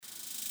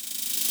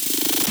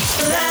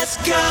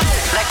Let's go!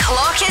 The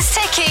clock is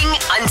ticking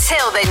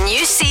until the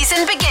new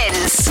season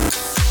begins.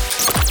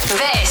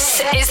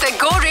 This is the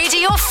Go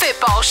Radio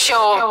Football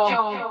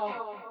Show.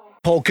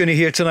 Paul Cooney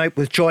here tonight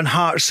with John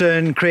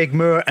Hartson, Craig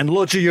Moore, and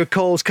loads of your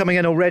calls coming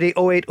in already.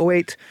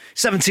 0808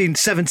 17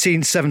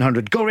 17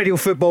 700. Go Radio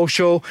Football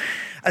Show.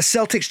 As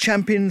Celtic's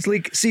Champions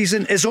League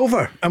season is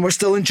over and we're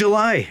still in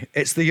July.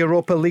 It's the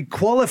Europa League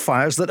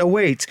qualifiers that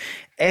await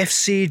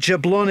FC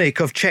Jablonec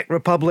of Czech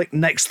Republic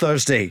next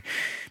Thursday.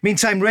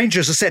 Meantime,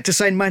 Rangers are set to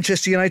sign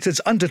Manchester United's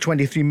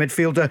under-23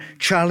 midfielder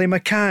Charlie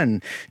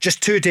McCann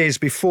just 2 days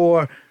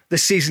before the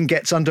season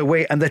gets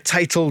underway and the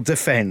title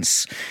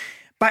defence.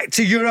 Back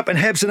to Europe, and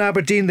Hibs and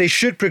Aberdeen, they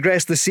should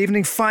progress this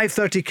evening.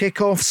 5:30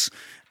 kickoffs.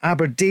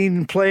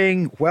 Aberdeen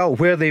playing, well,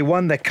 where they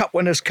won the Cup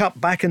Winners' Cup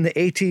back in the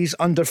 80s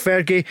under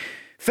Fergie.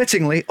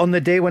 Fittingly, on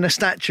the day when a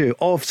statue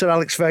of Sir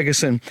Alex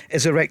Ferguson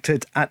is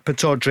erected at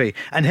Pittodrie.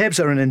 And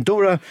Hibs are in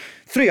Andorra,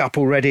 3 up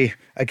already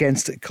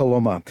against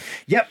Coloma.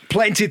 Yep,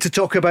 plenty to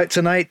talk about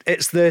tonight.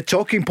 It's the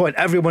talking point.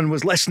 Everyone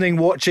was listening,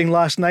 watching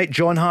last night.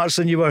 John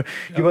Hartson, you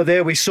were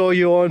there. We saw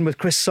you on with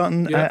Chris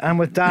Sutton and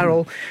with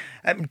Darryl.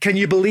 Can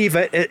you believe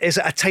it? Is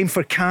it a time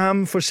for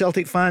calm for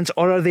Celtic fans,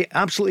 or are they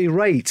absolutely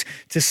right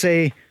to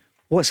say,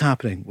 what's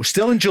happening? We're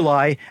still in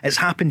July. It's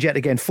happened yet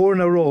again. 4 in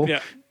a row.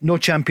 No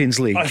Champions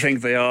League. I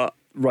think they are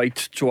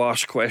right to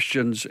ask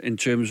questions in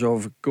terms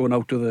of going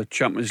out to the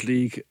Champions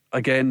League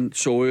again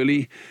so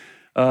early.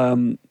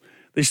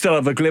 They still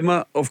have a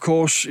glimmer, of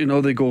course. You know,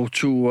 they go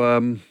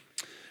to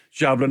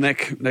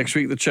Jablonec next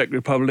week, the Czech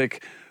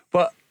Republic.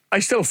 But I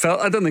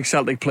don't think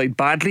Celtic played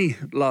badly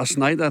last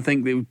night. I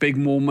think there were big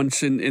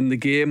moments in the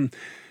game.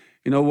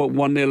 You know,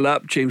 1-0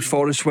 up, James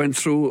Forrest went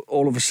through.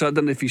 All of a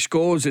sudden, if he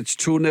scores, it's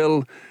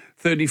 2-0.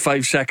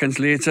 35 seconds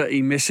later,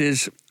 he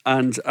misses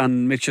and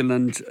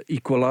Midtjylland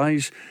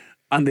equalise.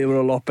 And they were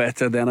a lot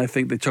better then. I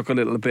think they took a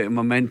little bit of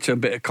momentum, a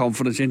bit of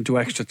confidence into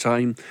extra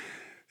time.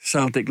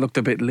 Celtic looked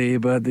a bit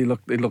laboured. They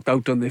looked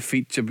out on their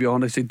feet, to be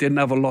honest. They didn't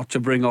have a lot to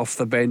bring off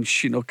the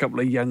bench. You know, a couple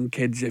of young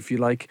kids, if you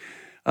like.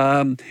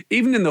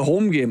 Even in the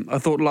home game, I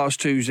thought last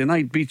Tuesday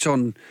night,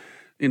 Beaton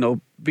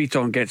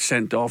gets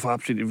sent off,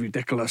 absolutely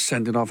ridiculous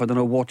sending off. I don't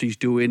know what he's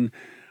doing.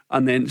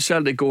 And then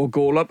Celtic go a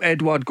goal up.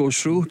 Edouard goes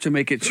through to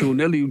make it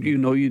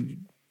 2-0.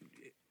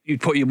 You'd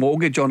put your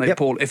mortgage on it,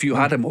 Paul, if you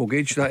had a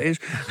mortgage, that is.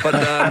 But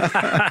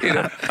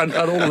and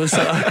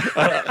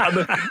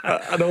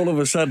all of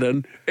a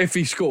sudden, if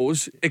he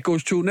scores, it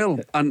goes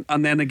 2-0,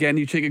 and then again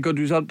you take a good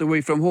result away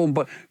from home.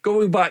 But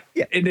going back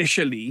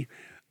initially,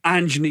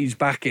 Ange needs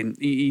backing.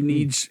 He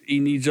needs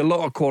a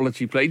lot of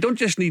quality play. You don't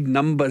just need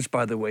numbers,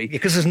 by the way.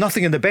 Because there's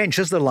nothing in the bench,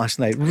 is there, last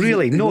night?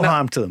 Really, no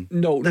harm to them.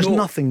 There's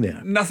nothing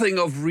there. Nothing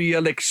of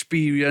real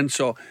experience.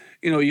 Or,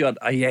 you know, you had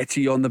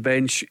Ayeti on the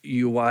bench.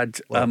 You had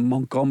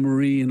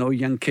Montgomery,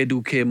 young kid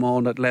who came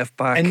on at left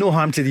back. And no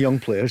harm to the young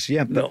players,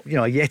 but,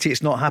 Ayeti,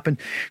 it's not happened.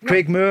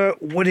 Craig Moore,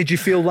 what did you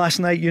feel last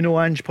night? You know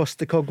Ange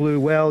Postecoglou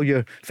well,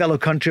 your fellow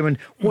countryman.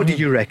 What did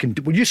you reckon?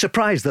 Were you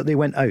surprised that they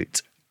went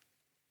out?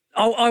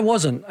 I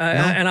wasn't,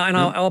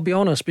 I'll be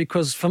honest,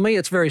 because for me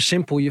it's very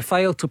simple. You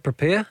fail to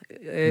prepare,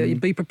 you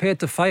be prepared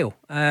to fail.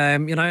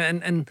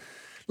 And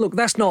look,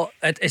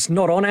 it's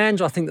not on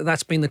Ange. I think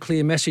that's been the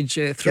clear message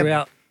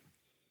throughout.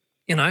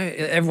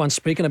 Everyone's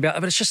speaking about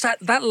it, but it's just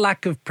that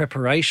lack of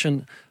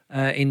preparation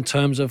in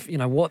terms of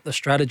what the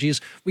strategy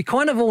is. We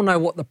kind of all know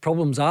what the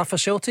problems are for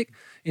Celtic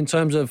in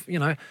terms of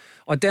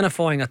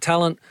identifying a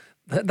talent.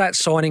 That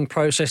signing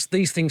process,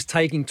 these things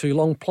taking too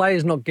long,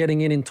 players not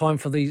getting in time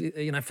for these,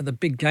 for the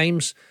big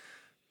games.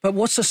 But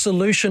what's the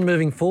solution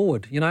moving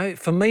forward?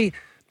 For me,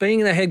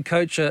 being the head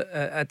coach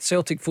at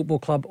Celtic Football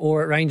Club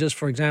or at Rangers,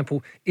 for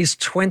example, is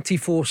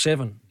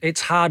 24/7.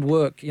 It's hard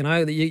work.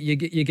 You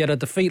get a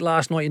defeat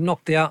last night, you're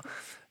knocked out,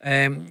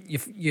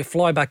 you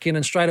fly back in,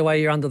 and straight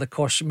away you're under the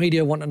cosh.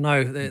 Media want to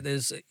know.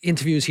 There's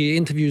interviews here,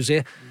 interviews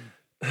there.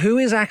 Who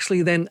is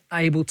actually then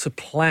able to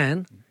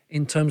plan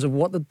in terms of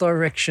what the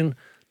direction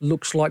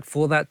looks like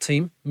for that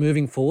team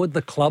moving forward,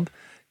 the club?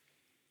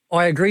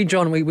 I agree,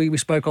 John, we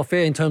spoke off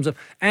air in terms of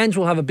Ange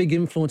will have a big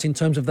influence in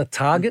terms of the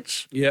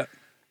targets. Yeah.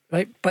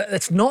 Right? But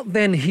it's not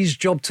then his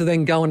job to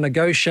then go and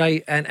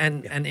negotiate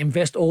and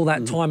invest all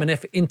that time and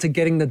effort into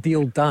getting the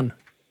deal done.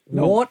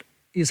 No. What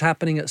is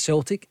happening at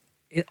Celtic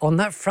on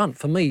that front,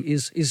 for me,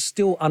 is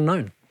still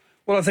unknown.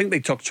 Well, I think they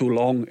took too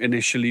long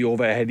initially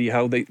over Eddie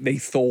Howe. They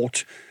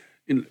thought...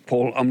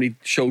 Paul, how many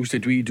shows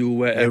did we do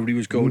where everybody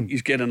was going,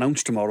 he's getting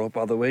announced tomorrow,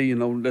 by the way,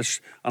 and I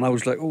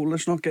was like,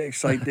 let's not get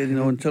excited,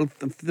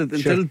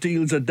 until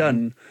deals are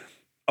done.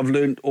 I've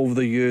learned over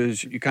the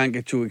years you can't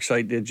get too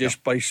excited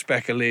just by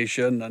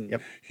speculation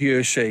and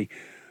hearsay.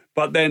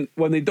 But then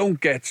when they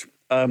don't get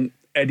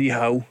Eddie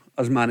Howe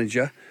as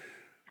manager,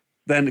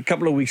 then a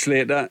couple of weeks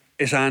later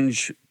it's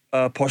Ange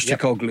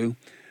Postecoglou,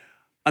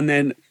 and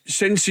then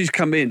since he's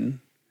come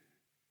in,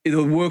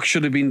 the work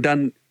should have been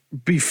done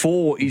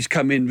before he's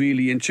come in,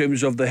 really, in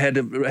terms of the head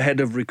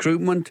of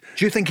recruitment.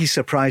 Do you think he's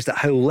surprised at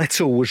how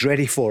little was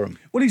ready for him?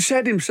 Well, he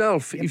said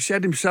himself. Yep. He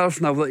said himself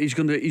now that he's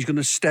going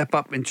to step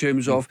up in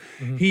terms of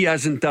he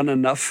hasn't done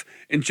enough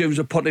in terms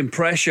of putting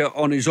pressure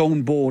on his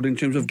own board in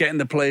terms of getting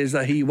the players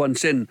that he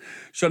wants in.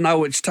 So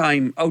now it's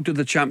time out of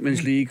the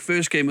Champions League.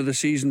 First game of the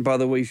season, by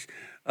the way,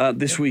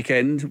 this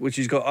weekend, which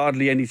he's got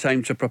hardly any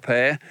time to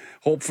prepare.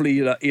 Hopefully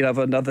he'll have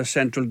another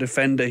central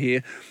defender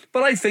here.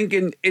 But I think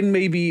in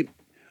maybe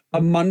a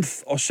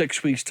month or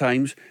 6 weeks'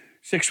 time,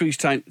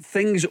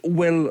 things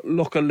will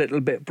look a little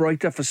bit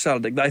brighter for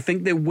Celtic. I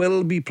think there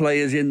will be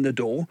players in the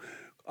door,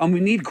 and we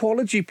need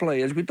quality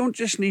players. We don't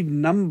just need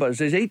numbers.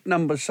 There's 8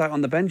 numbers sat on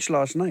the bench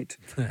last night.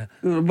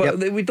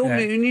 But we don't.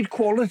 You need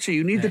quality.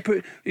 You need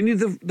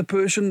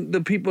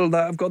the people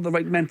that have got the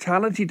right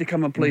mentality to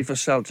come and play for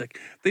Celtic.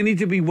 They need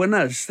to be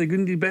winners. They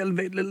need a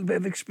little bit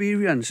of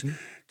experience.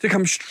 To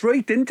come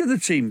straight into the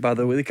team, by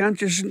the way. They can't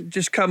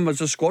just come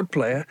as a squad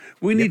player.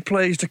 We need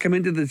players to come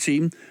into the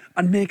team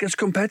and make us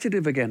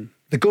competitive again.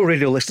 The Go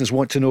Radio listeners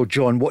want to know,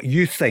 John, what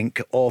you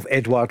think of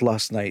Edouard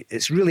last night.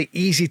 It's really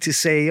easy to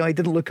say, I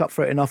didn't look up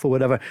for it enough or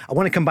whatever. I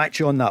want to come back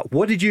to you on that.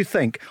 What did you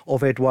think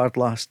of Edouard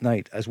last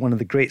night as one of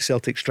the great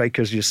Celtic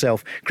strikers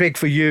yourself? Craig,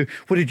 for you,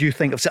 what did you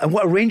think of it? And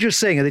what are Rangers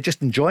saying? Are they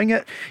just enjoying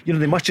it? You know,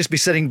 they must just be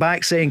sitting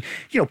back saying,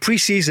 you know,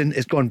 pre-season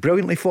has gone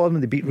brilliantly for them.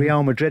 They beat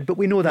Real Madrid, but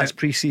we know that's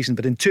pre-season.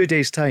 But in 2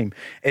 days' time,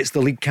 it's the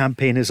league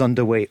campaign is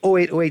underway.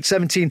 0808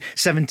 17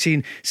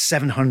 17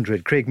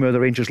 700. Craig Moore, the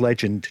Rangers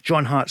legend.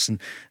 John Hartson,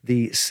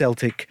 the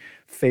Celtic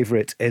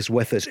favourite, is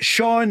with us.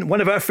 Sean, one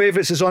of our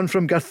favourites, is on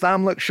from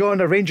Garthamlock. Sean,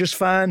 a Rangers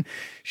fan.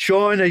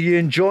 Sean, are you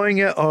enjoying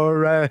it,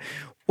 or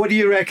what do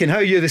you reckon? How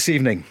are you this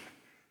evening?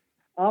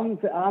 I'm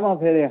a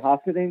very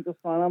happy Rangers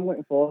fan. I'm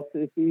looking forward to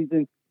the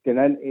season,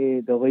 getting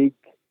into the league,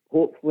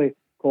 hopefully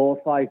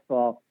qualify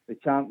for the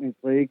Champions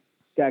League,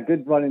 get a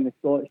good run in the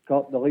Scottish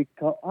Cup, the League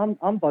Cup.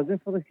 I'm buzzing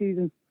for the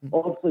season.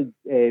 Obviously,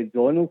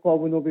 John will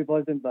probably not be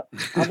buzzing, but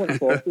I'm looking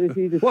forward to the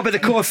season. What about the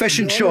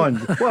coefficient, Sean?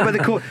 What about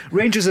the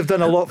Rangers have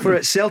done a lot for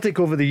it, Celtic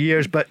over the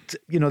years, but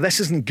you know this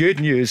isn't good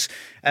news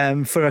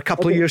for a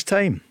couple of years'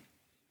 time.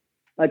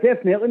 I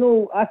definitely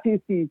know. I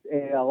say these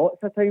lots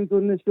of times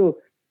on the show.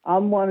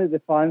 I'm one of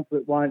the fans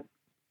that want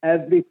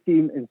every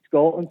team in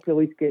Scotland to at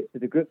least get to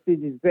the group stage.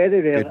 It's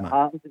very rare it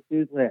happens. It's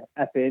usually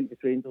if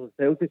it's Rangers or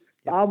Celtic.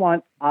 Yep. I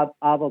want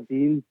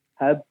Aberdeen,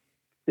 Hibs,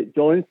 St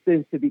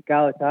Johnstone to beat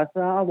Galatasaray.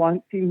 I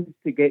want teams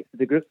to get to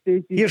the group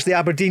stage. Here's the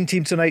Aberdeen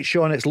team tonight,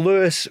 Sean. It's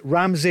Lewis,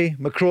 Ramsey,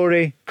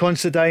 McCrory,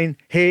 Considine,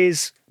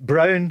 Hayes,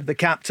 Brown, the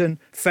captain,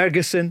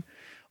 Ferguson,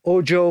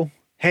 Ojo,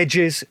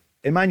 Hedges,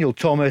 Emmanuel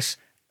Thomas,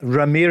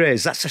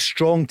 Ramirez. That's a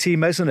strong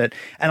team, isn't it?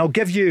 And I'll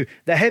give you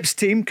the Hibs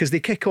team because they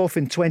kick off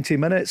in 20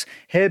 minutes.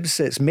 Hibs,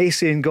 it's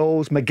Macy in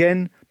goals,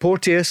 McGinn,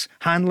 Porteous,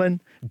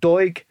 Hanlon,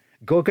 Doig,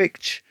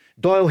 Gogic,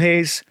 Doyle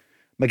Hayes,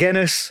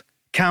 McGuinness,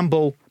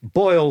 Campbell,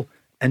 Boyle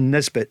and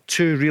Nisbet.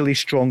 2 really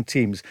strong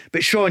teams.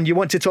 But Sean, you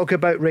want to talk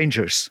about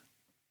Rangers?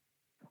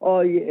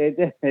 Oh yeah,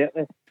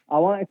 definitely. I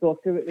want to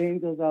talk about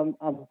Rangers. I'm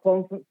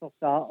confident for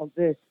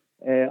Saturday.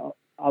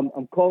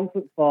 I'm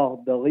confident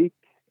for the league.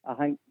 I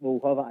think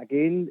we'll have it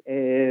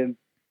again.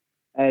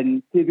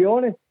 And to be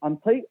honest, I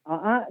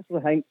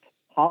actually think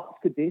Hearts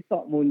could do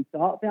something on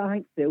Saturday. I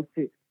think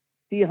Celtic.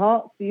 See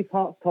if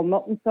Hearts turn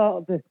up on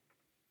Saturday,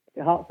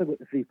 Hearts have got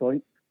the 3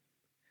 points.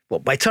 Well,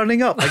 by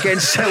turning up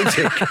against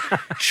Celtic.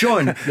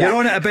 Sean, you're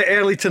on it a bit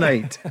early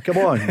tonight. Come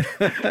on.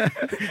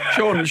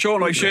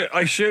 Sean,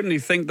 I certainly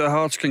think the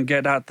Hearts can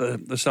get at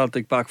the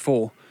Celtic back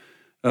four.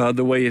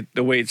 The way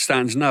it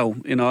stands now,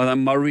 you know,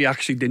 Murray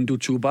actually didn't do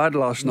too bad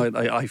last night.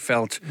 I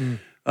felt,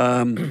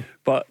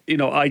 but you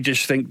know, I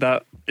just think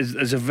that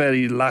there's a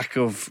very lack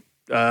of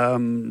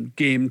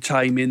game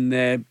time in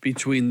there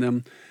between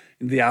them.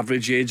 The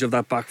average age of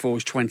that back four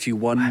is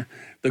 21.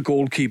 The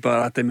goalkeeper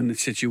at them in the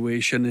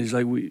situation is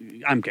like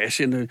I'm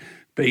guessing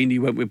Bain. He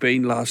went with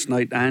Bain last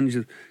night, and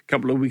a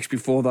couple of weeks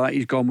before that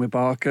he's gone with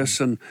Barkas,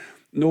 and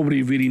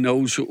nobody really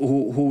knows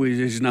who is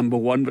his number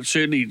one, but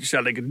certainly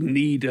Celtic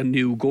need a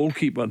new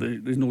goalkeeper.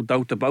 There's no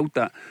doubt about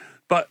that.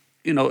 But,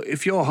 you know,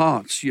 if you're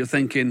Hearts, you're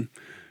thinking,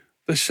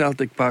 the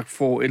Celtic back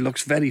four, it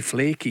looks very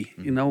flaky.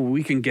 You know,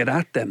 we can get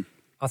at them.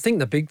 I think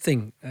the big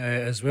thing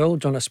as well,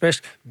 John,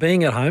 especially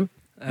being at home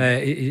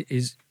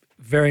is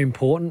very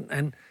important.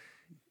 And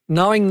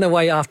knowing the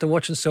way after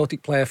watching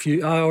Celtic play I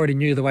already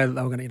knew the way that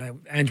they were going to, you know,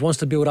 Ange wants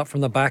to build up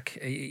from the back.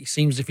 He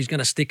seems if he's going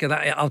to stick with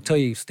that, I'll tell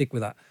you, stick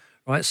with that.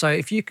 Right, so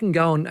if you can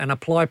go and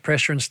apply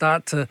pressure and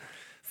start to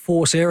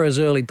force errors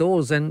early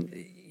doors, then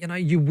you know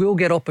you will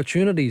get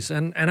opportunities.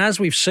 And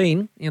as we've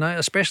seen, you know,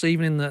 especially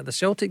even in the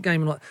Celtic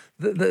game, like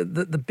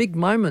the big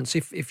moments,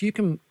 if you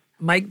can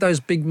make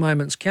those big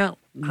moments count,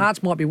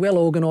 Hearts might be well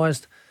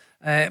organised,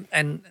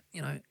 and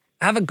you know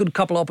have a good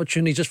couple of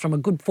opportunities just from a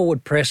good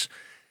forward press.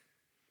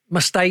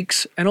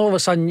 Mistakes, and all of a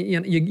sudden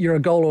you're a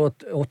goal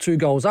or 2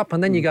 goals up,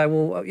 and then you go,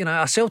 well, you know,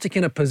 are Celtic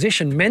in a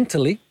position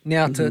mentally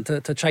now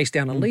to chase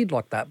down a lead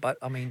like that? But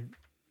I mean,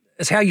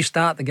 it's how you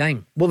start the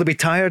game. Will they be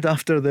tired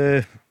after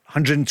the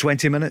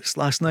 120 minutes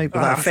last night.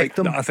 Will that affect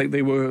them? I think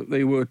they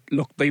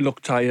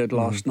looked tired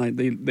last night.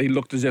 They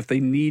looked as if they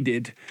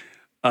needed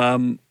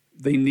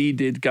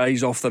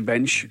guys off the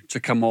bench to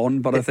come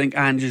on. But I think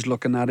Ange is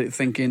looking at it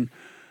thinking,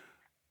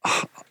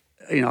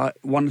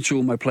 one or two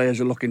of my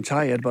players are looking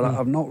tired, but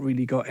I've not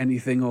really got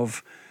anything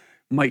of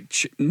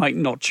might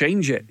not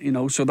change it,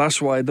 So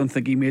that's why I don't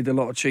think he made a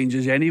lot of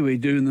changes anyway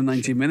during the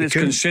 90 minutes,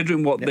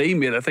 considering what they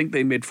made. I think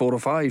they made 4 or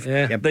 5.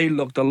 Yeah. They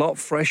looked a lot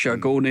fresher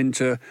going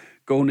into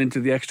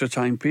the extra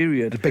time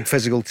period. A big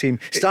physical team.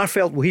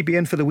 Starfelt, will he be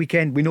in for the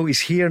weekend? We know he's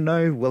here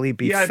now. Will he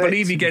be fit? I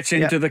believe he gets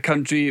into the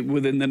country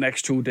within the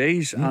next 2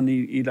 days, and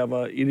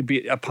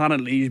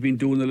apparently he's been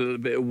doing a little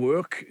bit of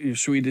work. He's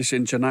Swedish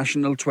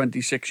international,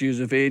 26 years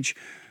of age.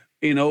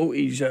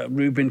 He's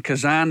Rubin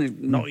Kazan.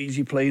 Not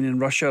easy playing in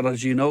Russia,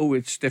 as you know.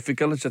 It's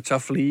difficult. It's a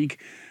tough league.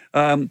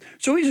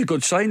 So he's a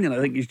good signing.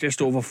 I think he's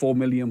just over £4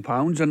 million,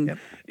 and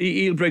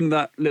he'll bring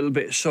that little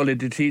bit of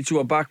solidity to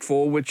a back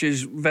four, which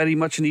is very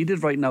much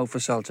needed right now for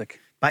Celtic.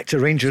 Back to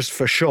Rangers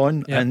for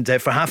Sean, and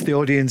for half the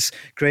audience,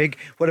 Craig.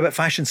 What about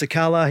Fashion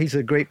Sakala? He's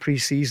a great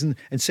pre-season,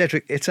 and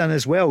Cedric Itan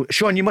as well.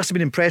 Sean, you must have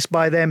been impressed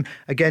by them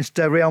against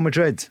Real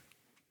Madrid.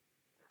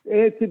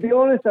 To be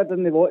honest, I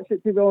didn't watch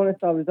it. To be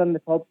honest, I was in the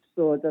pub,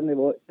 so I didn't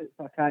watch it,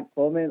 so I can't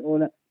comment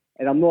on it.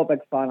 And I'm not a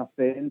big fan of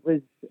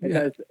friendlies,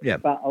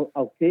 but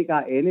I'll take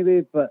that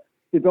anyway. But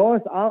to be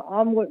honest,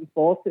 I'm looking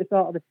forward to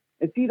Saturday.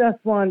 And see this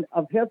one,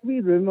 I've heard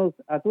wee rumours.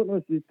 I don't know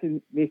if you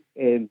can make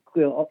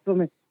clear it up for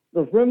me.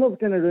 There's rumours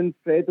going around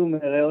Alfredo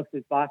Morelos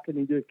is back in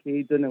the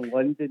UK, down in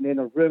London. Then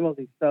there's rumours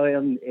he's still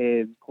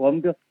in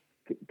Colombia.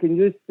 Can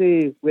you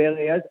say where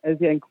he is? Is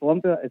he in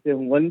Colombia? Is he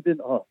in London?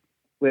 Or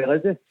where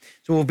is it?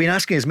 So we've been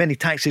asking as many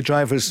taxi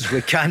drivers as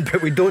we can,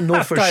 but we don't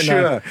know for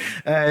sure.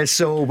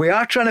 So we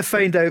are trying to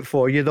find out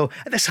for you, though.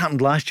 This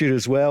happened last year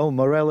as well.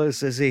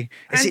 Morelos, are we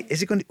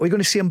going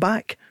to see him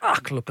back?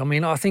 Look, I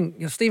mean, I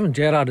think Stephen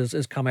Gerrard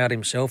has come out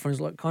himself and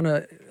he's like,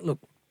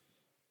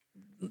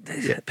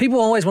 people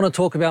always want to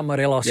talk about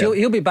Morelos.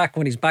 He'll be back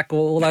when he's back,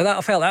 although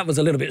I felt that was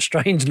a little bit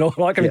strange.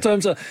 In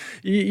terms of,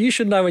 you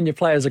should know when your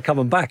players are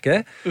coming back,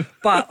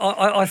 But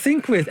I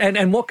think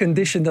and what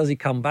condition does he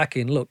come back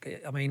in? Look,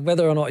 I mean,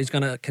 whether or not he's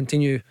going to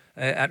continue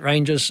at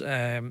Rangers,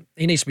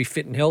 he needs to be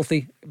fit and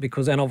healthy,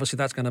 because then obviously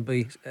that's going to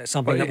be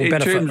something that will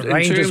benefit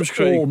Rangers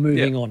or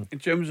moving on. In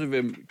terms of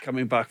him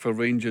coming back for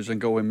Rangers and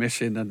going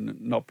missing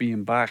and not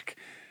being back,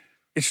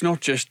 it's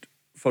not just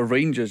for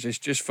Rangers, it's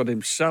just for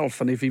himself.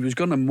 And if he was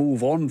going to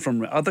move on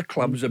from other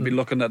clubs, they'd be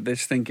looking at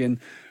this thinking,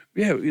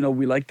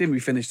 we liked him. We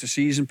finished the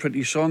season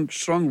pretty strong.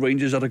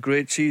 Rangers had a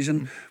great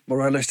season.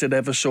 Morelos did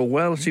ever so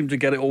well. Seemed to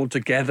get it all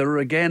together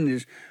again.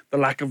 Is the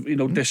lack of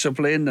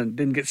discipline, and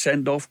didn't get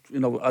sent off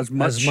as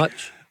much.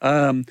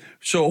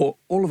 So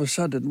all of a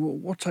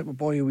sudden, what type of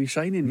boy are we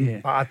signing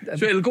here?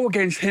 So it'll go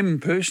against him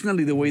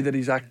personally, the way that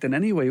he's acting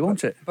anyway,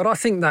 won't it? But I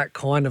think that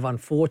kind of,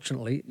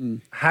 unfortunately,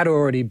 had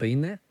already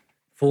been there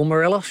for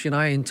Morelos,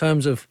 in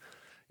terms of,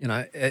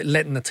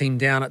 letting the team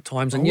down at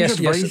times. And yes,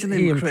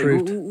 he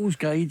improved. Who's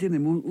guiding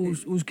him?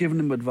 Who's giving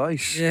him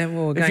advice? Yeah,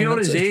 well, again, if you're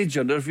his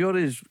agent, or if you're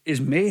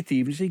his mate,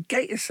 even say,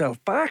 get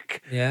yourself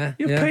back. Yeah,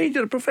 you're paid.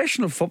 You're a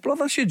professional footballer.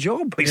 That's your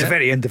job. He's a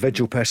very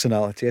individual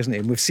personality, isn't he?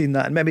 And we've seen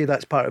that, and maybe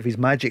that's part of his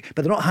magic.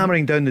 But they're not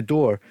hammering down the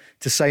door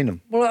to sign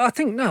him. Well, I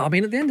think no. I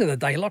mean, at the end of the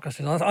day, like I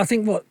said, I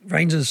think what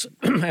Rangers,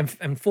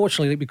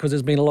 unfortunately, because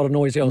there's been a lot of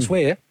noise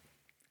elsewhere.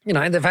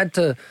 They've had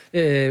to,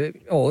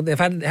 they've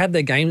had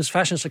their games.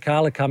 Fashion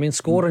Sakala come in,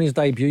 scored on his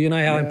debut. You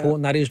know how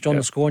important that is, John,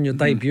 to score on your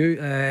debut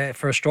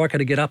for a striker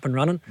to get up and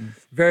running.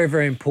 Very,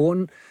 very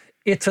important.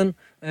 Itan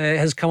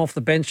has come off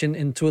the bench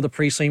in 2 of the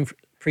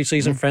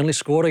pre-season friendlies,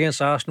 scored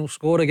against Arsenal,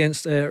 scored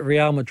against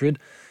Real Madrid.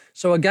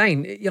 So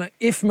again,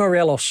 if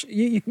Morelos,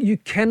 you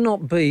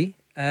cannot be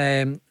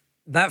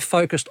that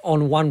focused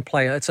on one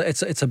player.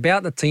 It's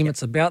about the team.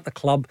 It's about the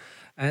club.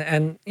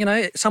 And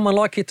someone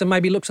like Itan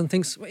maybe looks and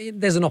thinks,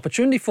 there's an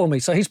opportunity for me.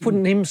 So he's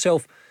putting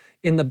himself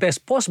in the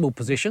best possible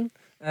position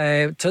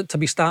to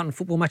be starting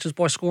football matches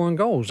by scoring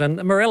goals.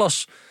 And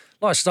Morelos,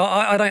 like I said,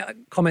 I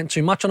don't comment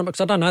too much on it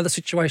because I don't know the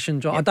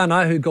situation. I don't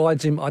know who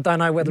guides him. I don't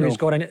know whether he's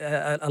got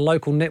a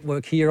local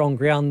network here on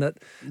ground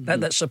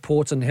that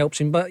supports and helps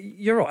him. But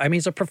you're right. I mean,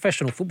 he's a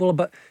professional footballer,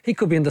 but he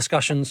could be in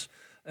discussions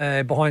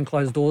behind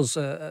closed doors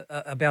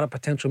about a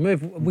potential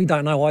move. We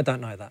don't know. I don't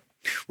know that.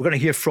 We're going to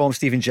hear from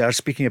Stephen Gerrard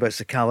speaking about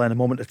Sakala in a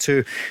moment or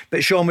two.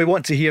 But Sean, we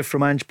want to hear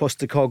from Ange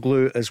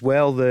Postecoglou as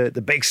well. The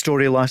big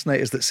story last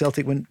night is that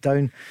Celtic went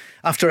down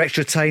after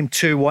extra time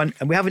 2-1.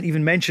 And we haven't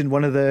even mentioned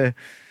one of the,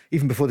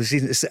 even before the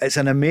season, it's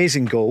an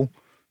amazing goal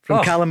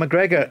from Callum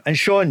McGregor. And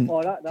Sean,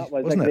 that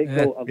was a great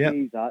goal. I've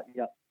used that,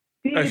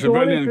 That's a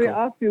brilliant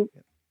goal.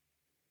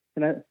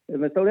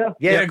 Am I still there?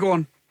 Yeah, go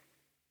on.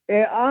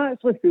 I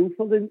actually feel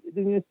for the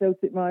new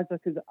Celtic manager,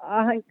 because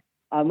I think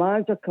a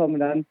manager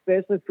coming in,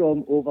 especially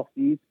from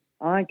overseas,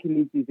 I think he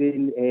needs his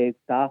own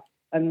staff.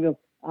 And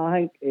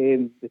I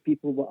think the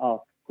people that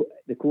are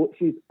the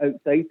coaches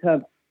outside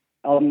him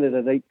are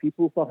the right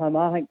people for him.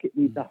 I think it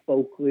needs a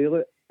full clear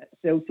out at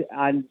Celtic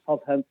and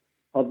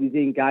have his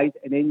own guys,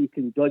 and then you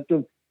can judge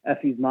him if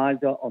he's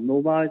manager or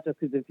no manager,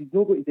 because if he's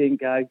not got his own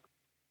guy,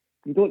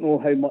 you don't know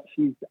how much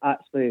he's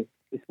actually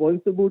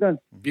responsible then.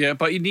 Yeah,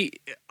 but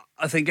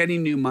I think any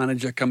new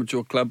manager coming to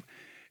a club,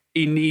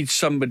 he needs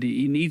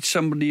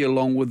somebody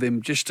along with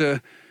him just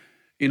to,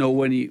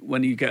 when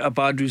you get a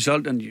bad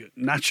result and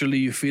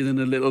you're feeling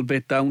a little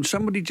bit down,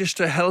 somebody just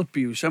to help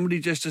you, somebody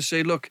just to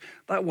say, look,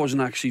 that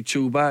wasn't actually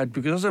too bad.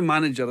 Because as a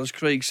manager, as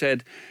Craig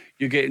said,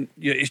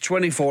 it's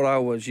 24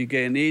 hours, you're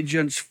getting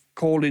agents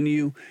calling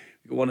you,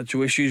 you've got one or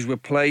two issues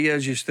with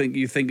players, you're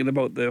thinking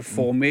about the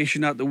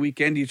formation at the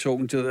weekend, you're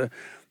talking to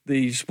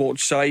the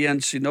sports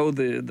science,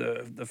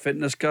 the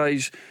fitness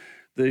guys,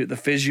 the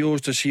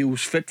physios to see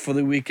who's fit for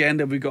the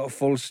weekend. Have we got a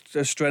full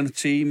strength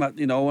team?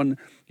 And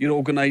you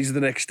organise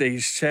the next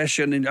day's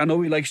session. And I know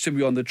he likes to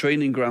be on the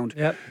training ground,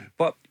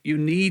 but you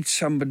need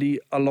somebody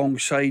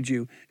alongside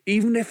you,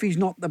 even if he's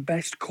not the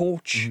best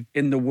coach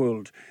in the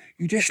world.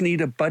 You just need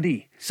a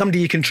buddy,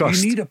 somebody you can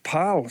trust. You need a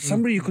pal,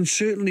 somebody you can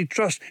certainly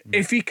trust.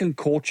 If he can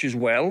coach as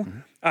well.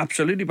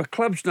 Absolutely, but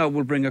clubs now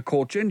will bring a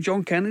coach in.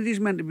 John Kennedy's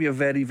meant to be a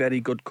very, very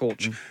good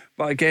coach.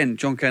 But again,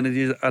 John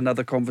Kennedy is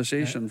another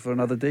conversation for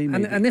another day.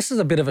 Maybe. And this is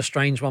a bit of a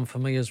strange one for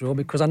me as well,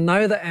 because I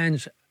know that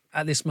Ange,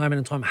 at this moment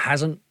in time,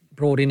 hasn't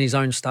brought in his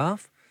own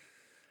staff.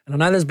 And I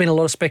know there's been a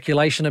lot of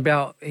speculation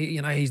about,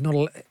 he's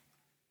not...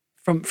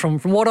 From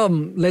what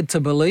I'm led to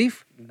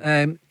believe,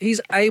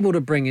 he's able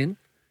to bring in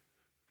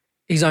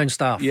his own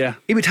staff. Yeah.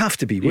 He would have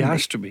to be, wouldn't he? He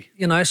has to be.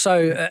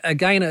 So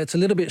again, it's a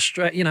little bit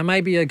straight.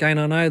 Maybe again,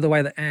 I know the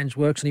way that Ange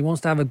works and he wants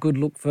to have a good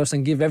look first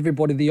and give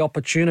everybody the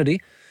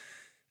opportunity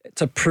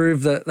to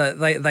prove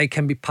that they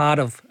can be part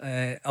of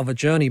a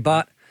journey.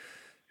 But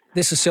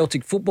this is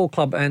Celtic Football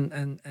Club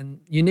and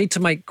you need to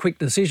make quick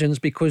decisions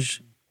because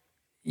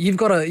you've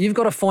got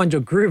to find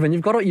your groove and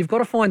you've got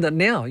to find it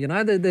now.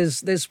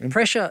 There's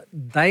pressure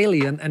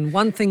daily and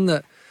one thing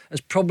that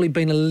has probably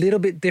been a little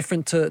bit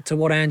different to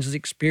what Ange has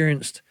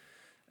experienced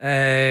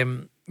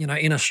in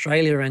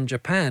Australia and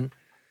Japan,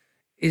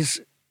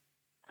 is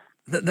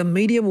that the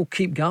media will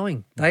keep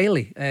going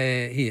daily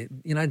here,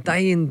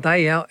 day in,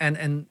 day out,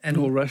 and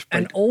no respite.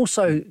 And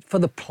also for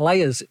the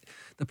players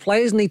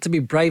need to be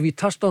brave. You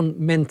touched on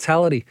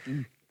mentality,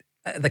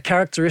 the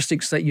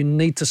characteristics that you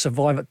need to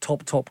survive at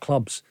top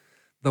clubs.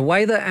 The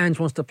way that Ange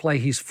wants to play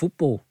his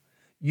football,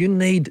 you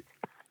need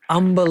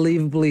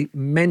unbelievably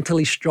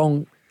mentally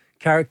strong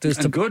characters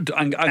and good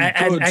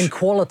and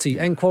quality.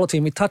 And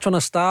we touch on a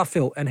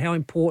Starfield and how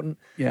important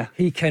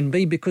he can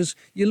be, because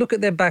you look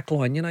at their back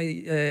line,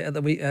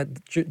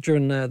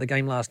 during the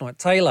game last night,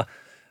 Taylor,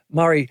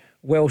 Murray,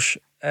 Welsh,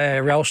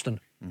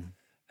 Ralston.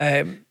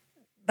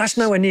 That's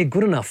nowhere near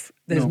good enough.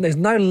 There's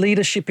no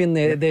leadership in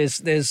there. There's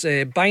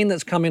Bain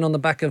that's come in on the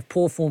back of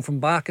poor form from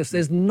Barkas.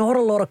 There's not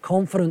a lot of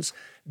confidence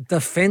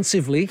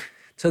defensively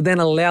to then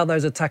allow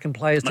those attacking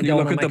players to go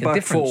on and make a difference. You look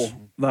at the back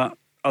four that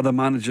other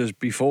managers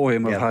before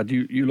him have had.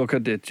 You look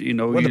at it,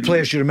 What the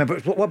players you remember?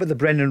 What about the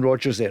Brendan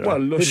Rodgers era? Well,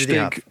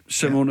 Lustig,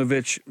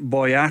 Simonovic,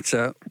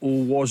 Boyata,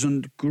 who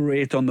wasn't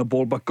great on the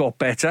ball but got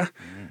better.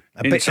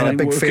 A big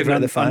favourite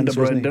of the fans,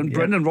 wasn't he?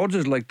 Brendan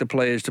Rodgers liked the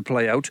players to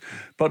play out,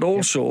 but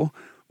also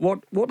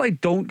what I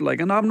don't like,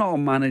 and I'm not a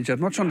manager,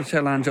 I'm not trying to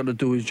tell Ange how to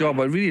do his job.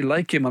 I really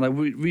like him and I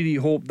really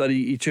hope that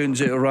he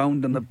turns it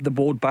around and the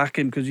board back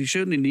him, because he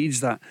certainly needs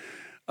that.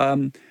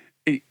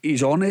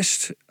 He's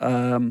honest.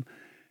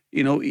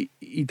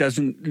 He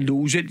doesn't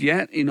lose it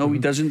yet. He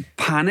doesn't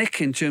panic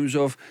in terms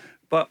of...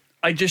 But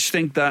I just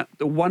think that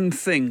the one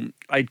thing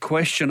I'd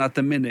question at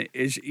the minute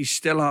is he's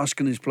still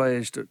asking his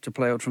players to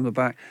play out from the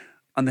back,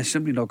 and they're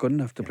simply not good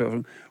enough to play out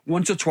from...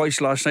 Once or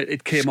twice last night,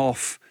 it came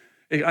off.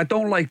 I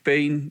don't like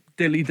Bain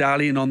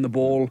dilly-dallying on the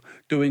ball,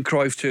 doing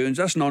Cruyff turns.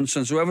 That's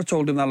nonsense. Whoever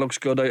told him that looks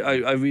good,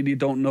 I really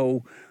don't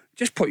know.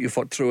 Just put your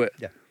foot through it.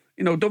 Yeah.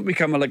 Don't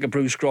become like a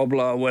Bruce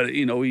Grobbler where,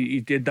 he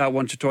did that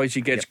once or twice,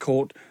 he gets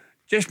caught.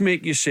 Just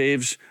make your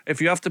saves. If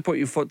you have to put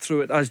your foot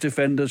through it as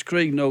defenders,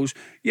 Craig knows,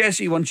 yes,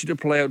 he wants you to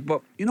play out,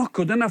 but you're not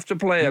good enough to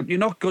play out. You're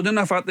not good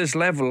enough at this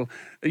level,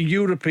 a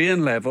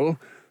European level,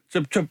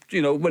 to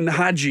when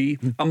Hadji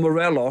and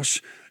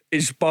Morelos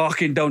is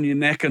barking down your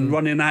neck and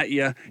running at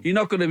you, you're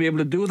not going to be able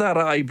to do that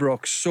at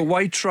Ibrox. So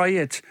why try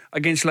it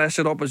against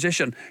lesser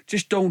opposition?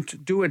 Just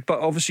don't do it. But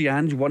obviously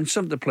Ange wants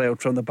them to play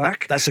out from the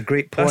back. That's a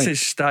great point. That's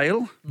his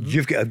style.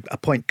 You've got a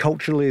point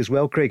culturally as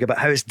well, Craig, about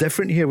how it's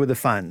different here with the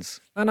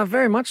fans. And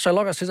very much so.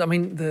 Like I said, I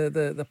mean,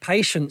 the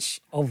patience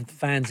of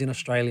fans in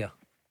Australia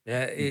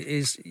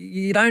is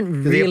you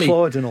don't really... They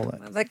applaud and all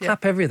that. They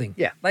clap everything.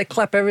 Yeah. They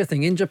clap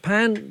everything. In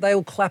Japan, they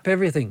will clap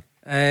everything.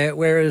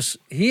 Whereas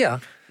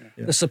here...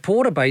 The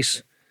supporter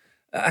base,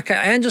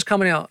 Ange is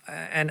coming out,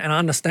 and I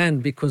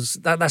understand, because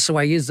that's the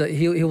way he is, that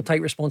he'll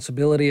take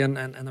responsibility and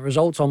the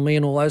results on me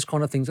and all those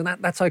kind of things, and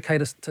that's okay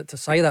to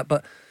say that,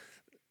 but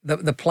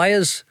the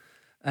players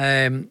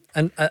are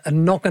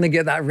not going to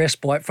get that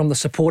respite from the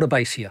supporter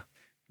base here,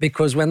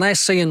 because when they're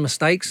seeing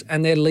mistakes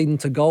and they're leading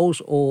to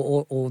goals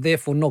or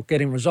therefore not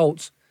getting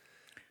results,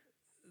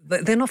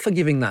 they're not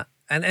forgiving that,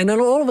 and then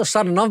all of a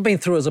sudden, I've been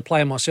through as a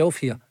player myself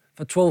here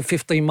for 12,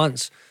 15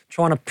 months,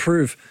 trying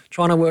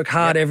to work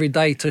hard every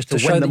day to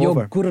show that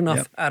you're good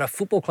enough at a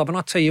football club. And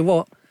I tell you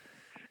what,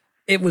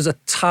 it was a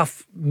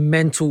tough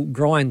mental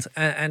grind,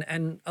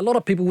 and a lot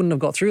of people wouldn't have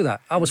got through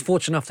that. I was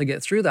fortunate enough to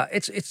get through that.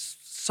 It's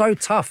so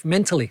tough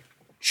mentally.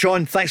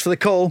 Sean, thanks for the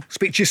call.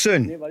 Speak to you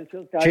soon.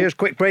 Cheers,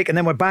 quick break, and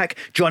then we're back.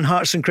 John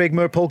Hartson, Craig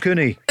Moore, Paul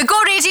Cooney. The Go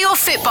Radio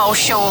Football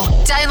Show.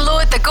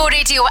 Download the Go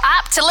Radio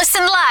app to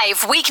listen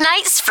live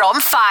weeknights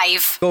from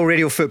 5. Go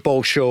Radio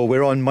Football Show.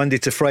 We're on Monday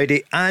to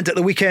Friday and at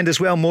the weekend as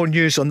well. More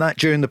news on that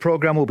during the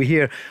programme. We'll be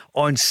here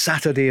on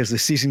Saturday as the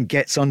season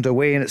gets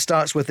underway, and it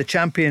starts with the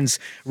champions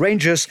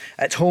Rangers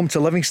at home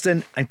to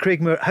Livingston. And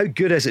Craig Moore, how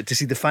good is it to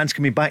see the fans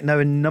coming back now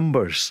in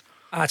numbers?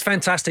 It's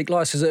fantastic. Like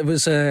I said, it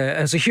was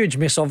a huge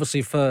miss,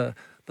 obviously, for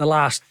the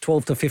last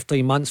 12 to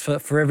 15 months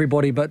for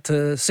everybody, but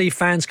to see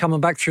fans coming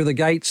back through the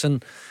gates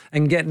and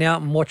getting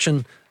out and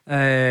watching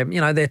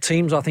their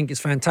teams, I think is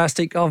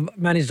fantastic. I've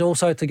managed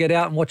also to get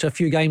out and watch a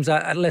few games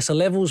at lesser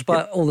levels,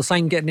 but all the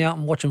same, getting out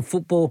and watching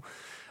football,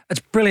 it's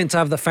brilliant to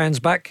have the fans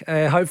back.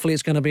 Hopefully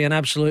it's going to be an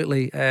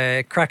absolutely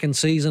cracking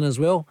season as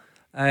well.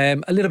 A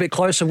little bit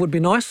closer would be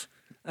nice.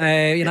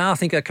 I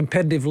think a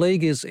competitive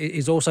league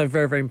is also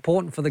very, very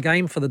important for the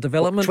game, for the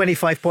development.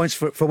 25 points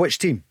for which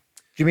team?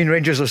 Do you mean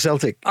Rangers or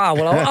Celtic? I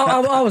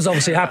was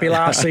obviously happy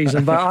last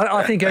season, but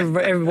I think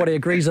everybody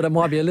agrees that it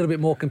might be a little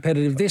bit more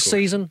competitive this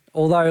season.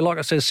 Although, like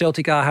I said,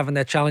 Celtic are having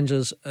their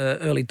challenges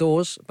early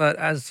doors. But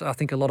as I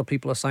think a lot of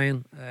people are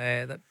saying,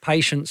 that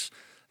patience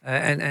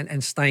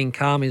and staying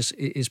calm is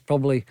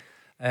probably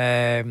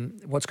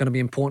what's going to be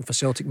important for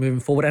Celtic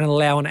moving forward, and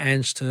allowing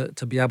Ange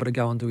to be able to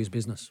go and do his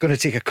business. Going to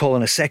take a call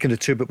in a second or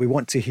two, but we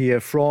want to hear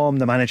from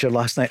the manager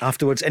last night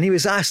afterwards, and he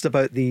was asked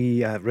about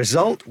the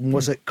result.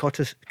 Was it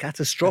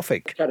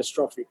catastrophic?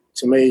 Catastrophic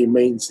to me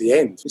means the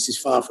end. This is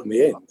far from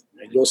the end.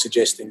 And you're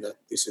suggesting that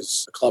this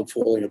is a club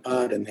falling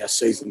apart and our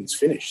season's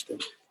finished,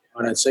 and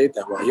I don't see it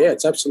that way. Yeah,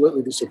 it's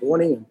absolutely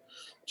disappointing, and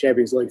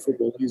Champions League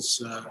football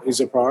is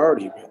a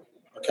priority, but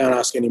I can't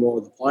ask any more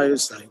of the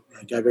players.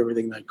 They gave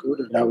everything they could.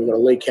 And we've got a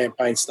league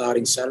campaign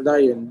starting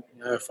Saturday, and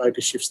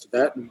focus shifts to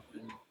that, and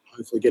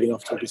hopefully getting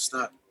off to a good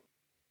start.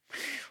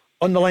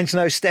 On the lines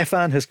now,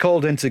 Stefan has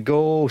called in to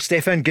go.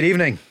 Stefan, good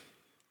evening.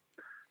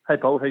 Hi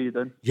Paul, how you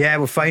doing? Yeah,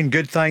 we're fine,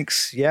 good,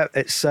 thanks. Yeah,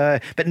 it's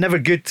but never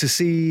good to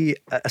see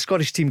a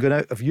Scottish team going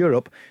out of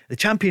Europe. The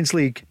Champions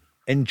League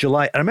in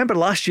July. I remember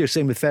last year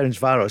saying with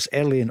Ferencváros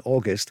early in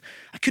August,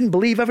 I couldn't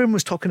believe everyone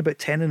was talking about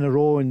 10 in a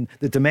row and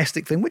the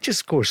domestic thing, which is,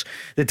 of course,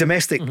 the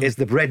domestic is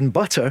the bread and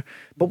butter.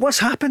 But what's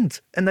happened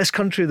in this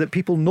country that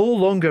people no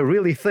longer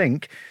really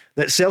think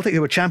that Celtic,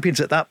 who were champions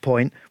at that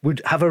point,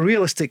 would have a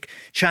realistic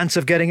chance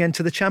of getting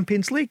into the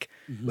Champions League?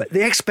 But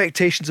the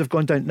expectations have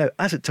gone down. Now,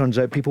 as it turns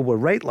out, people were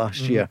right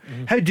last year.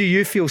 How do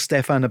you feel,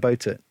 Stefan,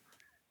 about it?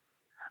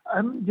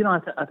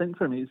 I think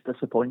for me it's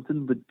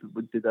disappointing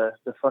would be the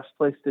first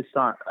place to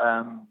start.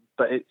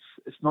 But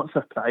it's not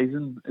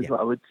surprising, is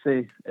what I would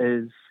say.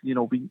 Is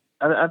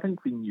I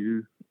think we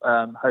knew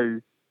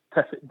how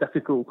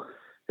difficult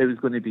it was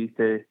going to be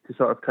to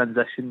sort of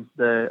transition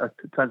to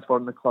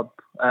transform the club.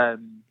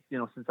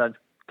 Since I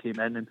came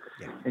in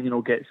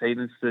and get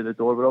signings through the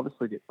door. We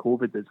obviously get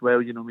COVID as well.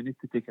 We need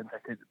to take into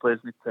account the players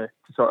need to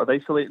sort of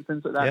isolate and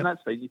things like that. And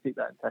that's fine. You take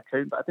that into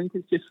account. But I think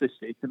it's just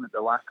frustrating that the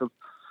lack of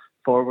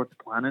forward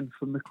planning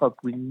from the club.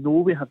 We know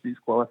we have these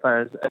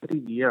qualifiers every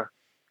year,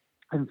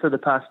 and for the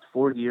past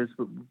 4 years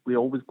we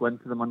always go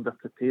into them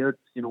underprepared.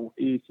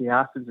 AEK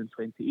Athens in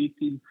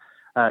 2018,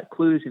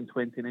 Cluj in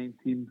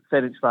 2019,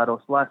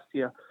 Ferencváros last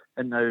year,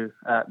 and now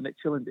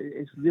Midtjylland.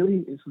 It's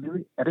really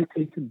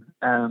irritating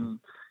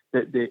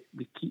that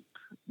we keep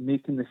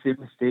making the same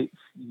mistakes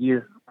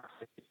year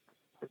after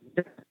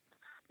year.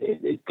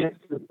 It gets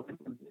to the point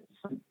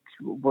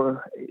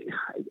where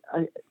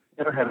I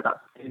never heard of that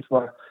phase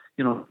where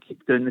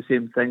keep doing the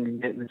same thing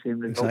and getting the same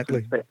results. Exactly.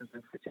 And expecting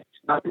things to change.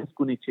 Nothing's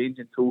going to change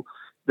until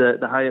the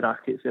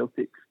hierarchy at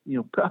Celtic,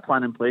 put a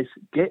plan in place,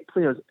 get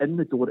players in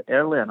the door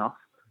early enough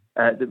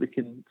that we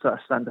can sort of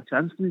stand a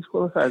chance in these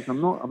qualifiers. I'm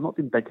not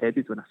being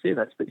big-headed when I say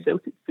this, but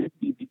Celtic could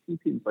be beating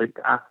teams like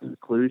Athens,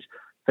 Cluj,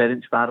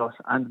 Ferencváros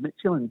and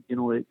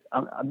Midtjylland.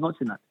 I'm not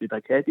saying that to be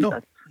big-headed.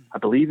 No. I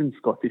believe in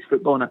Scottish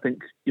football, and I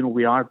think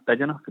we are big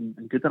enough and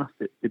good enough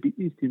to beat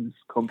these teams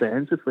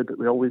comprehensively, but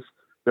we always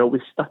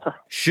stutter.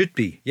 Should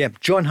be. Yeah,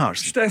 John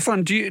Hartson.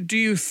 Stefan, do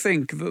you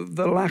think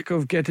the lack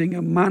of getting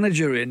a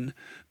manager in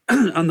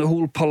and the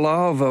whole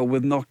palaver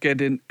with not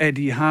getting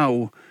Eddie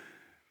Howe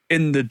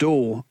in the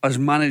door as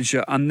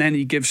manager, and then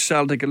he gives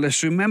Celtic a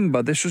list?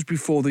 Remember, this was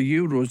before the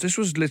Euros. This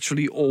was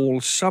literally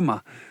all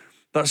summer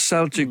that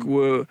Celtic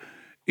were,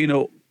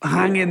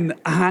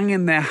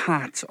 hanging their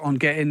hat on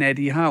getting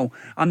Eddie Howe,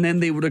 and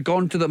then they would have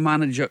gone to the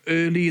manager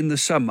early in the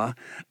summer,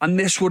 and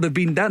this would have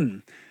been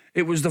done.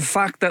 It was the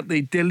fact that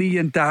they dilly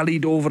and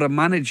dallied over a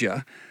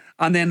manager,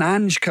 and then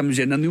Ange comes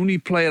in, and the only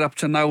player up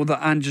to now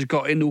that Ange has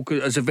got in who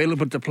is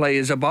available to play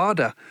is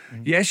Abada.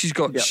 Yes, he's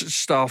got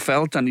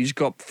Starfelt, and he's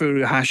got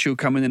Furuhashu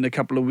coming in a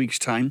couple of weeks'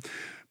 time,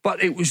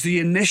 but it was the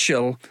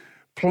initial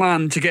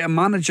plan to get a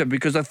manager,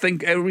 because I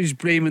think everybody's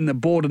blaming the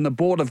board, and the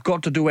board have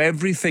got to do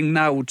everything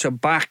now to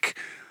back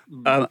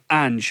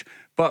Ange.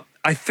 But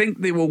I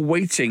think they were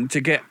waiting to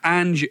get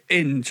Ange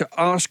in to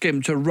ask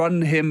him to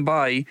run him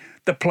by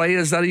the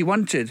players that he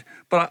wanted.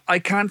 But I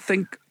can't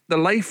think the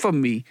life of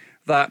me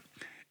that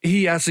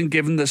he hasn't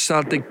given the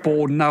Celtic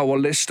board now a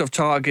list of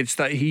targets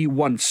that he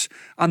wants,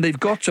 and they've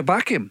got to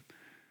back him.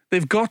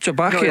 They've got to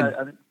back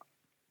him.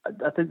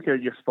 I think you're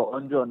spot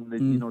on, John.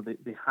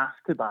 They have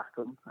to back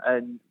him,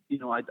 and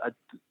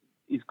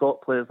he's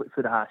got players like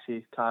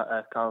Furuhashi,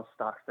 Carl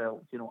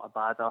Starfelt,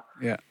 Abada.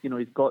 Yeah.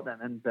 He's got them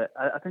in, but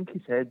I think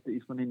he said that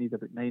he's going to need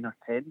about 9 or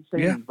 10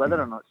 signings. Yeah.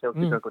 Whether or not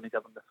Celtic are going to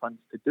give him the funds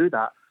to do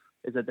that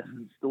is a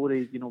different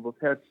story. We've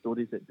heard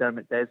stories that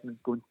Dermot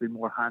Desmond's going to be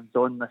more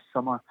hands-on this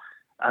summer.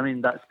 I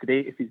mean, that's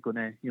great if he's going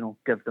to,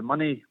 give the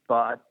money,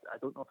 but I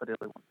don't know if I really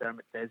want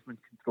Dermot Desmond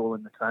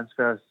controlling the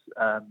transfers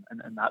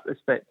in that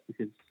respect,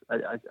 because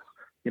I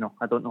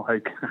don't know how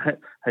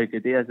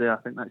good he is there. I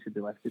think that should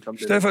be left to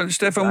somebody.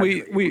 Stefan,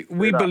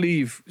 we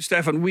believe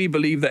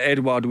that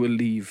Edouard will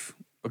leave.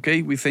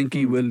 Okay, we think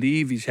he will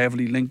leave. He's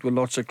heavily linked with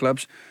lots of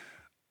clubs.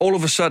 All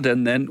of a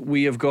sudden, then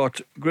we have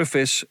got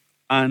Griffiths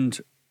and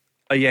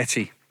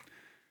Ayeti.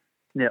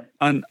 Yeah,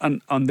 and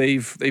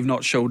they've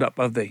not showed up,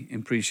 have they,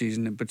 in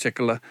pre-season in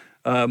particular?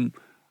 I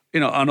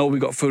know we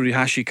got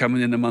Furuhashi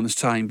coming in a month's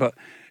time, but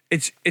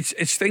it's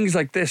things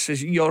like this.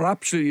 You're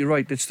absolutely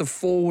right. It's the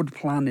forward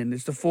planning.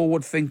 It's the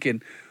forward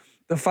thinking.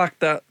 The fact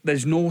that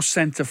there's no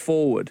centre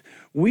forward.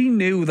 We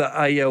knew that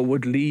Ayer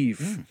would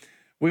leave.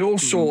 We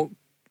also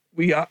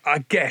we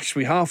half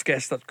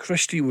guessed that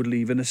Christie would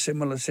leave in a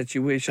similar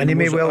situation, and he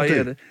may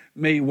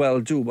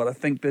well do. But I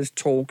think there's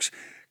talks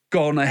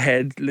gone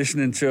ahead.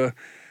 Listening to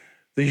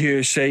the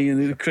hearsay,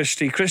 and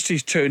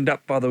Christie's turned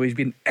up, by the way. He's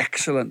been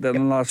excellent in the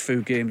last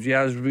few games. He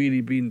has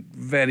really been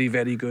very,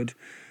 very good.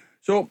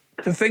 So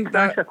to think Can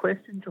I ask a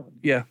question, John?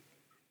 Yeah,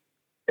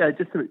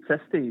 just about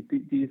Christie.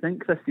 Do you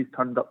think Christie's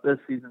turned up this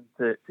season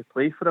to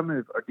play for a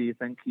move, or do you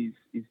think he's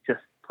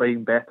just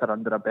playing better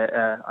under a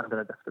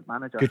different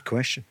manager? Good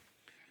question.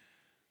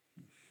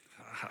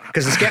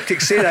 Because the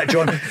skeptics say that,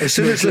 John. As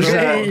soon as there's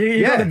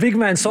you got the big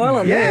man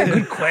silent. Yeah,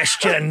 good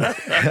question. Do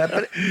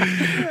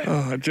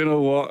you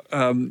know what?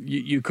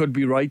 You could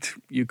be right.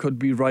 You could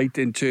be right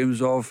in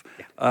terms of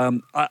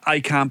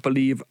I can't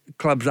believe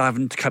clubs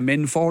haven't come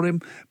in for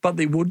him, but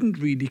they wouldn't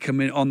really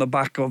come in on the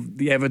back of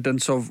the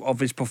evidence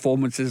of his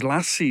performances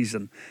last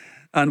season.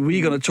 And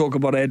we're going to talk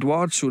about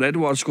Edouard soon.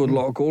 Edouard scored a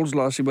lot of goals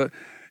last year, but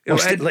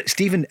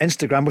Stephen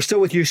Instagram, we're still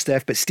with you,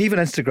 Steph, but Stephen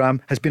Instagram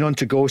has been on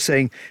to go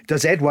saying,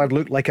 does Edouard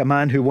look like a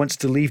man who wants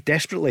to leave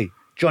desperately?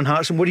 John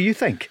Hartson, what do you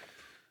think?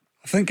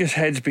 I think his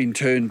head's been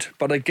turned,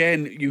 but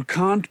again, you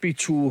can't be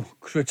too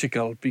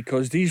critical,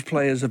 because these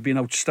players have been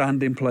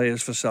outstanding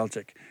players for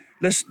Celtic.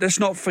 Let's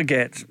not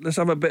forget, let's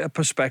have a bit of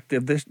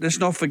perspective. Let's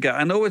not forget,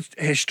 I know it's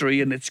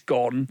history and it's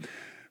gone,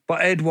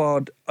 but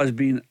Edouard has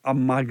been a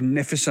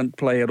magnificent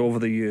player over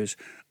the years.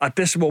 At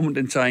this moment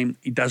in time,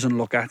 he doesn't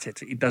look at it.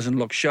 He doesn't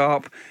look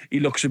sharp. He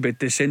looks a bit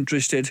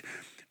disinterested.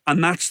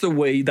 And that's the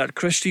way that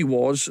Christie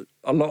was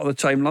a lot of the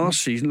time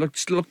last season.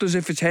 Looked as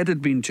if his head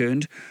had been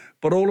turned.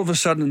 But all of a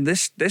sudden,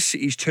 this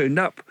he's turned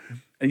up.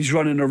 And he's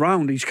running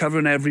around. He's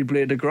covering every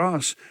blade of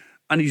grass.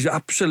 And he's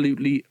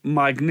absolutely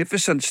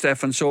magnificent,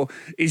 Stefan. So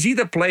he's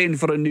either playing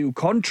for a new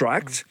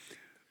contract,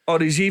 or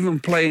he's even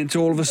playing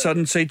to all of a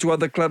sudden say to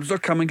other clubs,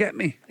 look, come and get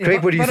me.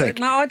 Craig, what do you think?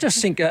 No, I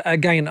just think,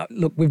 again,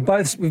 look, we've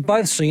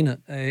both seen it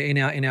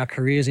in our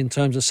careers in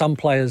terms of some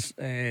players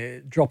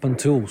dropping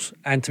tools.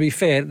 And to be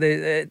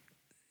fair,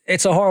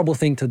 it's a horrible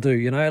thing to do,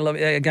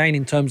 again,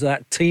 in terms of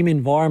that team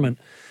environment.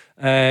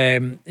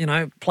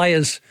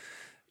 Players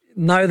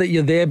know that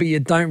you're there, but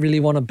you don't really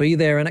want to be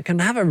there, and it can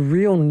have a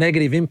real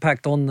negative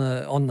impact on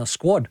the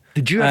squad.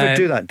 Did you ever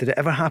do that? Did it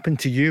ever happen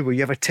to you? Were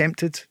you ever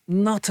tempted?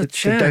 Not a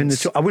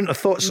chance. I wouldn't have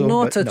thought so.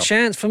 Not a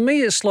chance. For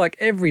me, it's like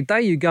every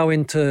day you go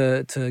in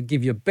to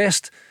give your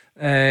best.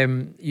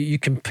 You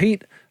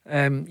compete.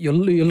 You're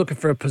looking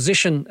for a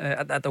position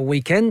at the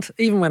weekend.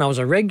 Even when I was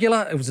a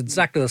regular, it was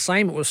exactly the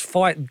same. It was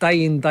fight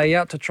day in, day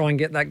out to try and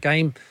get that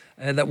game.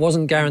 That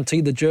wasn't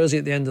guaranteed the jersey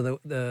at the end of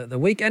the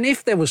week. And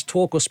if there was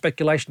talk or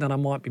speculation that I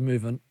might be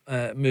moving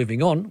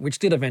on, which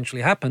did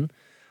eventually happen,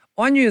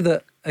 I knew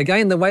that,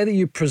 again, the way that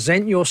you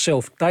present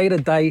yourself day to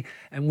day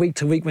and week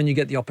to week when you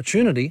get the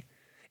opportunity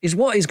is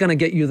what is going to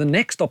get you the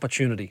next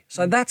opportunity.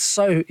 So that's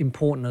so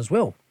important as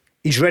well.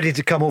 He's ready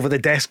to come over the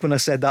desk when I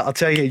said that. I'll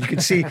tell you, you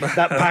could see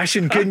that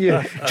passion, couldn't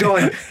you?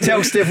 John,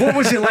 tell Steve, what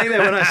was it like there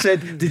when I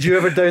said, did you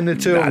ever down the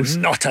tools?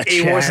 Not a chance.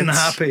 He wasn't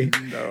happy.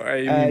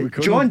 No,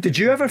 John, did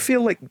you ever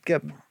feel like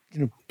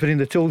putting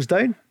the tools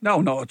down?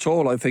 No, not at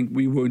all. I think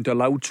we weren't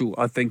allowed to.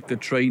 I think the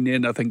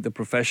training, I think the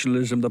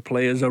professionalism, the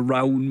players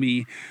around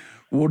me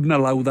wouldn't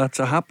allow that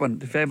to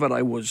happen. If ever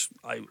I was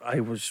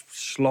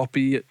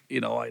sloppy,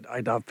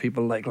 I'd have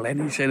people like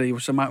Lenny say,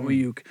 what's the matter with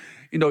you?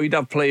 You'd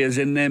have players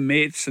in there,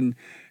 mates, and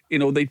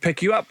they'd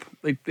pick you up.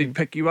 They'd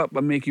pick you up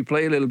and make you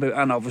play a little bit.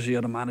 And obviously, you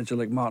had a manager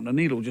like Martin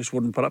O'Neill who just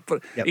wouldn't put up for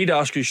it. Yep. He'd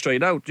ask you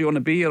straight out, do you want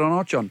to be here or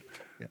not, John?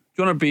 Yep. Do you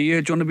you want to be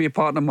here? Do you want to be a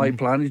part of my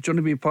plan? Do you want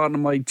to be a part of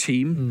my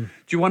team?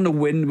 Do you want to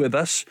win with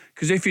us?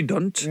 Because if you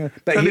don't,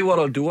 tell you what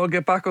I'll do. I'll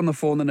get back on the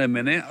phone in a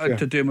minute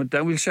to Dermot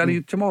Down. We'll sell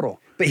you tomorrow.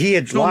 But he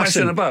had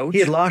Larson. About. He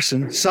had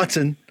Larson,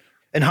 Sutton,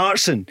 and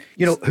Hartson.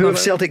 Who have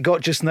Celtic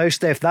got just now,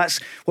 Steph? That's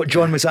what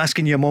John was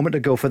asking you a moment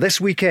ago. For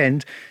this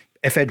weekend,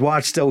 if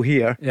Edouard's still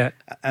here,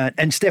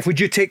 and Steph, would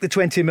you take the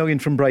 20 million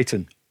from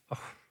Brighton?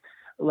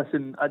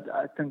 Listen,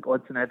 I think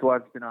Odson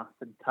Edouard's been a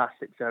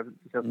fantastic servant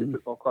to Celtic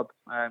Football Club.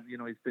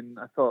 He's been.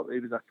 I thought he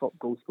was a top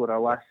goal scorer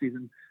last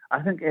season.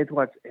 I think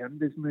Edouard's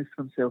earned his move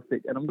from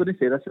Celtic, and I'm going to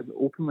say this as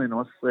openly and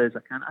honestly as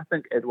I can. I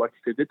think Edouard's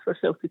too good for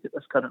Celtic at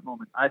this current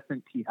moment. I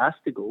think he has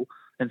to go,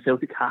 and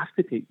Celtic has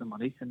to take the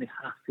money, and they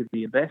have to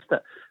reinvest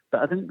it.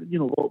 But I think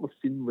what we've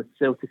seen with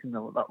Celtic in the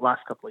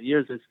last couple of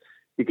years is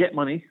they get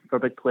money for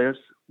big players.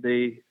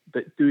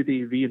 But do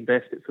they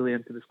reinvest it fully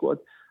into the squad?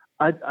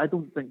 I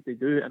don't think they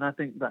do, and I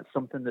think that's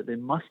something that they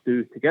must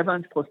do to give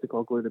Ange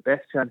Postecoglou the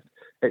best chance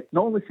at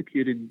not only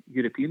securing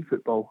European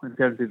football in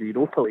terms of the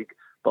Europa League,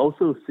 but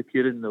also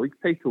securing the league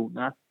title.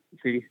 Now,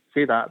 I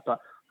say that, but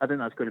I think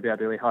that's going to be a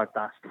really hard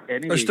task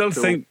anyway.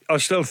 I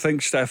still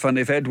think, Stefan,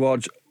 if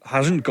Edwards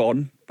hasn't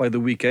gone by the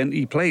weekend,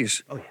 he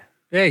plays. Oh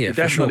yeah, he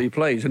definitely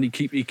plays, and he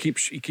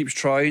keeps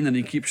trying, and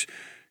he keeps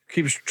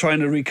trying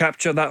to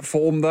recapture that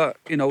form that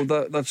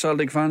that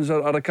Celtic fans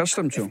are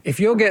accustomed to. If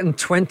you're getting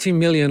 20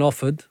 million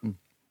offered,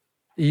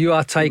 you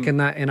are taking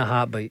that in a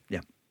heartbeat.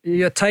 Yeah,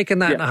 you're taking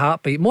that in a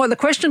heartbeat. The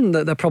question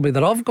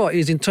that I've got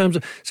is in terms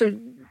of, so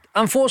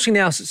unfortunately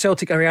now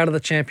Celtic are out of the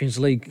Champions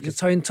League.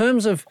 So in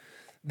terms of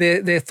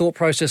their thought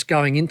process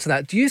going into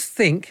that, do you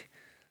think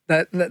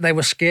that they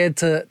were scared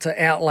to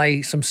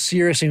outlay some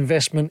serious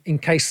investment in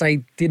case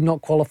they did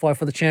not qualify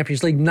for the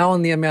Champions League,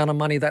 knowing the amount of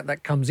money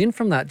that comes in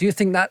from that? Do you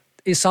think that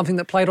is something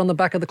that played on the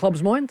back of the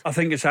club's mind? I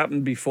think it's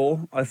happened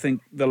before. I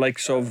think the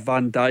likes of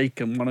Van Dijk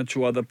and one or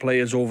two other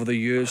players over the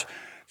years,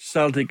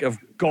 Celtic have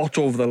got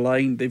over the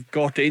line. They've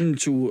got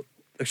into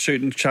a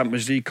certain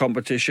Champions League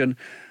competition,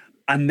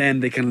 and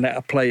then they can let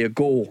a player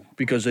go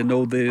because they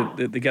know they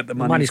get the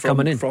money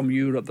from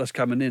Europe that's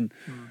coming in.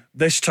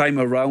 This time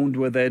around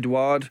with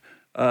Edouard,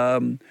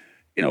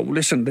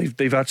 listen,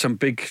 they've had some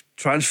big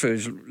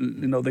transfers. They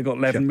got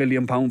 £11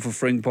 million for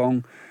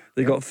Frimpong.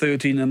 They got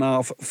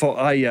 13.5 for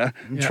Aya,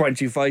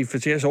 25 for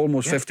TS,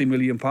 almost £50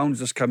 million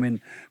that's come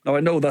in. Now I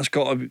know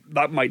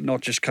that might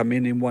not just come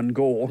in one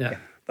go. Yeah.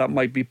 That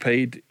might be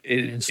paid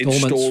in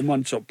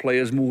installments of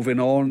players moving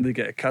on. They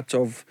get a cut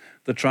of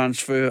the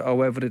transfer,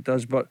 however it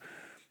does. But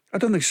I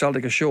don't think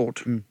Celtic are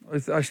short.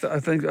 I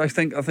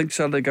think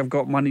Celtic have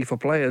got money for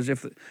players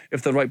if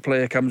the right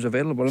player comes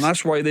available, and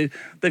that's why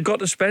they've got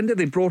to spend it.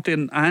 They brought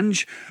in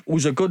Ange,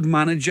 who's a good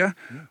manager,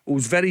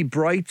 who's very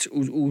bright,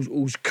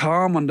 who's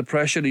calm under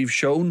pressure. He's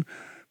shown,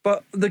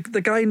 but the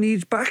guy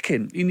needs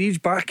backing. He needs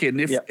backing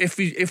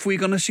if we're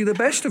going to see the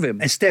best of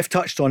him. And Steph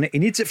touched on it. He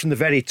needs it from the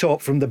very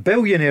top, from the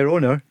billionaire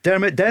owner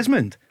Dermot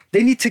Desmond.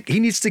 He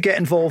needs to get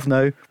involved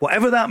now,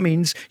 whatever that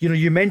means.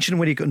 You mentioned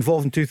when he got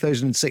involved in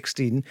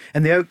 2016,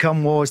 and the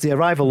outcome was the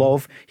arrival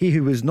of he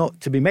who was not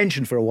to be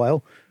mentioned for a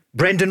while,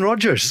 Brendan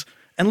Rodgers.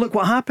 And look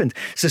what happened.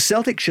 So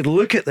Celtic should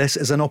look at this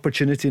as an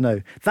opportunity now.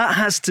 That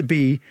has to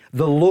be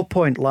the low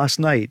point last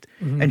night.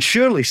 And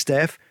surely,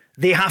 Steph,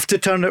 they have to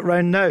turn it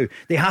round now.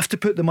 They have to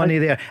put the money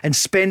there and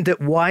spend it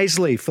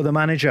wisely for the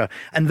manager.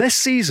 And this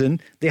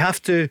season, they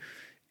have to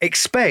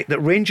expect that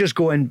Rangers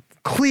go in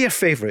clear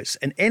favourites,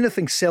 and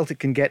anything Celtic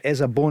can get is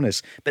a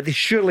bonus, but they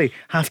surely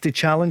have to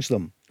challenge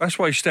them. That's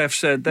why Steph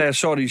said there,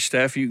 sorry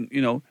Steph,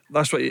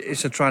 that's why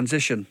it's a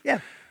transition.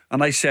 Yeah.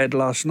 And I said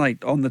last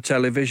night on the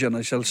television,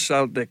 I said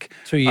Celtic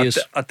 2 years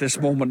at this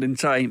moment in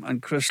time,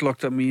 and Chris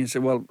looked at me and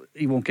said, well,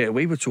 he won't get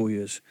away with 2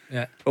 years.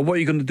 Yeah. But what are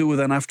you going to do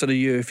then after the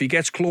year? If he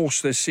gets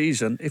close this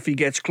season,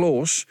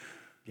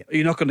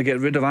 you're not going to get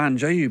rid of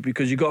Ange, are you?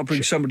 Because you've got to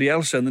bring somebody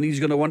else in, and he's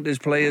going to want his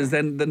players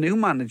then the new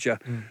manager.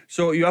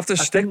 So you have to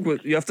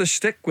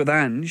stick with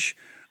Ange,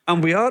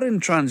 and we are in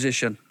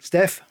transition.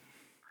 Steph,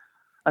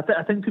 I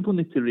think people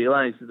need to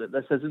realise that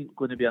this isn't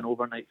going to be an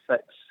overnight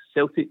fix.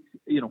 Celtic,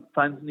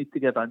 fans need to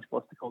give Ange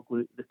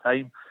Postecoglou the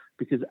time,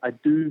 because I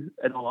do,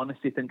 in all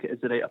honesty, think it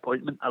is the right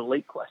appointment. I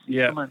like what I see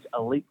from Ange. I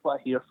like what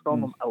I hear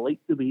from him. I like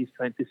the way he's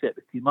trying to set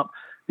the team up.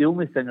 The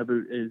only thing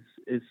about is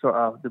sort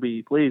of the way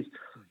he plays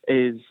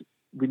is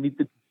we need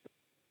to.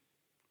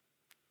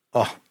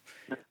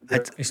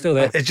 He's still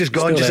there. It's just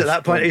gone just at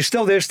that point. He's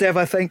still there, Steph.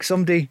 I think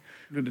somebody.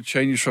 I'm going to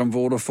change from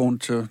Vodafone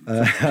to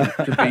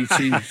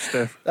BT,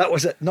 Steph. That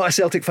was it. Not a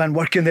Celtic fan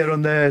working there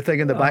on the thing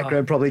in the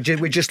background, probably.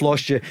 We just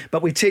lost you.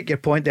 But we take your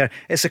point there.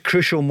 It's a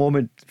crucial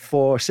moment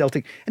for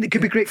Celtic. And it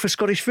could be great for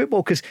Scottish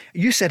football, because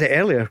you said it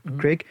earlier,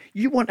 Craig.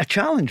 You want a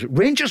challenge.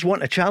 Rangers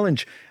want a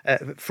challenge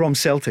from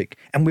Celtic.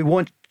 And we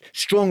want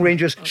strong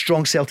Rangers,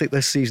 strong Celtic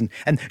this season.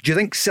 And do you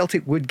think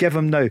Celtic would give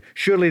him now?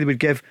 Surely they would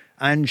give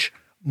Ange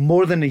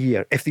more than a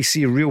year if they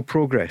see real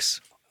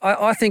progress.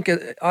 I think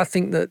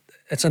that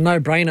it's a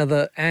no-brainer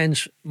that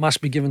Ange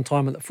must be given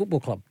time at the football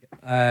club.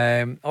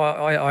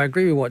 I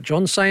agree with what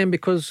John's saying,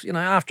 because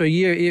after a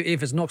year,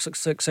 if it's not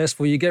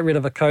successful, you get rid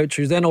of a coach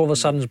who's then all of a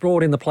sudden has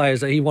brought in the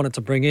players that he wanted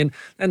to bring in,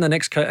 and the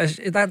next coach.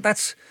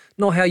 That's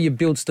not how you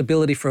build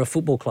stability for a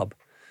football club.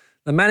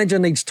 The manager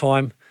needs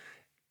time.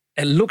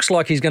 It looks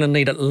like he's going to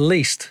need at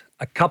least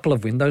a couple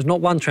of windows,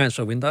 not one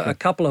transfer window, a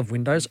couple of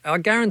windows. I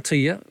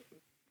guarantee you,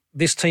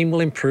 this team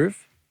will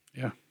improve.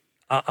 Yeah,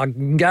 I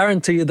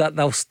guarantee you that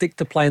they'll stick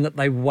to playing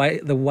the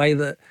way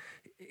that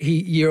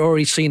you're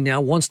already seeing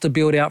now, wants to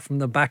build out from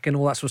the back and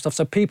all that sort of stuff.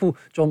 So people,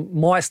 John,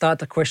 might start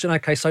to question,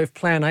 okay, so if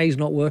plan A is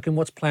not working,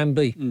 what's plan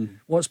B?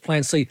 What's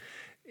plan C?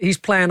 His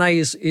plan A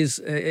is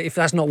if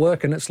that's not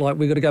working, it's like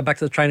we've got to go back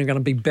to the training, we're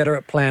going to be better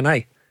at plan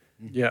A.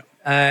 Yeah.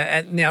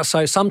 And now,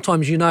 so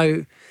sometimes,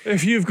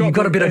 if you've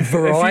got a bit of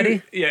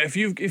variety.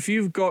 If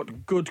you've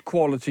got good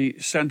quality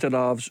centre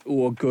halves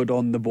who are good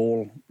on the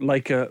ball,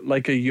 like a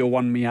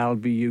Johan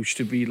Mialbi used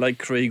to be, like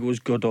Craig was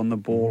good on the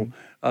ball,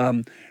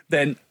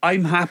 then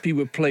I'm happy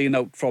with playing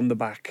out from the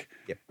back.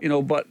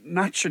 Yep. But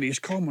naturally, it's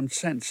common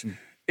sense.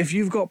 If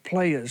you've got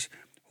players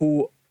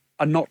who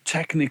are not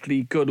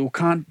technically good, who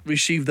can't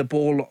receive the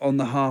ball on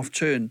the half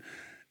turn,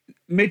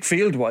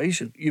 midfield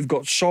wise, you've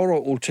got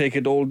Sorrow who'll take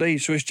it all day.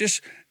 So it's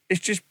just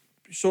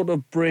sort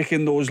of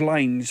breaking those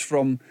lines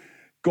from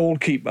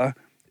goalkeeper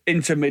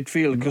into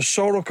midfield, because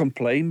Sorrow can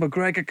play,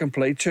 McGregor can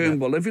play,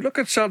 Turnbull. If you look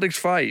at Celtic's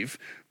 5,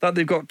 that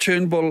they've got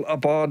Turnbull,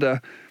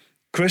 Abada,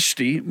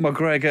 Christie,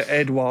 McGregor,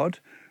 Edward,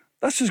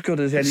 that's as good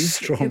as any.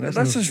 Strong,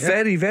 that's just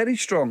very, very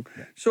strong.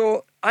 Yeah.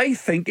 So I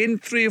think in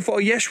 3 or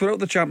 4, yes, we're out of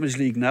the Champions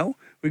League now.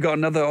 We've got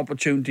another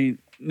opportunity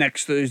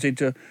next Thursday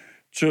to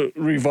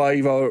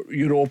revive our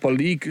Europa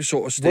League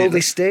sort of status. Will they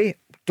stay?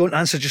 Don't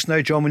answer just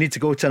now, John. We need to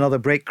go to another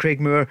break.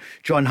 Craig Moore,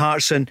 John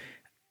Hartson.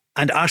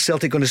 And are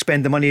Celtic going to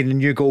spend the money in a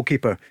new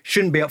goalkeeper?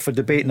 Shouldn't be up for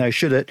debate now,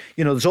 should it?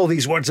 There's all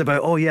these words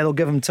about, they'll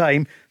give him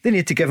time. They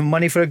need to give him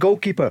money for a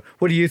goalkeeper.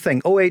 What do you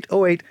think?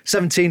 0808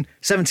 17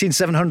 17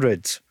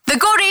 700. The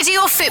Go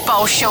Radio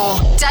Football Show.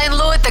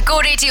 Download the Go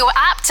Radio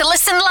app to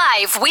listen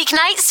live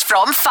weeknights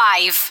from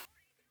 5.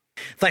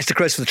 Thanks to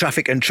Chris for the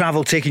traffic and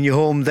travel taking you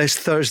home this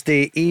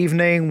Thursday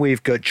evening.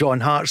 We've got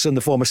John Hartson,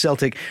 the former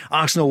Celtic,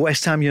 Arsenal,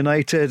 West Ham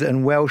United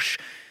and Welsh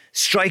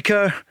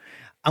striker.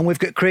 And we've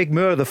got Craig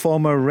Moore, the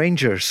former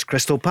Rangers,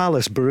 Crystal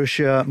Palace,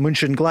 Borussia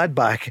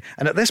Mönchengladbach.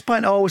 And at this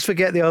point, I always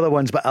forget the other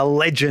ones, but a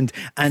legend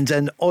and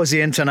an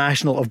Aussie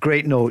international of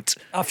great note.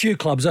 A few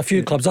clubs. I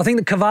think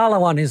the Kavala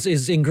one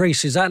is in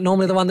Greece. Is that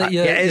normally the one that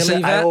you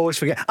leave I out? always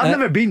forget. I've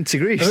never been to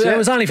Greece. It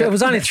was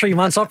only 3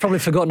 months. I've probably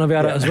forgotten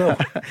about it as well.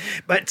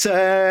 But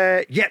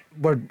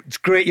it's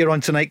great you're on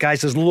tonight,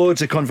 guys. There's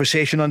loads of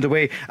conversation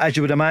underway, as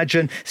you would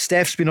imagine.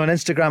 Steph's been on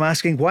Instagram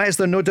asking, why is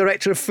there no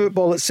director of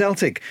football at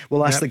Celtic?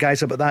 We'll ask the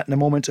guys about that in a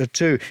moment or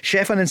two.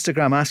 Chef on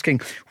Instagram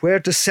asking, where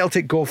does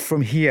Celtic go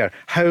from here?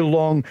 How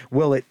long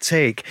will it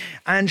take?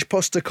 Ange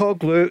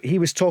Postecoglou, he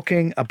was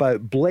talking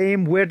about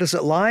blame. Where does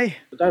it lie?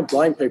 I don't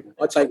blame people.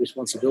 I take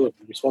responsibility.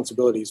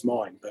 Responsibility is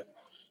mine. But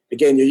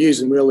again, you're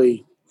using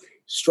really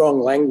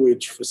strong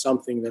language for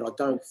something that I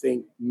don't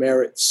think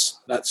merits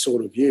that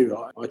sort of view.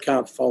 I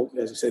can't fault,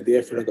 as I said, the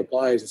effort of the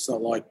players. It's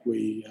not like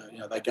they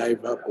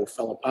gave up or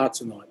fell apart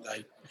tonight.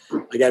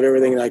 They gave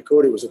everything they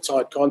could. It was a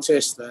tight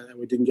contest and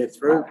we didn't get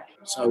through.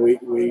 So we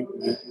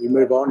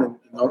move on and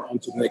on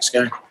to the next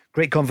game.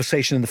 Great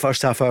conversation in the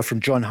first half hour from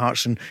John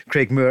Hartson,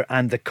 Craig Moore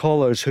and the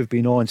callers who've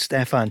been on.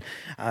 Stefan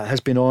has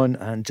been on,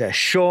 and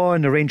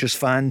Sean, a Rangers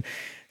fan,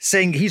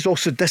 saying he's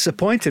also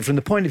disappointed from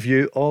the point of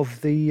view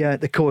of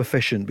the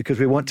coefficient, because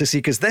we want to see,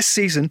 because this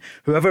season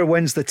whoever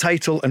wins the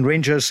title, and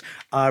Rangers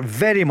are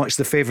very much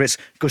the favourites,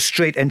 go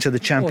straight into the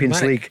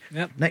Champions League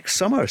next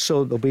summer,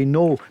 so there'll be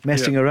no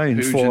messing around.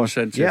 Huge for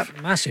incentive.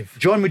 Massive.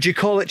 John, would you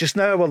call it just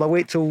now? Well, I'll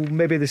wait till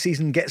maybe the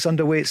season gets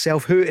underway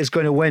itself. Who is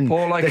going to win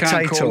Paul, I the can't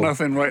title? call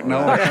nothing right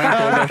now. I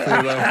can't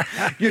call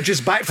nothing. You're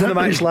just back from the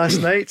match last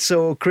night,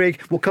 so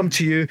Craig, we'll come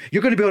to you.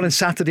 You're going to be on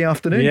Saturday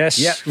afternoon.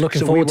 Yes,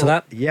 looking forward to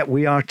that. Yeah,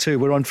 we are too.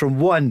 We're on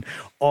from 1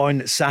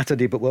 on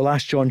Saturday, but we'll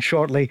ask John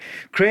shortly.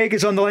 Craig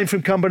is on the line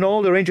from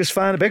Cumbernauld, a Rangers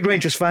fan, a big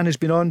Rangers fan who's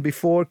been on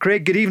before.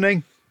 Craig, good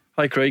evening.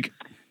 Hi, Craig.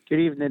 Good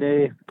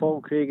evening,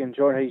 Paul, Craig and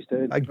John. How you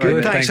doing?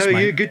 Good, thanks. How are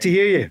you? Good to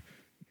hear you.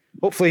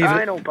 Hopefully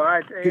you've not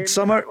bad. Good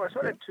summer. Well,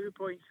 sort of 2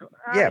 points.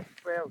 Yeah.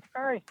 Well,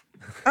 aye.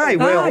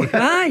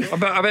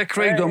 I bet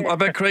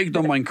Craig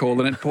don't mind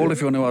calling it, Paul,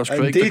 if you want to ask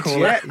Craig to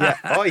call it. Yeah.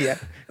 Oh, yeah.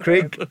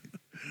 Craig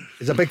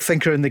is a big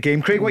thinker in the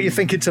game. Craig, what are you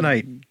thinking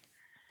tonight?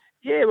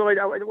 Yeah, well,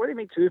 I want to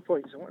make 2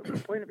 points. I want to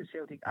point about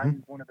Celtic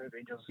and one about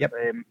Rangers. Yep.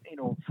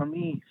 For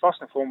me, first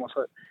and foremost,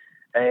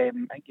 I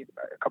think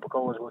a couple of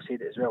callers will say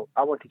that as well.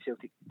 I wanted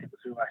Celtic to go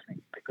through last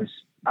night because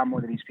I'm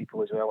one of these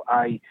people as well.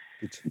 I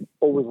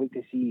always like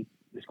to see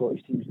the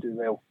Scottish teams do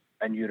well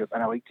in Europe,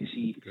 and I like to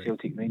see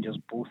Celtic and Rangers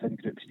both in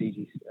group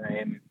stages.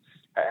 And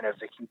if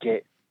they can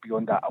get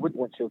beyond that, I wouldn't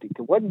want Celtic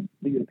to win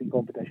the European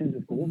competitions,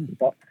 of course,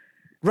 but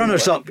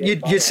runners up.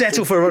 You'd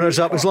settle for runners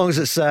up as long as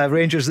it's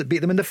Rangers that beat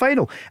them in the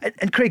final.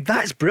 And Craig,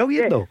 that's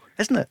brilliant though,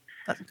 isn't it?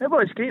 Well,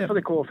 it's great for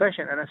the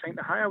coefficient, and I think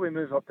the higher we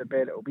move up, the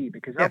better it'll be,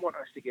 because I want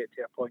us to get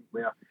to a point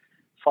where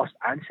first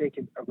and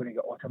second are going to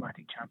get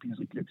automatic Champions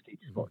League group stage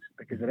spots,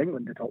 because in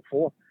England the top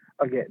four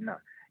are getting that.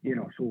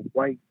 So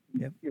why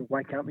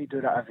can't we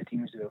do that if the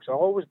teams do it? So I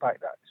always back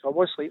that. So I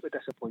was slightly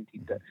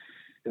disappointed that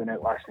they went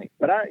out last night,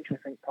 but I actually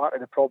think part of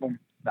the problem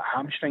that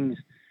hamstrings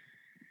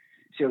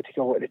Celtic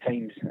a lot of the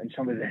times, and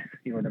some of the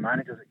the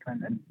managers that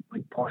come in,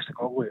 like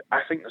Postecoglou, I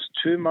think there's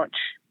too much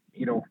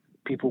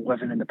people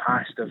living in the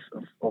past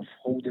of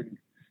holding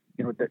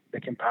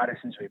the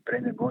comparisons with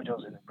Brendan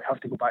Rodgers, and we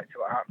have to go back to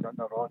what happened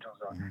under Rodgers.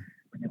 Or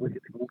when you look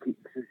at the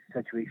goalkeeping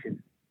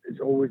situation, it's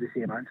always the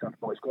same answer.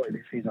 Well, it's got to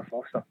be Fraser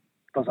Forster.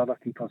 There's other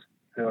keepers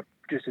who are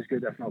just as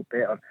good, if not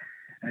better.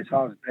 And as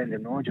far as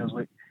Brendan Rodgers,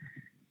 look,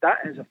 that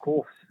is of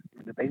course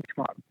the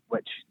benchmark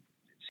which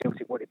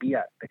Celtic want to be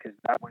at, because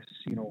that was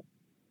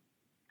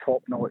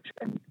top notch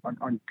and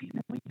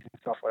unbeaten leagues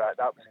and stuff like that.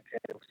 That was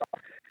incredible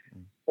stuff.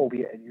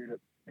 Albeit in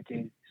Europe,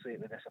 again,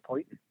 slightly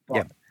disappointing.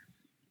 But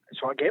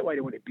so I get why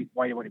they want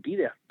to be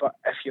there. But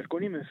if you're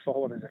going to move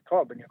forward as a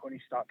club and you're going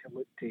to start to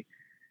look to,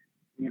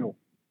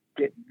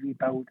 get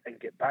rebuild and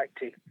get back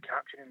to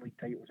capturing league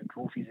titles and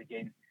trophies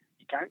again,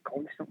 you can't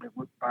constantly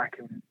look back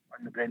on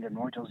the Brendan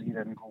Rodgers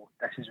era and go,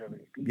 "This is where we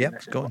need to be." Yep,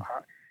 it's gone.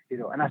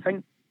 And I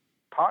think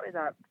part of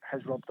that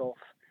has rubbed off,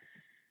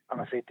 I'm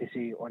afraid to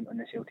say, on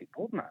the Celtic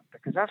board now,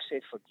 because I've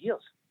said for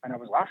years, and I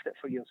was laughed at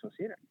for years for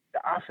saying it,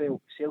 that I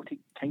felt Celtic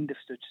kind of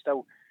stood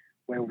still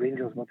while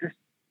Rangers were just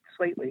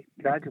slightly,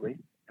 gradually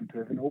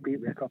improving,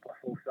 albeit with a couple of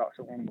false starts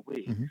along the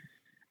way. Mm-hmm.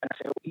 And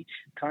I felt each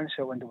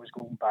transfer window was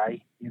going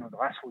by, the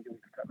last 4 years,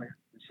 particularly,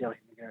 with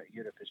Celtic moving out of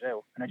Europe as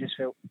well. And I just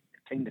felt it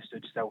kind of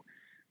stood still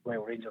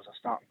while Rangers are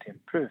starting to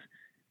improve.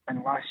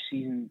 And last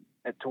season,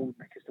 it told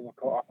me because they were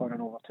caught up on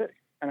and overtook.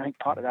 And I think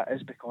part of that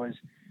is because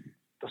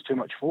there's too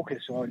much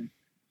focus on,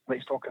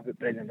 let's talk about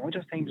Brendan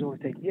Rodgers times all the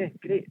time. Yeah,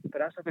 great, but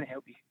that's not going to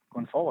help you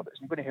going forward.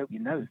 It's not going to help you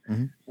now,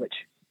 which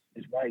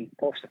is why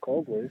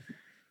Postecoglou,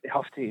 they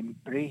have to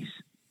embrace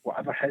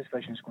whatever his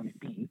vision is going to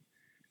be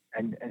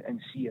and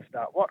see if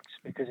that works.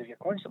 Because if you're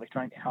constantly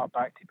trying to hark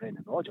back to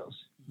Brendan Rodgers,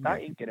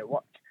 that ain't going to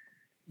work.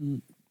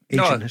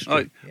 No,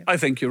 I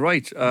think you're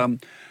right.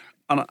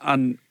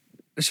 And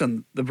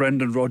listen, the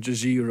Brendan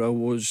Rodgers era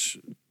was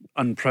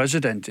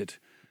unprecedented.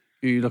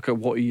 You look at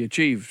what he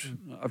achieved.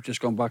 I've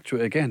just gone back to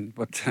it again,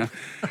 but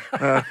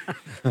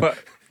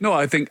no,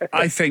 I think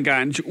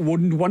Ange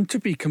wouldn't want to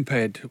be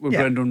compared with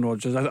Brendan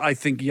Rodgers. I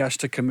think he has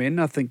to come in.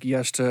 I think he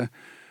has to.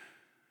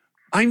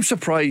 I'm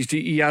surprised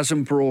he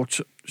hasn't brought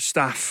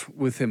staff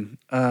with him,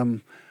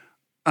 and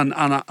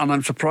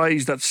I'm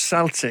surprised that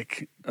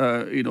Celtic,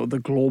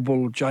 the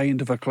global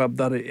giant of a club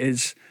that it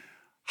is,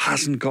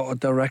 hasn't got a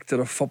director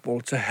of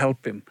football to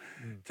help him,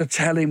 to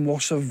tell him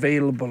what's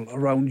available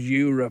around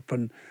Europe,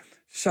 and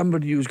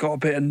somebody who's got a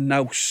bit of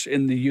nous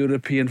in the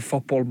European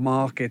football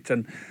market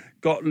and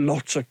got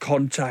lots of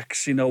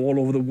contacts, all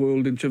over the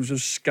world in terms of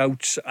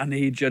scouts and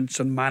agents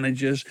and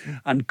managers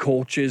and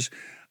coaches.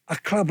 A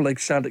club like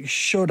Celtic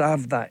should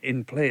have that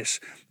in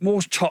place.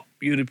 Most top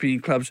European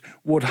clubs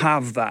would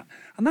have that.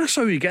 And that's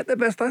how you get the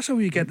best, that's how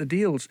you get the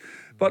deals.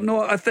 But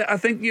no, I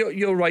think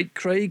you're right,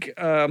 Craig,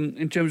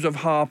 in terms of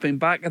harping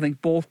back. I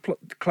think both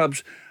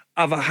clubs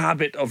have a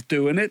habit of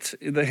doing it,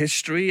 the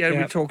history.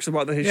 Everybody talks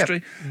about the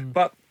history.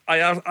 But I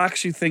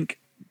actually think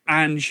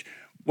Ange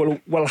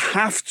will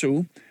have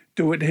to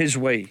do it his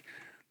way.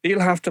 He'll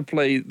have to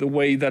play the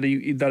way that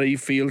he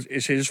feels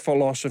is his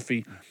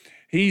philosophy.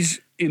 He's,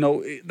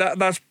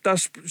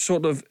 that's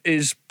sort of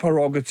his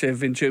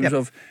prerogative in terms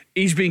of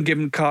he's been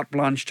given carte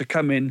blanche to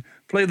come in,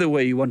 play the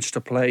way he wants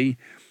to play.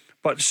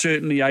 But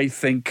certainly I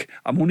think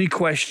I'm only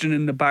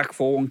questioning the back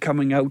four and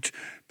coming out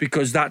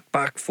because that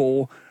back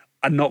four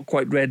are not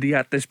quite ready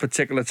at this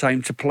particular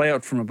time to play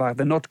out from the back.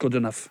 They're not good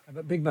enough.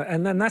 But big,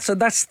 and then that's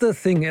the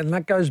thing, and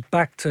that goes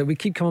back to, we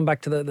keep coming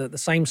back to the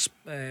same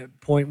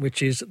point,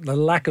 which is the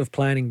lack of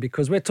planning,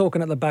 because we're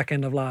talking at the back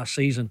end of last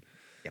season.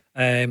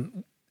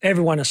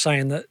 Everyone is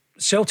saying that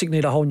Celtic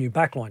need a whole new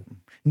backline.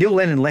 Neil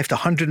Lennon left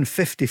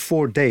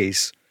 154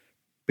 days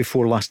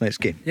before last night's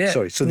game.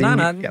 Sorry. So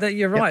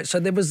you're right. So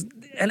there was,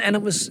 and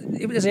it was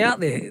out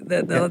there.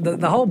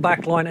 The whole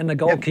backline and the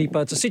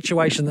goalkeeper. It's a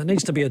situation that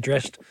needs to be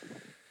addressed.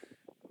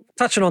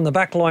 Touching on the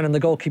back line and the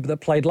goalkeeper that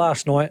played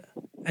last night,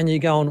 and you're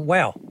going,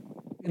 wow,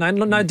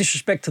 no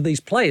disrespect to these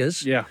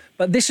players,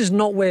 but this is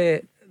not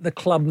where the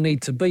club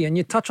need to be. And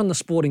you touch on the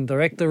sporting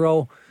director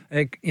role.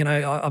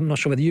 I'm not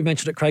sure whether you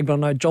mentioned it, Craig, but I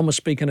know John was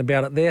speaking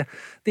about it there.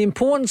 The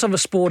importance of a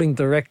sporting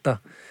director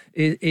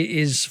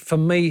is for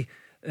me,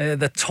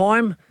 the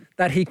time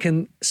that he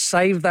can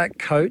save that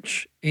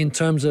coach in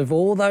terms of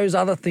all those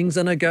other things,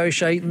 the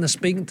negotiating, the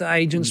speaking to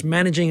agents,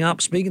 managing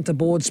up, speaking to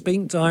boards,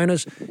 speaking to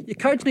owners. Your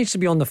coach needs to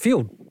be on the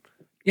field.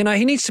 He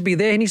needs to be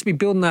there. He needs to be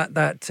building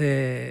that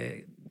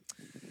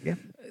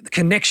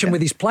connection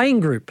with his playing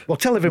group. Well,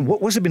 tell everyone,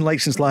 what's it been like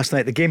since last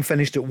night? The game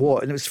finished at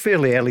what? And it was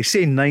fairly early,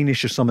 say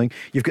 9ish or something.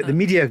 You've got the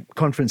media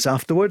conference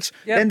afterwards.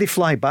 Yep. Then they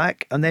fly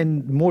back, and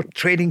then more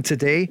training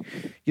today.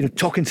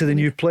 Talking to the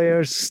new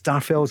players.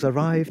 Starfell's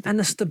arrived. And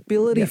the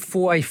stability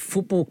for a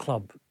football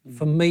club,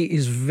 for me,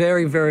 is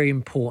very, very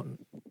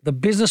important. The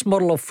business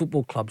model of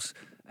football clubs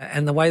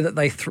and the way that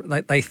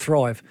they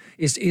thrive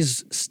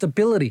is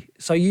stability.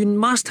 So you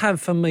must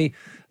have, for me,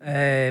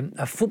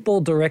 a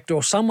football director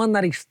or someone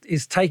that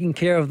is taking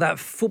care of that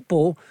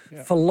football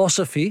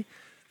philosophy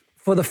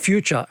for the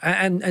future.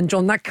 And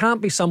John, that can't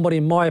be somebody,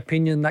 in my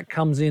opinion, that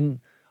comes in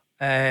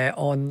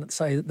on,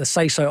 say, the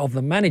say-so of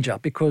the manager,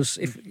 because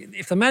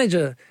if the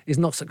manager is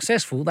not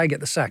successful, they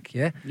get the sack,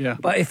 yeah?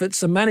 But if it's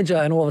the manager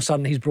and all of a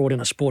sudden he's brought in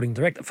a sporting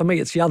director, for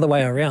me, it's the other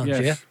way around,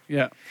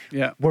 Yeah.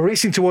 We're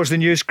racing towards the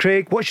news.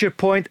 Craig, what's your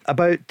point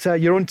about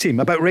your own team,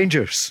 about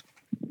Rangers?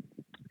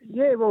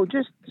 Yeah, well,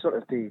 just sort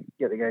of to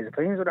get the guys'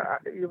 opinions on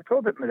it, you were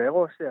talking about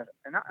Morelos there,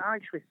 and I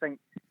actually think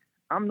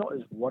I'm not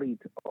as worried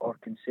or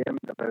concerned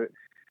about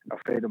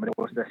Alfredo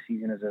Morelos this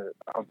season as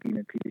I've been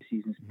in previous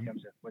seasons in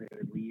terms of whether he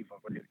would leave or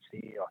whether he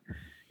would stay,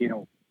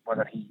 or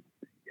whether he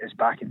is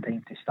back in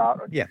time to start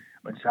on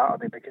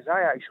Saturday, because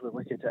I actually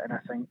look at it and I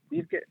think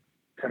we've got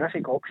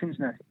terrific options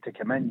now to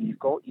come in. You've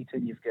got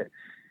Eaton, you've got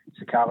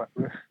Sakala,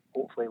 Roof.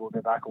 Hopefully we'll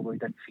be back, although he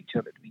didn't feature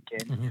at the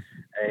weekend.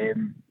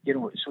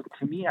 So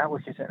to me, I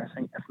look at it and I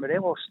think if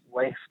Morelos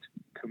left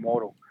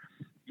tomorrow,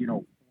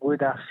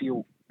 would I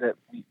feel that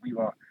we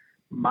were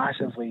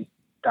massively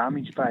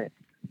damaged by it?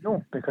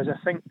 No, because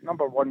I think,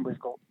 number one, we've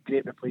got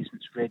great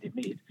replacements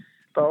ready-made,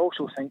 but I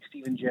also think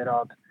Steven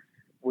Gerrard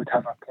would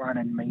have a plan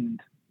in mind,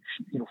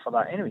 for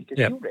that anyway, because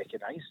he'll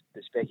recognise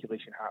that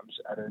speculation happens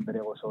around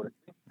Morelos all the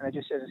time. And I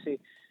just, as I say,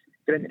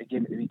 going into the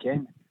game at the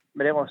weekend,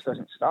 Morelos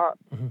doesn't start.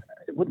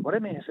 It wouldn't worry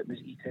me if it was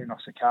Eaton or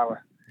Sakala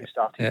who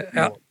started.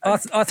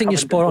 I think you're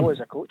spot on. As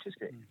a coach is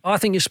great. I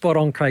think you're spot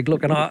on, Craig.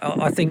 Look, and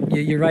I think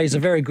you raise a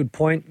very good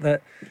point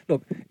that,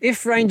 look,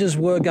 if Rangers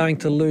were going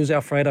to lose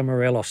Alfredo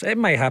Morelos, it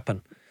may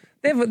happen.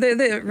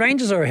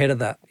 Rangers are ahead of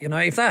that.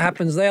 If that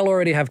happens, they'll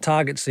already have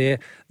targets there.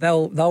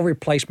 They'll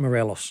replace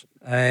Morelos.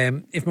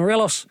 If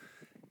Morelos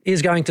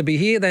is going to be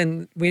here,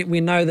 then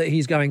we know that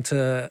he's going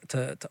to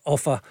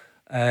offer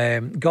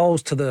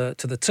goals to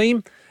the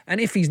team. And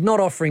if he's not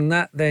offering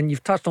that, then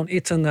you've touched on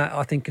Itten, that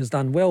I think has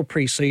done well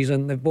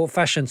pre-season. They've brought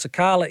Fashion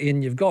Sakala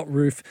in. You've got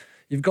Roof.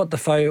 You've got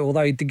Defoe,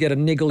 although he did get a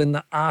niggle in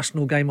the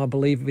Arsenal game, I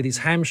believe, with his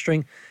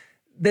hamstring.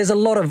 There's a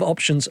lot of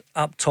options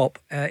up top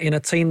in a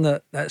team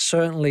that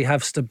certainly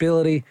have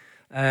stability,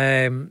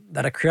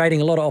 that are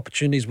creating a lot of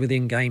opportunities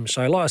within games.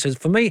 So like I said,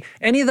 for me,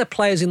 any of the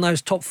players in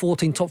those top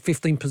 14, top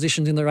 15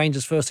 positions in the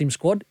Rangers first team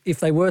squad, if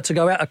they were to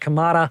go out, a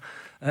Kamara,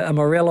 a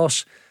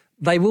Morelos,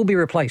 they will be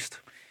replaced.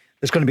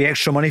 There's going to be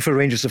extra money for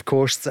Rangers, of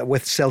course,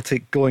 with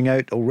Celtic going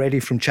out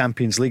already from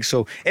Champions League.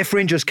 So if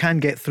Rangers can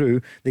get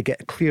through, they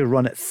get a clear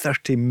run at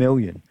 30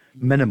 million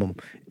minimum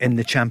in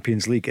the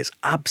Champions League. It's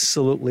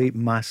absolutely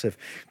massive.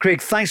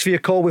 Craig, thanks for your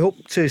call. We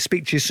hope to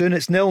speak to you soon.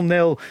 It's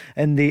 0-0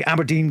 in the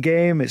Aberdeen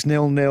game. It's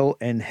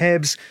 0-0 in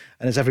Hibs.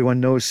 And as everyone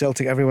knows,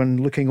 Celtic, everyone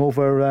looking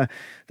over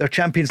their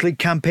Champions League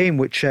campaign,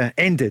 which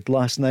ended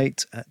last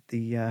night at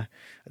the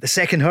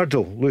second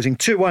hurdle, losing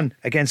 2-1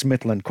 against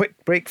Midland. Quick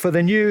break for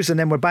the news, and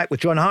then we're back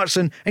with John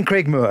Hartson and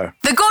Craig Moore.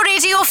 The Go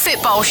Radio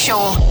Football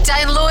Show.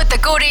 Download the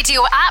Go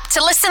Radio app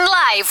to listen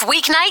live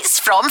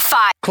weeknights from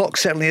 5. Clock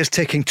certainly is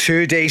ticking.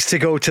 2 days to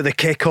go to the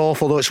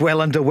kick-off, although it's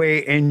well underway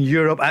in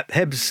Europe. At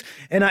Hibs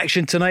in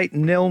action tonight,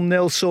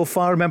 0-0 so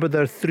far. Remember,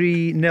 they're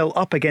 3-0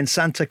 up against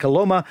Santa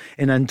Coloma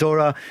in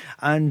Andorra.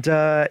 And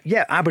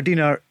Aberdeen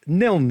are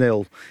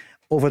 0-0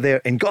 over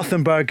there in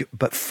Gothenburg,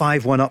 but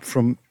 5-1 up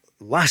from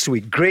last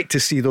week. Great to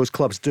see those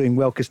clubs doing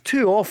well, because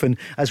too often,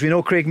 as we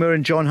know, Craig Moore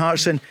and John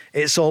Hartson,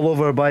 it's all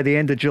over by the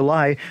end of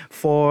July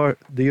for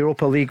the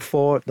Europa League,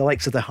 for the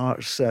likes of the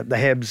Hearts, the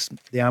Hibs,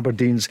 the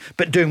Aberdeens,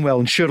 but doing well,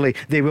 and surely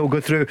they will go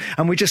through.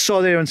 And we just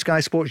saw there on Sky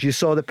Sports, you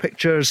saw the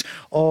pictures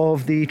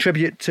of the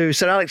tribute to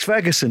Sir Alex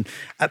Ferguson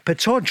at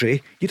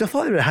Pittodrie. You'd have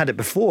thought they would have had it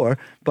before,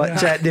 but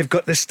they've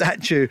got the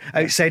statue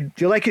outside.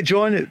 Do you like it,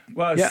 John?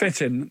 Well, it's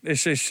fitting.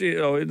 It's it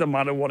doesn't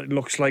matter what it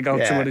looks like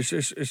outside.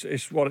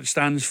 It's what it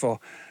stands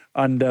for.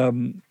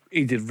 And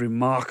he did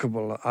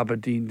remarkable at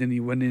Aberdeen, didn't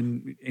he?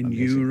 Winning in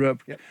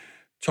Europe,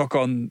 took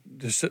on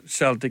the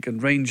Celtic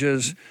and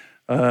Rangers,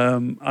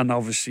 and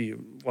obviously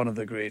one of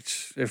the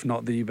greats, if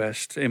not the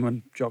best, him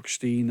and Jock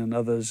Stein and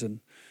others, and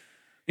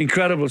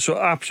incredible. So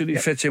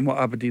absolutely fits in what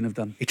Aberdeen have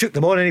done. He took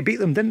them on and he beat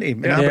them, didn't he?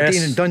 In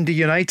Aberdeen and Dundee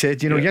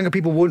United. Younger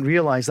people won't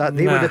realise that.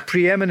 They were the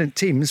preeminent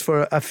teams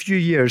for a few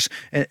years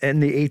in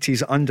the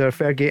 80s under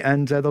Fergie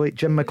and the late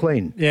Jim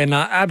McLean. Yeah,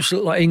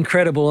 absolutely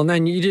incredible. And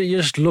then you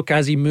just look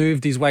as he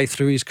moved his way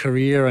through his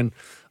career, and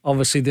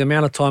obviously the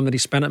amount of time that he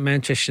spent at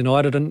Manchester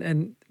United,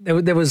 and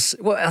there was,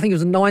 I think it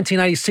was in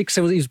 1986,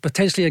 he was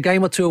potentially a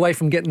game or two away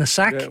from getting the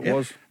sack. Yeah, it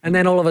was. And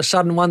then all of a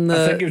sudden won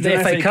the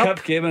FA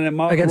Cup game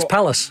against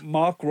Palace.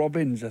 Mark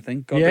Robbins, I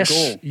think, got the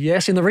goal.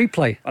 Yes, in the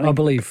replay, I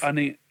believe. And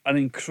an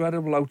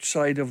incredible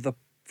outside of the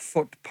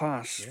foot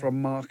pass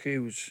from Mark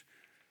Hughes.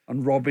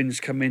 and Robbins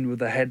come in with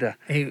the header.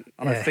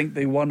 I think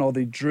they won or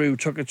they drew,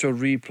 took it to a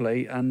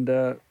replay, and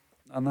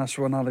that's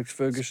when Alex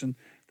Ferguson,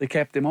 they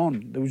kept him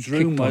on. There was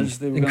rumours.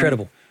 They were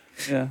incredible.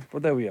 Yeah,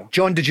 but there we are.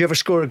 John, did you ever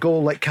score a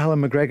goal like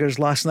Callum McGregor's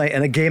last night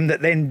in a game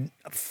that then,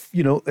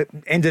 it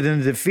ended in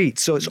a defeat?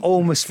 So it's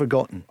almost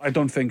forgotten. I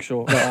don't think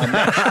so.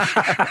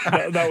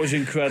 That was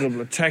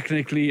incredible.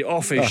 Technically,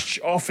 off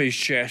his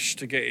chest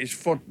to get his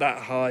foot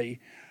that high.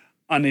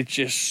 And it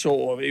just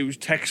it was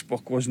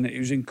textbook, wasn't it? It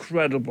was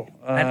incredible.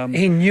 And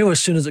he knew as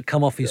soon as it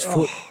come off his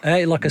foot.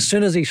 Like as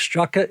soon as he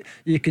struck it,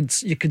 you could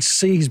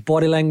see his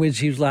body language.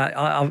 He was like,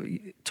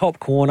 top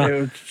corner,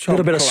 a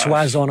little bit of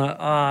swaz on it.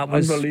 It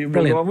was unbelievable.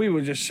 brilliant. Well, we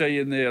were just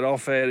saying there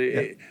off air,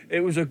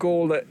 it was a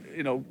goal that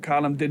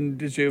Callum didn't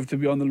deserve to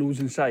be on the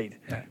losing side.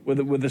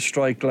 With a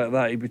strike like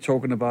that, he'd be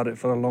talking about it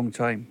for a long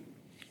time.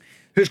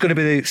 Who's going to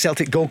be the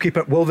Celtic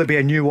goalkeeper? Will there be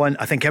a new one?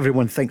 I think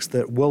everyone thinks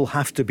there will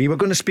have to be. We're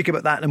going to speak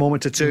about that in a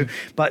moment or two.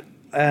 But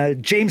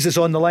James is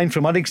on the line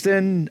from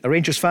Uddingston, a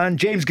Rangers fan.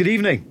 James, good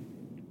evening.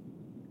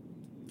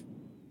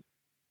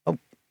 Oh,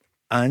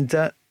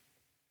 and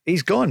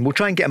he's gone. We'll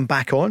try and get him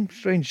back on.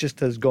 Strange just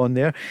has gone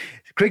there.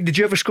 Craig, did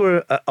you ever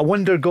score a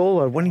wonder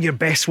goal or one of your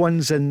best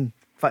ones? In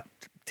fact,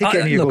 take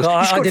any of your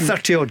goals. You scored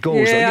 30 odd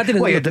goals. Yeah, I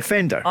didn't. Well, you're a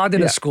defender. I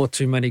didn't score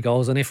too many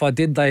goals, and if I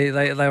did, they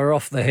were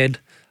off the head.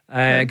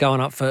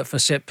 Going up for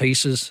set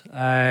pieces.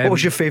 What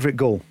was your favourite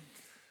goal?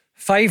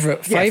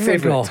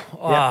 Favourite goal?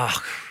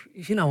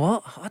 You know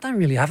what? I don't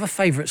really have a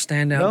favourite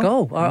standout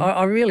goal.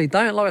 I really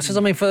don't. Like I said,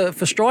 I mean,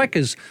 for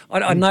strikers,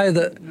 I know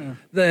that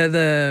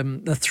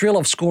the thrill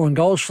of scoring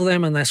goals for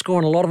them, and they're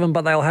scoring a lot of them,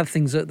 but they'll have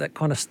things that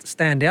kind of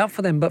stand out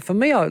for them. But for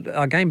me,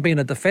 again, being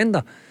a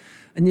defender,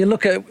 and you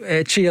look at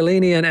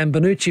Chiellini and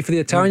Bonucci for the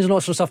Italians and all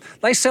sorts of stuff,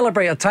 they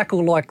celebrate a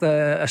tackle like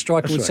a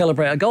striker would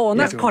celebrate a goal. And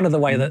that's kind of the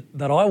way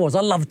that I was.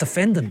 I love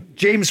defending.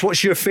 James,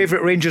 what's your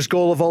favourite Rangers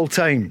goal of all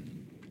time?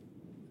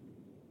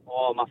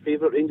 Oh, my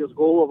favourite Rangers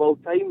goal of all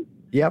time?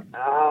 Yep.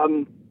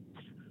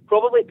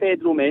 Probably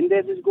Pedro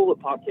Mendez's goal at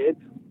Parkhead,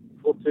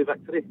 4-2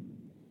 victory.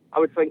 I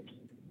would think.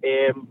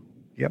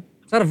 Yep.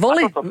 Is that a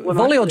volley?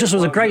 Volley or just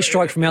was a great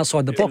strike from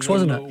outside the box,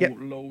 wasn't it? Yep.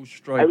 Low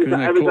strike,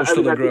 close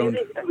to the ground.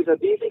 It was a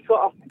daisy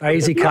cutter.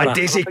 Daisy cutter. A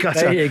daisy cutter.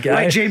 There you go.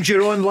 Right, James,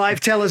 you're on live.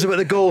 Tell us about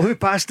the goal. Who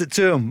passed it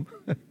to him?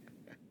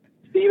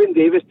 Stephen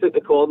Davis took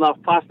the corner,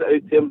 passed it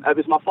out to him. It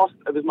was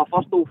my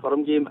first Old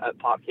Firm game at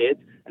Parkhead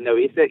in the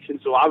away section,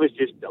 so I was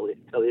just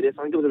delirious.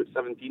 I think I was about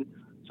 17.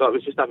 So it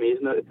was just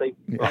amazing at the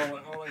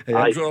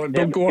time.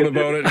 Don't go on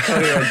about it.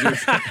 Carry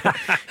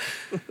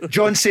on,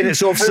 John's saying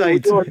it's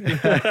offside.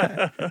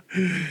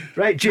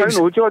 Right, James. I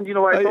don't know, John. You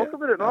know why I talk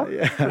about it now?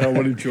 No,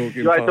 what are you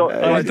joking? No,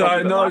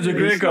 it was a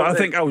great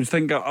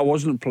goal. I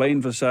wasn't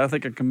playing for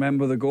Celtic. I can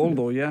remember the goal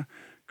though. Yeah,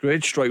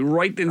 great strike,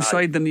 right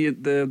inside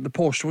the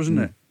post, wasn't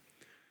it?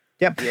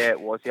 Yep. Yeah, it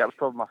was. Yeah, it was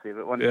probably my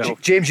favourite one. Yeah.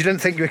 James, you didn't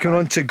think you were coming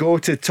on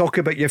to talk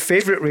about your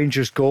favourite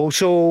Rangers goal.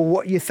 So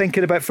what are you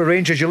thinking about for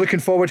Rangers? You're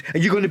looking forward. Are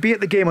you going to be at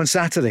the game on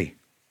Saturday?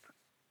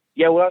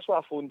 Yeah, well, that's what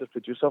I phoned the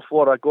producer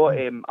for. I got.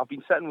 I've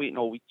been sitting waiting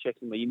all week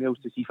checking my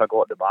emails to see if I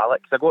got the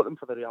ballot, because I got them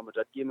for the Real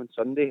Madrid game on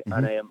Sunday,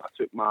 and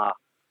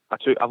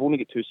I've only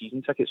got 2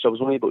 season tickets, so I was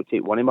only able to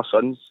take one of my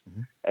sons.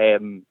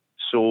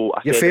 So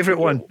I your favourite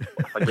one?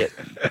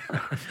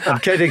 I'm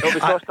kidding. It'll be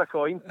tossed a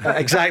coin.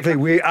 Exactly,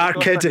 we are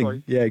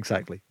kidding. Yeah,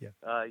 exactly. Yeah.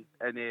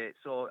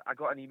 So I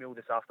got an email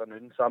this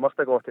afternoon, so I must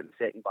have got it in the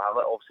second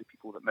ballot. Obviously,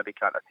 people that maybe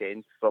can't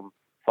attend from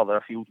further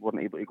afield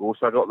weren't able to go,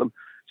 so I got them.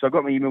 So I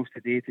got my emails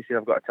today to say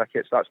I've got a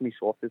ticket, so that's me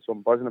sorted. So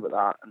I'm buzzing about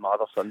that, and my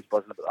other son's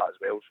buzzing about that as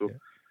well. So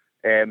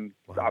I'm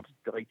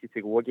delighted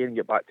to go again and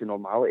get back to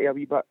normality a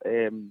wee bit,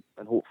 and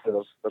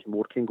hopefully there's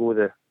more can go,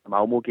 the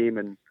Malmo game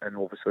and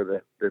obviously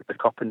the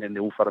Cup and then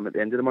the Old Firm at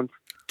the end of the month.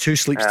 2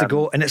 sleeps to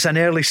go, and it's an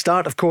early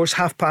start, of course,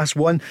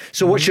 1:30.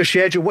 So what's your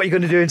schedule? What are you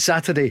going to do on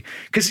Saturday?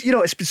 Because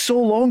it's been so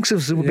long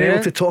since we've been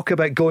able to talk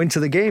about going to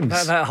the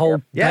games. That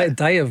whole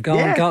day of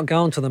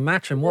going to the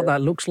match and what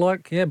that looks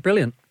like. Yeah,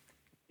 brilliant.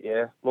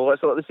 Yeah, well,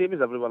 it's the same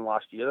as everyone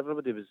last year.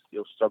 Everybody was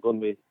struggling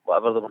with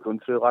whatever they were going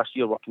through last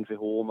year, working from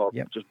home or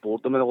just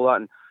boredom and all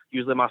that. And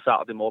usually my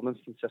Saturday mornings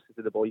consisted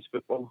of the boys'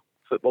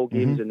 football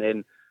games, and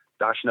then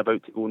dashing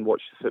about to go and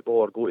watch the football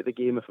or go to the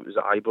game if it was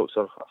at Ibrox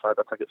or if I had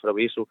a ticket for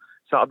away. So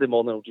Saturday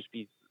morning will just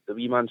be the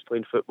wee man's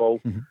playing football,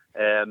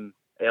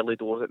 early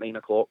doors at 9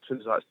 o'clock. As soon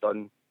as that's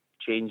done,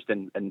 changed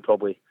and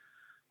probably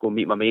go and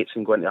meet my mates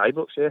and go into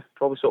Ibrox. Yeah,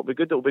 probably. So it'll be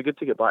good. It'll be good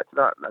to get back to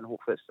that, and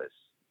hopefully it's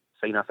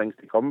a sign of things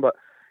to come. But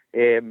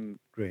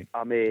great.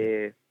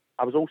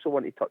 I was also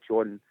wanting to touch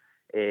on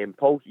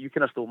Paul. You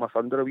kind of stole my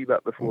thunder a wee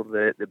bit before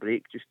the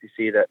break, just to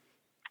say that.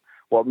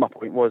 What my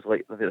point was,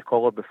 like the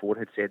caller before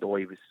had said, he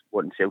was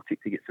wanting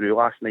Celtic to get through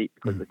last night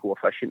because of the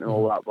coefficient and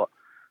all that. But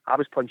I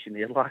was punching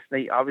there last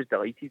night. I was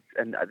delighted,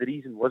 and the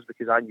reason was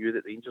because I knew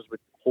that Rangers would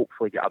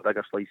hopefully get a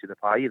bigger slice of the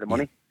pie of the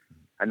money,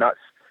 and that's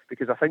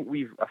because I think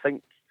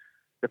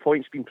the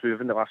point's been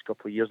proven the last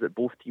couple of years that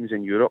both teams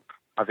in Europe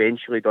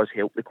eventually does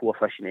help the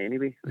coefficient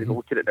anyway. They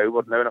look at it now.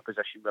 We're now in a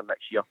position where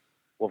next year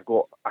we've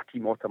got a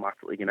team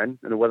automatically getting in,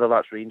 and whether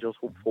that's Rangers,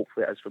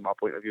 hopefully it is from my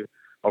point of view,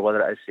 or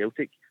whether it is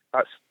Celtic,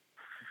 that's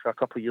a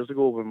couple of years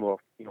ago when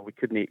we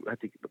had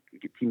to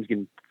get teams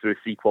getting through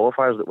 3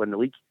 qualifiers that win the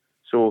league.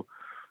 So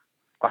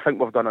I think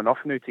we've done enough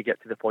now to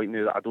get to the point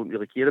now that I don't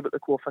really care about the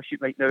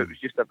coefficient right now. It was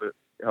just about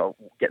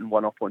getting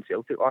one up on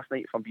Celtic last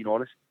night, if I'm being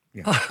honest.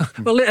 Yeah.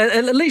 Well,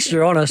 at least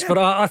you're honest. But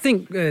I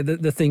think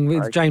the thing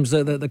with James,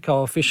 the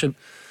coefficient,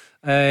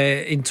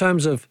 in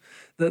terms of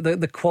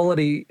the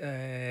quality.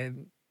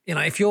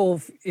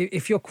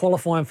 If you're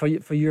qualifying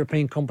for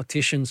European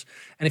competitions,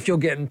 and if you're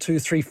getting 2,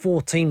 3,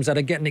 4 teams that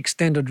are getting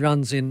extended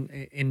runs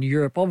in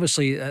Europe,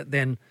 obviously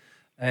then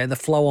the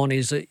flow on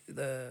is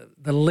the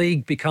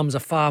league becomes a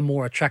far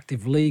more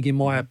attractive league, in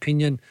my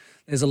opinion.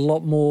 There's a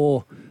lot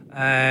more,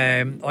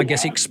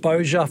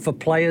 exposure for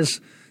players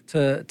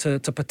to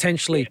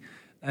potentially.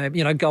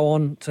 Go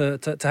on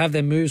to have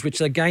their moves,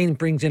 which again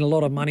brings in a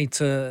lot of money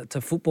to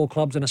football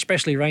clubs, and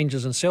especially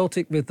Rangers and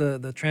Celtic with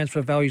the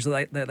transfer values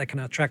that they can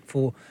attract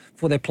for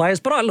their players.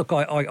 But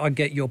I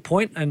get your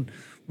point, and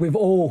we've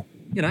all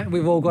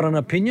got an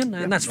opinion,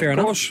 and that's fair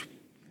enough.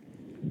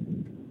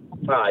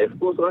 Aye, of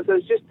course.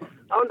 It's just,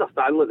 I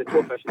understand the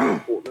coefficient is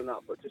important and that,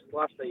 but just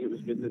last night it was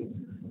good. And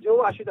do you know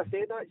what I should have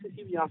said actually?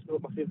 See, when you asked me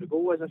what my favourite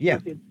goal was, I should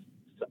have said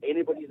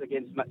anybody's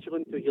against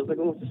Michelin 2 years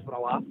ago, just for a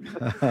laugh.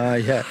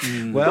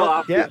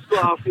 Well,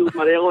 Scott Arfield,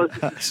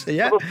 Morelos.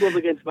 Yeah. Never scored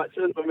against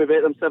Michelin when we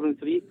beat them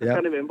 7-3. I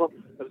can't remember.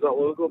 It was that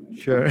long ago.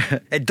 Sure.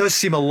 It does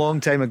seem a long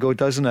time ago,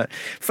 doesn't it?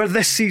 For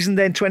this season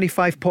then,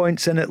 25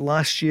 points in it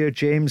last year,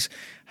 James.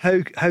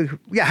 How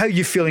are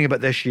you feeling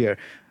about this year?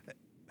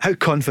 How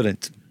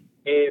confident?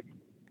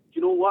 Do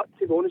you know what?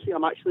 To be honest with you,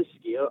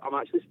 I'm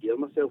actually scared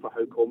myself at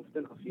how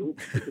confident I feel,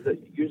 because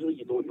usually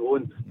you don't know,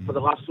 and for the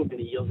last so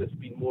many years it's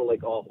been more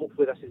like,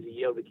 hopefully this is the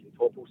year we can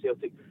topple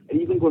Celtic.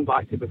 And even going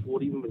back to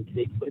before, even when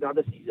Craig played, I've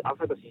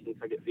had a season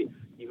ticket fee.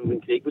 Even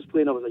when Craig was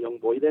playing, I was a young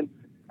boy then,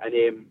 and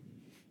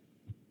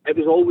it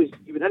was always,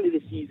 you went into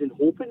the season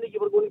hoping that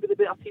you were going to be the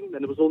better team,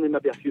 and there was only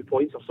maybe a few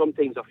points or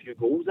sometimes a few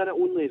goals in it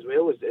only as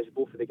well, as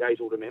both of the guys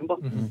will remember.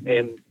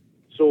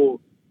 So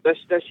this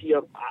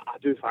year I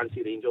do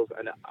fancy Rangers,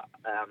 and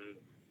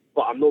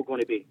but I'm not going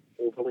to be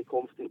overly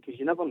confident, because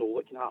you never know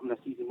what can happen this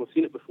season. We've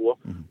seen it before.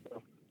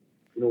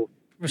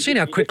 We've seen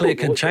how quickly it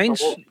can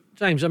change,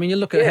 James. I mean, you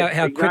look at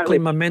how quickly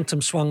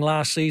momentum swung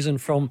last season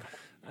from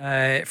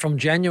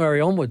January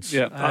onwards.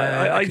 Yeah,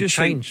 I just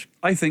change.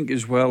 I think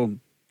as well,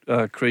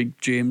 Craig,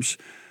 James.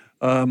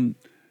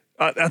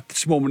 At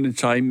this moment in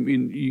time,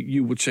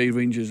 you would say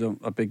Rangers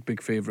are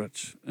big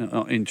favourites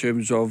in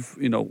terms of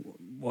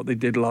what they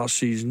did last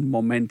season,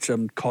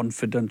 momentum,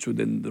 confidence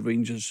within the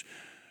Rangers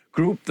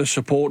group, the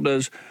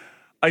supporters.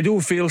 I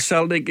do feel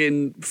Celtic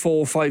in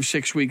 4, 5,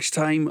 6 weeks'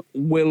 time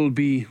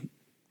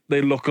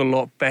they look a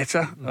lot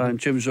better in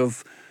terms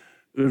of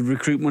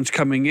recruitments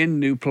coming in,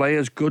 new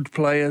players, good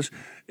players.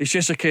 It's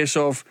just a case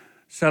of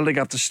Celtic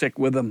have to stick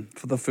with them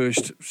for the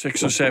first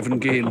 6 or 7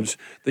 games.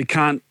 They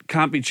can't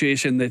be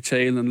chasing their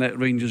tail and let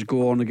Rangers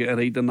go on and get an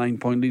 8 or 9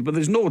 point lead. But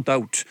there's no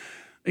doubt,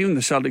 even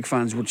the Celtic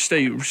fans would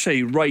say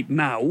right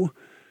now,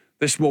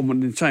 this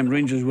moment in time,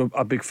 Rangers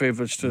are big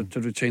favourites to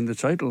retain the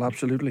title,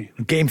 absolutely.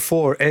 Game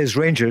 4 is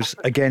Rangers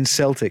against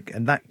Celtic,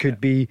 and that could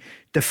be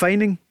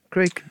defining,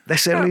 Craig,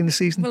 this early in the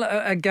season. Well,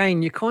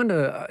 again, you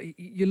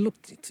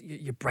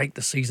break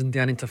the season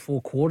down into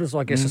 4 quarters,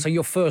 I guess. So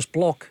your first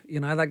block,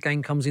 that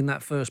game comes in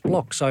that first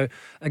block. So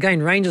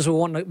again, Rangers will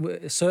want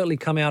to certainly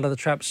come out of the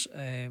traps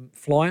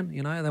flying.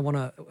 They want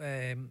to,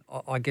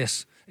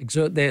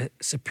 exert their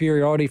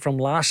superiority from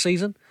last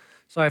season.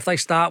 So if they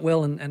start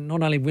well and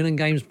not only winning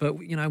games, but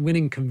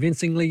winning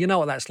convincingly, you know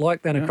what that's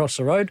like down across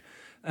the road.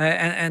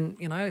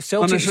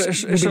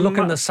 Celtics will be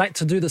looking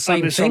to do the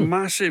same it's thing. It's a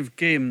massive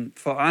game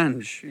for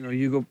Ange.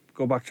 You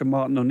go back to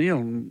Martin O'Neill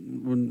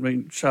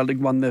when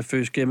Celtic won their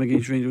first game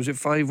against Rangers. Was it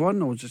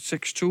 5-1 or was it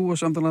 6-2 or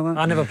something like that?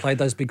 I never played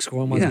those big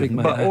scoring ones, big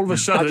mate. But all of a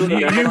sudden,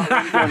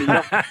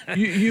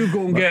 you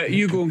go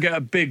and get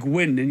a big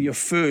win in your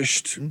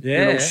first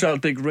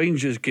Celtic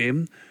Rangers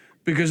game,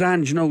 because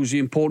Ange knows the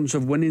importance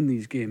of winning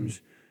these games.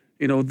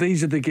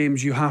 These are the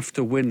games you have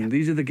to win.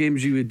 These are the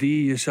games you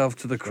adhere yourself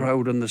to the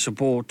crowd and the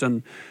support,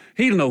 and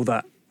he'll know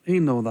that.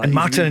 And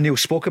Martin O'Neill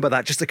spoke about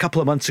that just a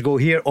couple of months ago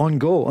here on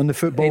Go on the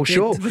football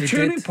show. The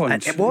turning point.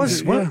 And it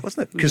was,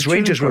 wasn't it? Because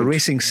Rangers were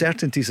racing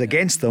certainties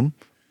against them.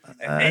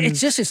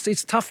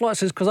 It's tough like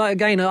this, because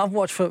I've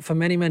watched for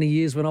many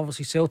years when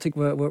obviously Celtic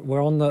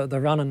were on the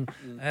run, and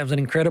it was an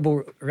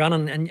incredible run,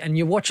 and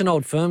you're watching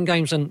old firm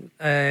games, and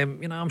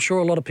I'm sure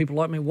a lot of people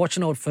like me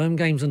watching old firm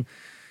games, and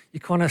you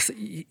kind of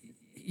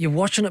you're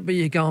watching it, but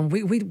you're going,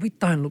 we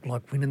don't look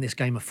like winning this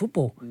game of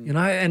football,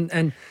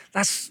 and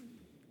that's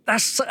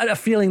a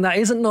feeling that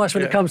isn't nice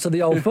when it comes to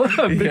the old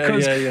firm,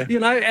 because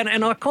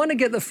and I kind of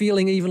get the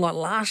feeling even like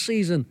last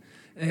season.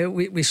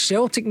 With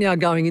Celtic now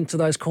going into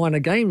those kind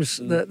of games,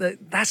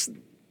 that's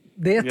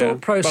their thought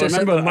process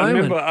at the moment. I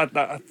remember I'm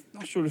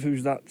not sure if it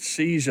was that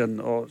season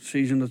or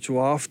season or two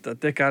after,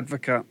 Dick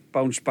Advocaat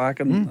bounced back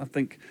and I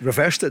think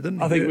reversed it, didn't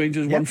he? I think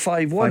Rangers won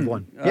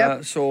 5-1.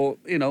 5-1. So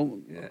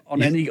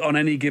on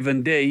any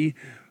given day,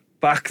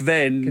 back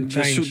then,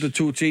 change. the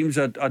two teams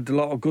had a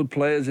lot of good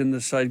players in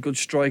the side, good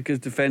strikers,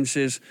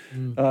 defences.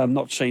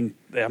 Not saying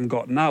they haven't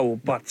got now,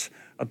 but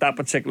at that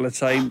particular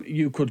time,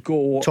 you could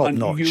go Top and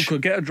notch. you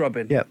could get a drop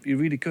in. Yeah. You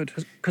really could.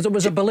 Because it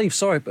was a belief,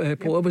 sorry,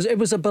 Paul. It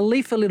was a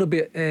belief a little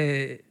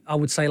bit, I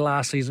would say,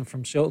 last season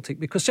from Celtic,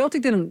 because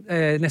Celtic didn't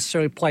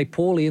necessarily play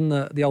poorly in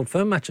the Old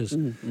Firm matches,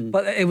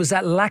 but it was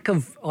that lack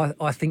of,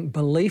 I think,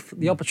 belief,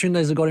 the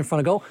opportunities they got in front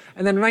of goal,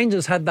 and then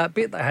Rangers had that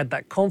bit, they had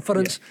that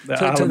confidence.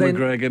 Alan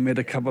McGregor made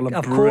a couple of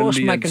course,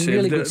 brilliant making saves.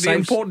 really good The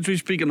saves. importance we're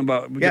speaking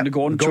about, we're going to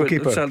go on to it,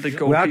 goalkeeper. the Celtic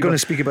goalkeeper. We are going to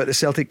speak about the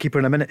Celtic keeper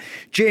in a minute.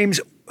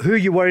 James, who are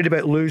you worried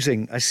about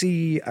losing? I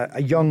see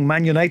a young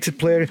Man United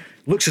player,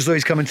 looks as though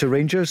he's coming to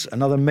Rangers,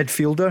 another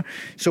midfielder.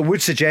 So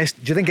would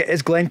suggest, do you think it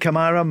is Glenn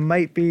Kamara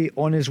might be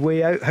on his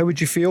way out? How would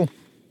you feel?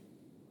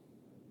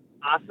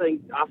 I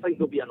think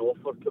there'll be an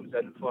offer comes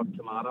in for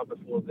Kamara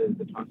before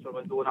the transfer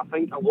window, and I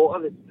think a lot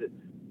of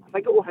I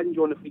think it will hinge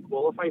on if we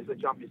qualify for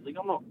the Champions League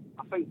or not.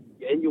 I think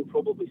then you'll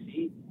probably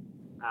see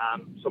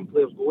some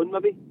players going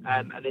maybe,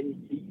 and then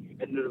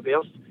in the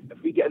reverse,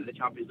 if we get into the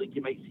Champions League,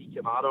 you might see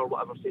Kamara or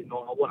whatever saying, no,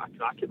 I want a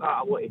crack at that,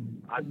 I want to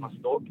add my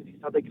stock, because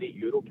he's had a great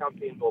Euro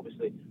campaign,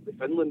 obviously, with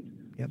Finland.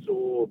 Yep.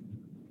 So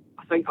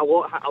I think a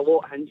lot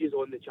hinges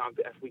on the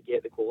champion if we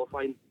get the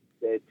qualifying.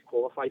 To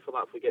qualify for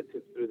that, if we get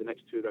through the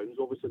next two rounds,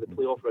 obviously the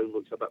playoff round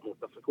looks a bit more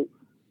difficult,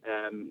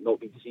 not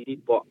being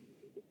seeded, but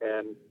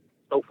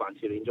still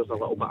fancy Rangers a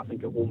little bit. I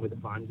think at home with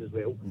the fans as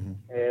well.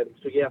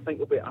 So yeah,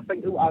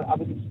 I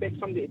would expect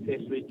somebody to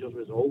test Rangers'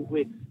 resolve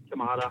with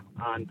Kamara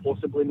and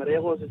possibly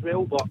Morelos as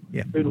well. But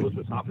who knows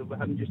what's happening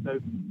with him just now?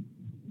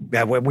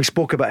 Yeah, well, we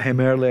spoke about him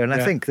earlier, and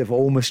I think they've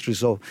almost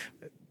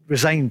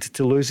resigned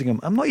to losing him.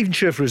 I'm not even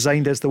sure if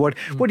resigned is the word.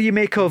 What do you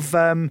make of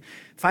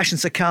Fashion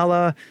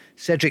Sakala,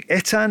 Cedric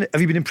Itan?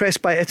 Have you been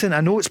impressed by Itan?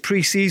 I know it's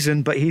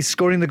pre-season, but he's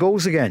scoring the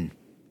goals again.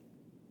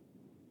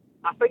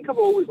 I think I've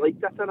always liked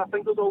Itan. I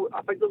think there's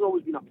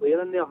always been a player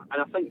in there,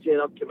 and I think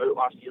Gerrard came out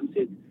last year and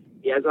said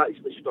he is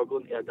actually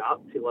struggling to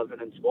adapt to living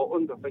in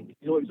Scotland. I think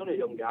he's only a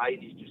young guy,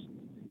 and he's just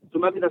so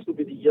maybe this will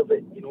be the year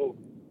that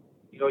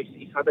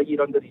he's had a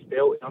year under his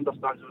belt. He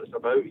understands what it's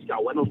about. He's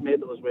got a winner's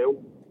medal as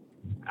well.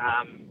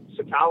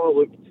 Sakala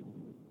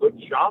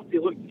looked sharp. He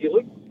looked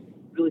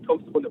really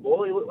comfortable on the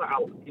ball. He looked like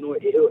he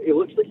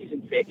looks like he's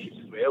infectious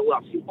as well.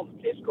 I've seen some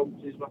press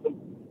conferences with him.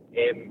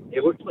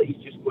 He looks like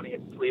he's just going to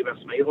play with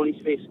a smile on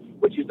his face,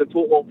 which is the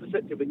total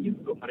opposite to when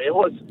you've got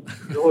Morelos,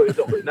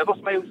 who never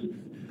smiles.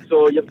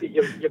 So you're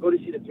going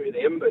to see the two of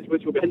them,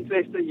 which will be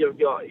interesting. You've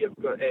got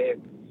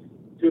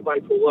two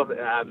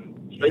bipolar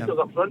strikers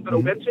up front, but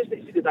it'll be interesting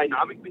to see the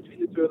dynamic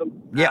between the two of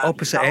them. Yeah,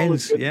 opposite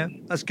ends. Yeah,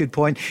 that's a good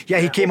point. Yeah,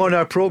 he came on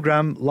our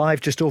programme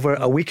live just over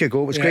a week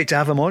ago. It was great to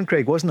have him on,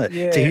 Craig, wasn't it?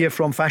 Yeah. To hear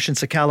from Fashion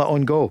Sakala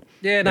on goal.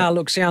 Yeah, no,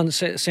 look, sounds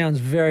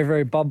very,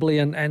 very bubbly,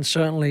 and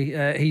certainly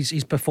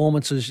his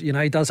performances,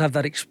 he does have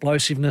that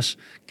explosiveness,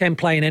 can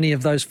play in any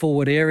of those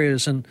forward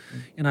areas, and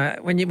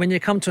when you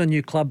come to a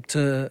new club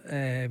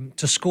to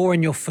score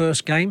in your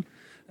first game,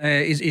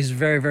 is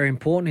very, very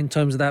important in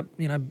terms of that,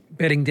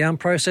 bedding down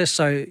process.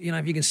 So,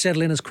 if you can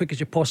settle in as quick as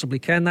you possibly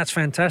can, that's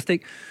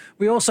fantastic.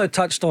 We also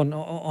touched on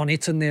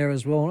Itten there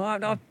as well.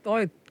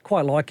 I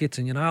quite like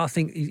Itten. I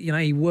think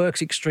he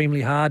works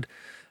extremely hard.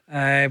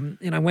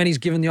 When he's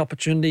given the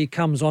opportunity, he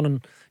comes on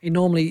and he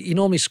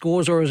normally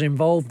scores or is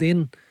involved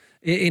in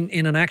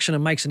an action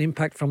and makes an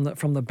impact from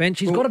the bench.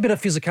 He's got a bit of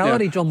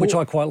physicality, John, which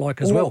I quite like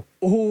as well.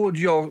 Who would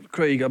your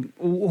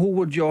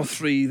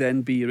three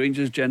then be?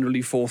 Rangers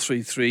generally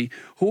 4-3-3.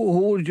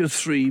 Who would your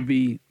three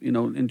be?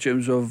 In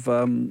terms of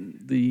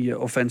the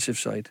offensive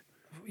side.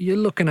 You're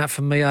looking at,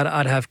 for me,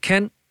 I'd have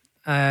Kent,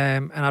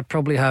 and I'd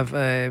probably have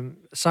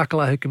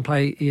Sakala, who can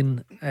play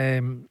in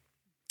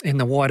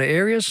the wider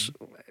areas,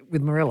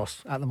 with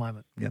Morelos at the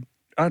moment. Yeah.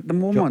 At the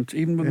moment,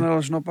 even when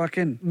Morelos not back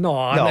in.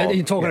 No,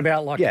 you're talking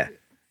about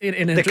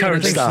in the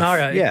current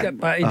scenario,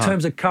 but in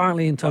terms of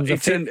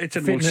it's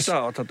a good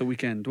start at the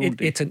weekend,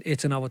 won't it?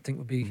 It's I would think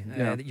would be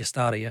your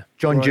starter. Yeah,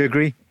 John, do you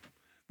agree?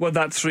 Well,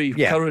 that three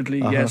currently,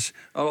 yes.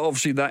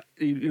 Obviously, that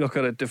you look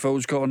at it.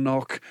 Defoe's got a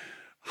knock.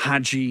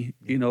 Hadji,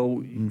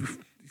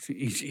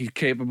 he's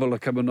capable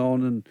of coming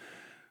on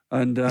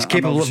and he's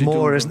capable of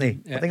more, isn't he?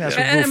 Yeah. I think that's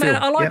what we'll feel.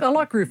 I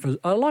like Roof.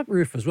 I like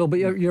Roof as well. But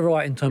you're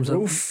right in terms of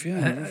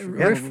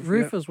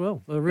Roof as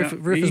well. Roof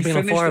has been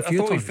on fire a few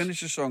times. I thought he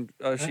finished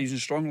the season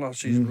strong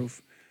last season.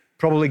 Roof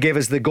probably gave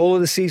us the goal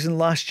of the season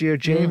last year,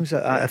 James.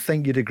 I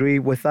think you'd agree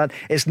with that.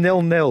 It's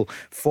 0-0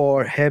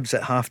 for Hibs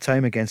at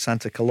half-time against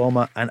Santa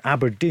Coloma, and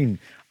Aberdeen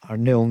are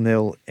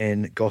 0-0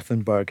 in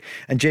Gothenburg.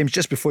 And James,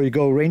 just before you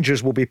go,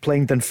 Rangers will be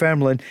playing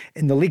Dunfermline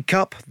in the League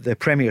Cup, the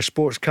Premier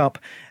Sports Cup,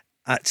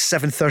 at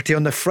 7:30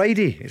 on the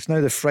Friday. It's now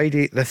the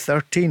Friday the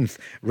 13th.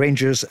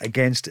 Rangers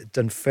against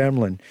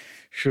Dunfermline.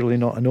 Surely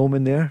not an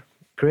omen there,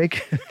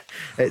 Craig.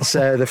 It's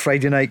the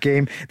Friday night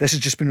game. This has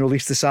just been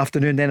released this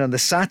afternoon. Then on the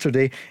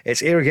Saturday,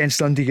 it's Ayr against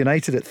Dundee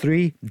United at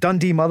 3,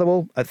 Dundee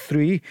Motherwell at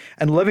 3,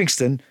 and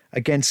Livingston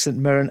against St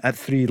Mirren at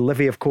 3.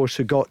 Livy, of course,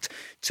 who got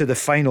to the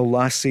final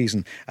last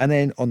season. And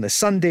then on the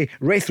Sunday,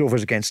 Raith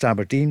Rovers against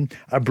Aberdeen,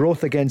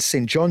 Arbroath against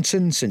St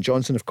Johnstone. St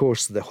Johnstone, of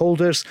course, the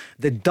holders,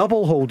 the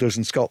double holders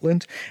in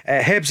Scotland.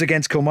 Hibs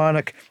against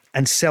Kilmarnock,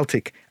 and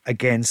Celtic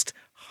against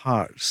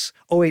Hearts.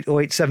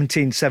 0808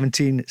 17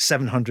 17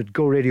 700.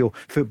 Go Radio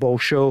Football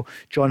Show.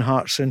 John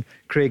Hartson,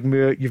 Craig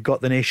Moore, you've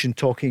got the nation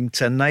talking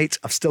tonight.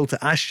 I've still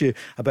to ask you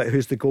about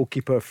who's the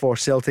goalkeeper for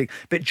Celtic.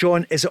 But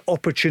John, is an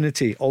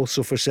opportunity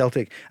also for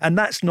Celtic, and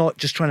that's not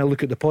just trying to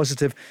look at the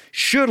positive.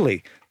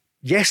 Surely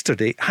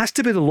yesterday has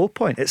to be the low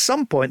point. At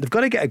some point they've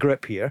got to get a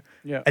grip here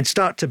and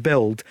start to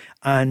build.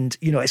 And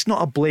you know, it's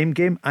not a blame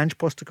game. Ange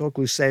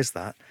Postecoglou says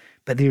that,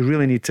 but they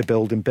really need to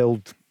build and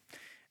build.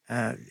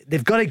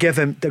 They're going to give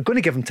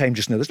him time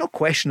just now. There's no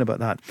question about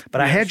that.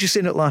 But I heard you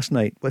saying it last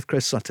night with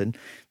Chris Sutton.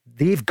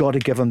 They've got to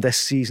give him this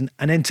season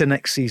and into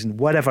next season,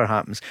 whatever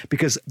happens,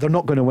 because they're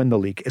not going to win the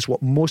league, is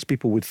what most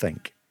people would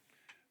think.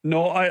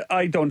 No,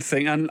 I don't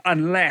think, and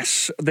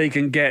unless they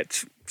can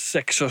get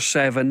 6 or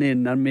 7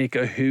 in and make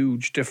a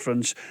huge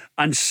difference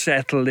and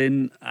settle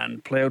in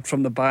and play out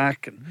from the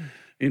back and,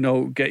 you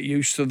know, get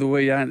used to the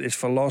way his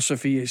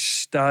philosophy, his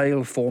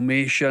style,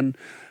 formation.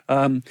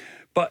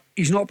 But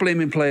he's not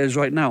blaming players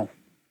right now.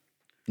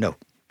 No.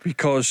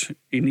 Because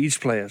he needs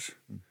players.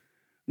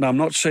 Now, I'm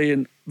not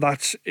saying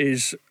that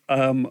is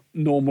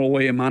normal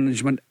way of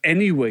management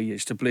anyway,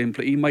 is to blame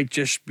players. He might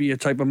just be a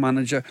type of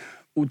manager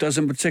who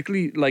doesn't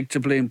particularly like to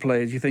blame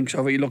players. He thinks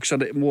he looks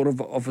at it more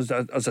of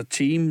as a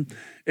team.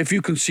 If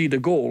you concede a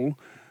goal,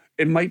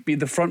 it might be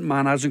the front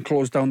man hasn't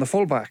closed down the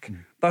fullback.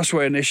 That's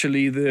where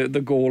initially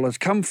the goal has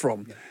come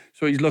from.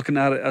 So he's looking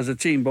at it as a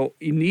team, but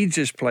he needs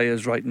his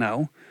players right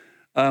now.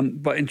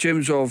 But in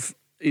terms of,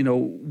 you know,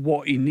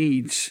 what he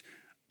needs,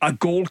 a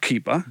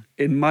goalkeeper,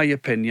 in my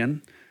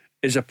opinion,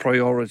 is a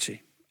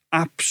priority.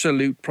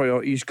 Absolute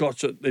priority.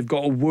 They've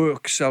got to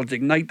work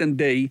Celtic night and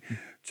day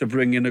to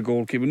bring in a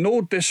goalkeeper.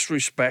 No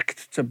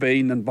disrespect to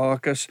Bain and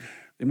Barkas.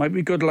 They might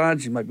be good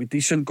lads, they might be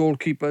decent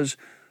goalkeepers,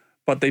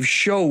 but they've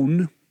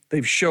shown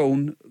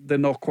they're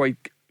not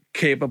quite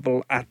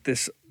capable at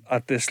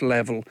this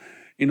level,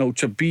 you know,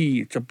 to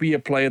be a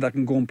player that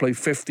can go and play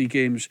 50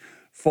 games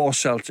for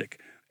Celtic.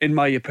 In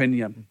my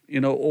opinion,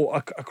 you know, or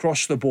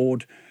across the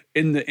board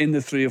in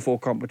the 3 or 4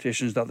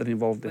 competitions that they're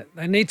involved in.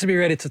 They need to be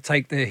ready to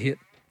take their hit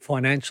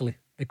financially,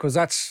 because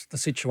that's the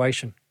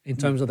situation in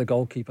terms of the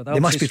goalkeeper. They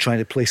must be trying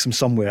to place him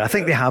somewhere. I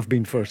think they have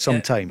been for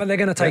some time. But they're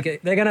going to take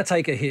it. They're going to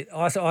take a hit.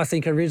 I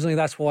think originally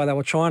that's why they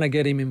were trying to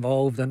get him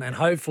involved, and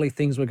hopefully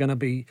things were going to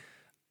be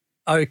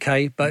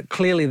okay. But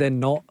clearly they're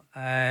not.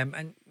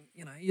 And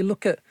you know, you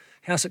look at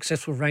how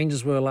successful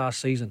Rangers were last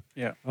season.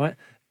 Yeah. Right.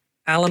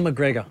 Alan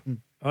McGregor.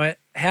 Right,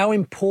 how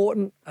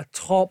important a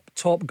top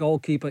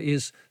goalkeeper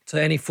is to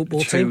any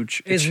football team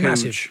is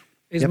massive.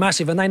 It's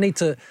massive, and they need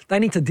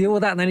to deal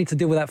with that, and they need to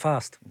deal with that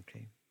fast.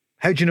 Okay.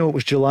 How do you know it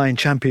was July in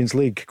Champions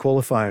League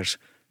qualifiers?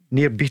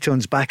 Near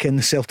Beaton's back in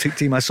the Celtic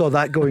team. I saw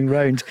that going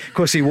round. Of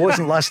course, he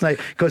wasn't last night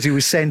because he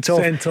was sent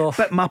off.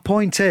 But my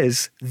point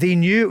is, they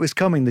knew it was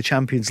coming, the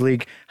Champions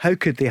League. How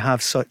could they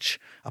have such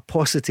a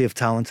paucity of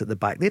talent at the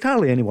back? They had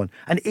hardly anyone.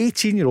 An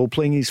 18-year-old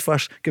playing his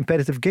first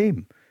competitive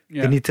game.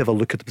 They need to have a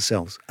look at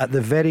themselves at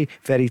the very,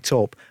 very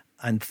top,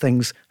 and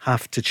things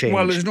have to change.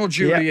 Well, there's no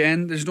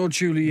Julienne. There's no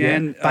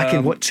Julienne. Back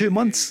in 2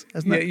 months,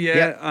 isn't it?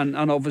 Yeah. And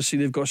obviously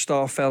they've got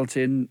Starfelt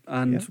in,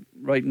 and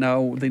right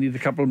now they need a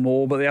couple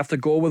more, but they have to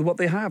go with what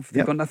they have.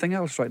 They've got nothing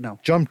else right now.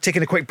 John,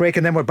 taking a quick break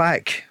and then we're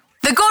back.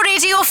 The Go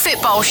Radio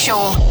Football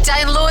Show.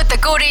 Download the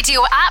Go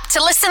Radio app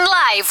to listen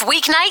live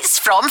weeknights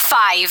from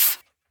 5.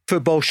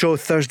 Football Show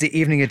Thursday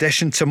evening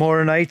edition.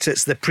 Tomorrow night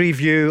it's the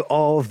preview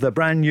of the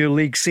brand new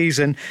league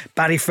season.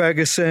 Barry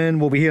Ferguson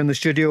will be here in the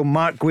studio,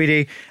 Mark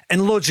Guidi,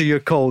 and loads of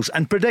your calls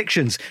and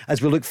predictions as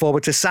we look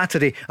forward to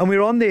Saturday. And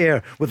we're on the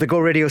air with the Go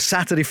Radio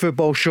Saturday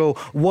Football Show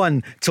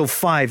 1 till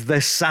 5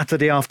 this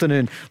Saturday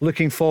afternoon.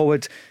 Looking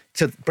forward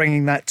to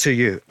bringing that to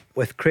you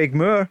with Craig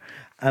Moore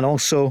and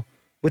also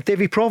with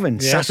Davy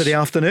Provins. Saturday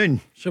afternoon.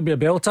 Should be a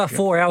belter.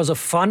 4 hours of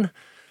fun.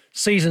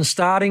 Season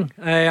starting.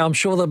 I'm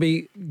sure there'll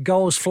be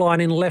goals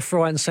flying in left,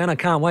 right and centre.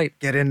 Can't wait.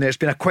 Get in there. It's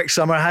been a quick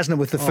summer, hasn't it,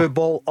 with the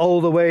football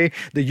all the way.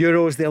 The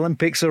Euros, the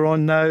Olympics are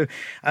on now,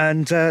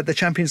 and the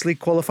Champions League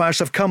qualifiers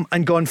have come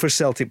and gone for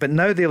Celtic. But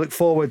now they look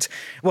forward.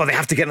 Well, they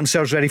have to get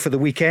themselves ready for the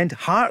weekend.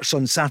 Hearts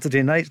on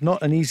Saturday night.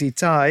 Not an easy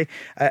tie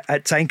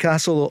at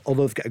Tynecastle,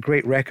 although they've got a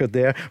great record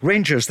there.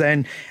 Rangers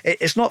then.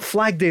 It's not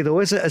Flag Day though,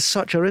 is it, as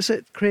such, or is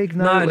it, Craig?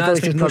 No, it's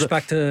been pushed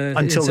back to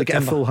until they get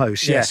a September. Full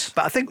house. Yes.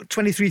 But I think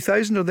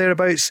 23,000 or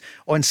thereabouts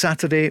on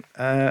Saturday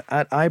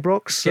at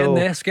Ibrox. So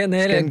it's getting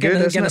there. It's getting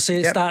good, going to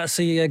start to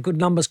see good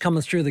numbers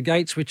coming through the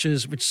gates, which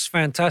is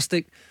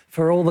fantastic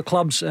for all the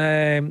clubs,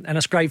 and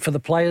it's great for the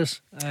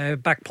players.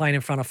 Back playing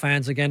in front of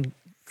fans again,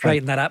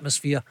 creating that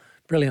atmosphere.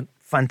 Brilliant.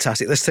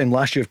 fantastic. This time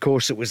last year, of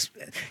course, it was,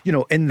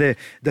 in the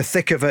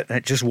thick of it, and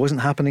it just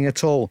wasn't happening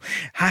at all.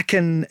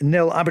 Hacken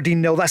 0,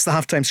 Aberdeen 0. That's the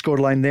halftime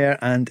scoreline there.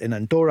 And in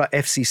Andorra,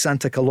 FC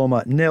Santa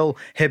Coloma 0,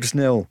 Hibs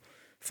 0.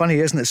 Funny,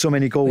 isn't it? So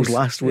many goals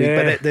last week,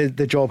 but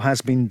the job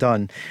has been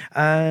done.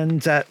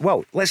 And,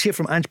 let's hear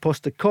from Ange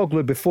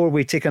Postecoglou before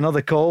we take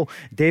another call.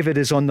 David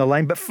is on the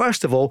line. But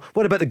first of all,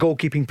 what about the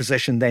goalkeeping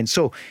position then?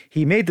 So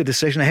he made the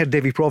decision. I heard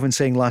Davy Provan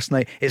saying last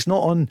night, it's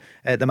not on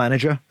the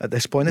manager at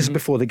this point. This is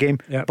before the game.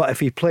 Yep. But if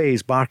he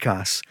plays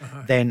Barkas,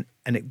 then,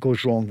 and it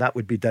goes wrong, that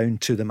would be down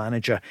to the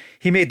manager.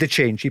 He made the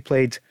change. He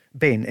played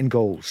Bain in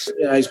goals.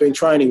 Yeah, he's been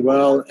training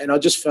well. And I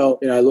just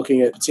felt,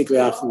 looking at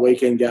particularly after the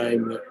weekend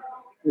game, that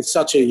with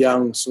such a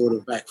young sort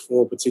of back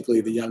four,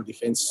 particularly the young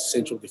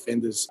central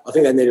defenders, I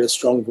think they needed a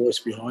strong voice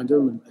behind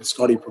him, and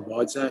Scotty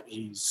provides that.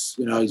 He's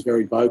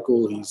very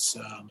vocal. He's,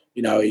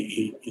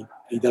 he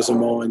doesn't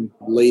mind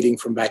leading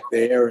from back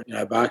there.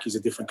 Barkey's a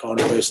different kind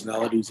of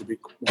personality. He's a bit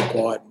more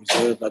quiet and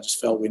reserved. I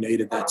just felt we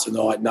needed that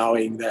tonight,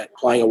 knowing that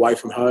playing away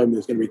from home,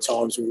 there's going to be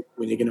times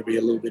when you're going to be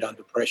a little bit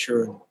under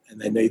pressure,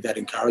 and they need that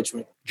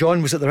encouragement.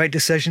 John, was it the right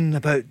decision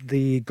about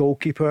the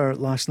goalkeeper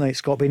last night,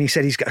 Scott Bain? He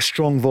said he's got a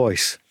strong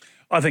voice.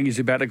 I think he's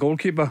a better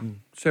goalkeeper.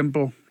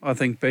 Simple. I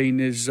think Bain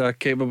is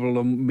capable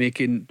of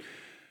making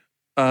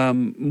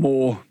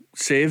more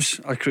saves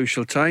at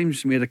crucial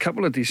times. He made a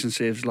couple of decent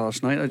saves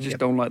last night. I just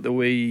don't like the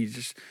way he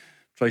just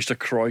tries to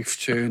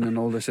Cruyff turn and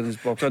all this in his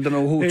box. I don't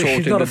know who taught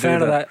him to do that. He's not a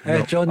fan of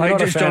that. John, I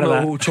just don't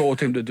know who taught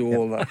him to do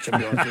all that, to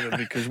be honest with you,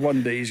 because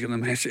one day he's going to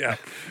mess it up.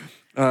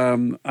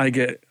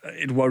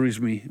 It worries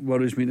me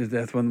to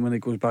death when it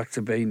goes back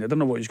to Bain. I don't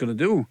know what he's going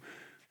to do.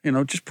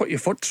 Just put your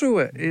foot through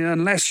it.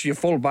 Unless your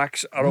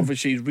fullbacks are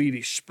obviously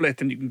really split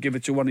and you can give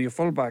it to one of your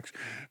fullbacks.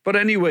 But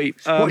anyway...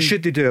 what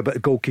should they do about a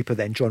goalkeeper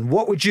then, John?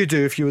 What would you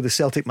do if you were the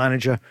Celtic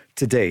manager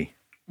today?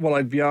 Well,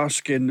 I'd be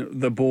asking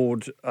the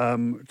board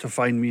to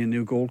find me a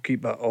new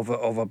goalkeeper of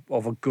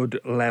a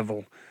good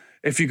level.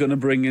 If you're going to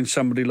bring in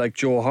somebody like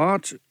Joe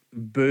Hart,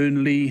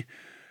 Burnley,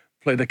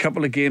 played a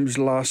couple of games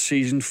last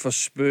season for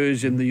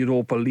Spurs in the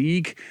Europa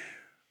League...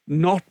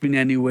 Not been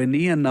anywhere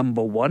near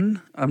number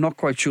one. I'm not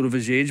quite sure of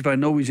his age, but I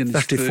know he's in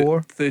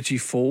 34.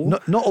 34.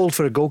 Not old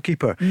for a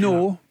goalkeeper.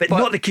 No. But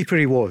not the keeper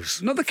he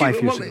was. Not the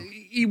keeper. Well,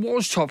 he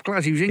was top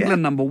class. He was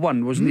England number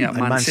one, wasn't he, at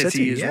Man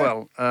City as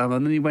well. And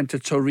then he went to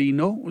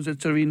Torino. Was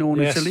it Torino in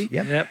Italy?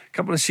 Yep. A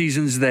couple of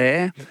seasons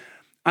there.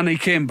 And he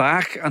came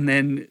back, and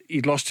then he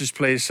lost his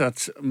place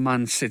at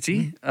Man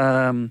City.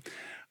 And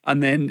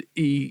then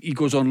he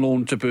goes on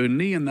loan to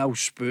Burnley and now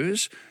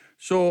Spurs.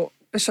 So...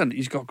 Listen,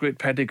 he's got great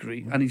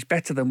pedigree and he's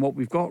better than what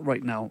we've got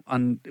right now.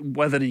 And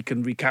whether he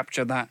can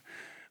recapture that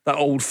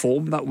old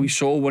form that we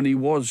saw when he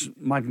was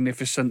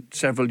magnificent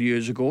several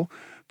years ago.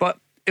 But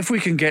if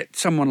we can get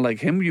someone like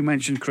him, you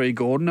mentioned Craig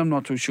Gordon. I'm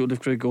not too sure if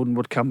Craig Gordon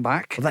would come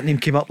back. Well, that name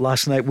came up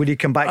last night. Would he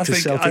come back to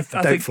Celtic?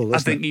 Doubtful, I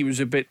think he was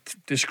a bit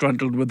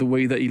disgruntled with the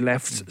way that he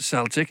left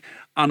Celtic.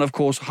 And of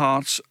course,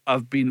 Hearts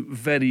have been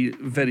very,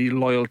 very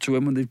loyal to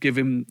him, and they've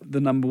given him the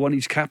number one.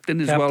 He's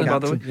captain as well, by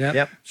the way.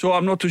 Yep. So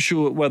I'm not too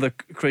sure whether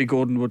Craig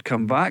Gordon would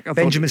come back.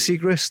 Benjamin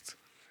Siegrist,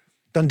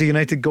 Dundee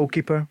United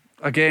goalkeeper.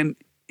 Again,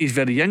 he's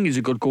very young. He's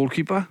a good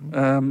goalkeeper.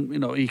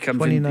 He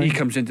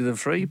comes into the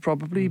fray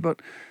probably,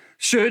 but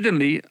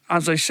certainly,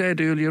 as I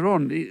said earlier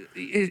on,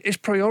 his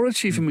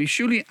priority for me,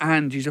 surely,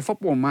 and he's a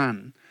football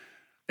man.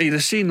 He'd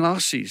have seen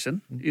last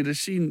season. He'd have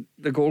seen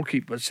the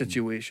goalkeeper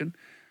situation.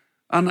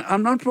 And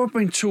I'm not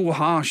being too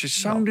harsh. It's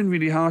sounding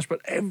really harsh, but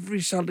every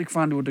Celtic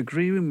fan would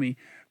agree with me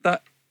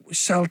that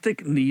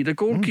Celtic need a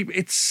goalkeeper.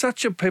 It's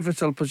such a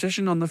pivotal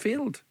position on the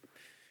field.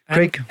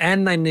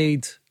 And they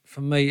need,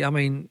 for me,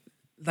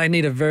 they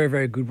need a very,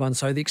 very good one.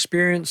 So the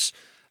experience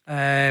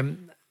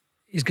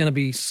is going to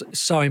be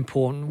so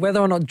important. Whether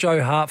or not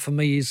Joe Hart, for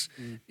me,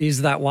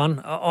 is that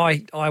one,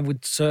 I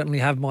would certainly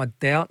have my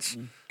doubts.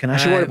 Can I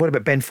ask you, what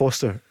about Ben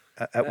Foster?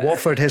 At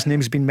Watford, his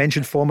name's been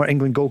mentioned, former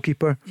England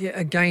goalkeeper. Yeah,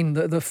 again,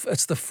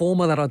 it's the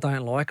former that I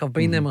don't like. I've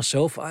been there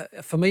myself.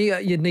 For me,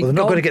 you need... Well,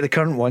 they're not going to get the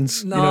current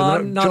ones.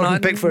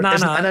 Jordan Pickford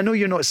isn't, and I know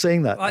you're not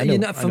saying that.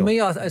 For me,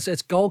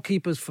 it's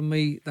goalkeepers for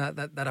me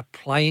that are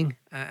playing,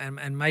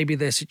 and maybe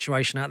their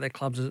situation out their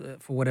clubs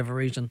for whatever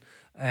reason.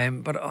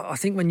 But I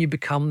think when you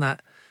become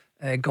that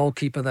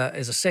goalkeeper that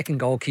is a second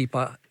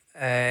goalkeeper,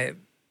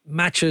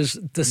 matches,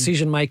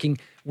 decision-making,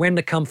 when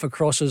to come for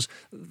crosses,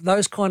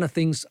 those kind of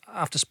things,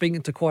 after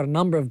speaking to quite a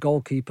number of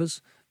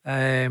goalkeepers,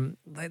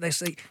 they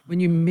say when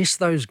you miss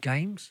those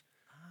games,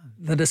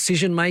 the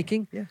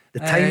decision-making,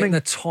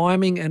 the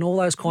timing and all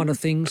those kind of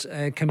things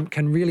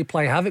can really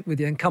play havoc with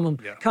you. And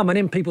coming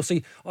in, people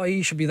see,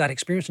 you should be that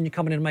experienced, and you're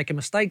coming in and making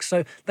mistakes.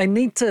 So they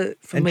need to,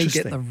 for me,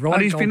 get the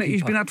right goalkeeper.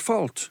 He's been at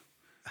fault.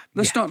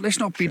 Let's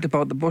not beat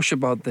about the bush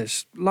about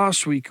this.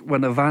 Last week,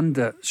 when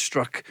Evander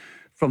struck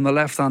from the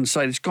left-hand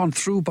side, it's gone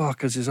through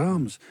Barker's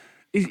arms.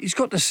 He's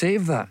got to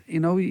save that. He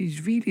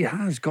really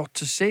has got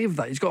to save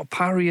that. He's got to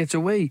parry it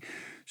away.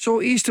 So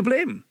he's to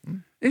blame.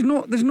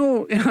 There's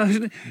no.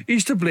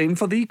 He's to blame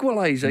for the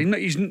equaliser.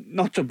 He's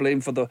not to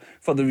blame for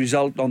the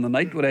result on the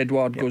night where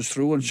Edouard goes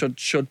through and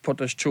should put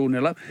us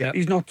 2-0 up. Yep.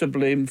 He's not to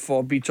blame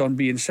for Beaton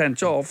being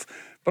sent off.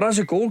 But as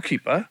a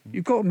goalkeeper,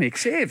 you've got to make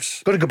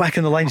saves. Got to go back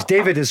in the lines.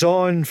 David is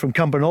on from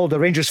Cumbernauld, a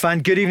Rangers fan.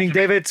 Good evening,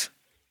 David.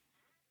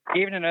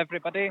 Evening,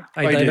 everybody.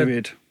 Hi,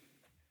 David.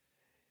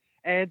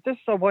 Just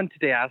I wanted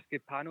to ask the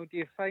panel, do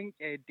you think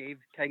Dave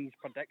King's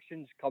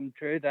predictions come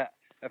true that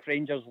if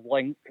Rangers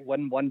win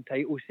one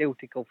title,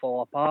 Celtic will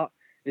fall apart?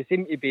 They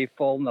seem to be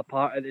falling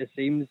apart at the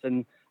seams,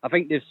 and I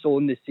think they've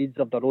sown the seeds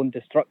of their own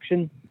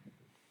destruction.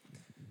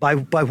 By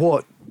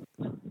what?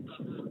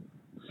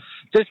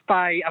 Just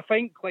by, I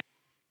think,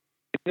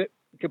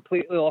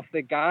 completely off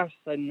the gas,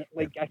 and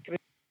like I to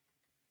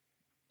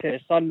the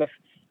sun with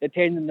the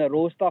 10 in a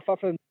row stuff. I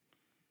think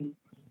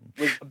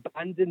was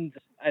abandoned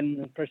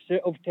in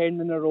pursuit of 10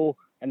 in a row,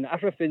 and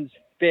everything's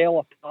fell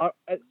apart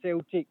at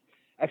Celtic.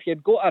 If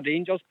you'd got a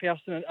Rangers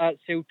person at that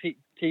Celtic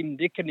team,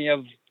 they couldn't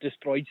have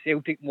destroyed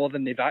Celtic more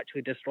than they've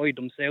actually destroyed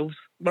themselves.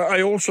 But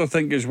I also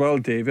think as well,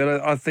 David,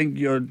 I think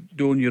you're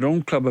doing your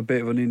own club a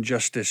bit of an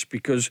injustice,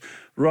 because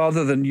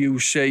rather than you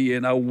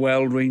saying how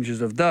well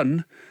Rangers have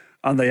done,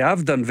 and they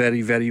have done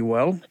very, very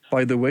well,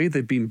 by the way,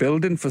 they've been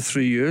building for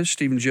 3 years.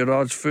 Stephen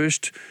Gerrard's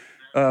first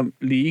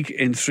league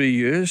in 3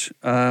 years.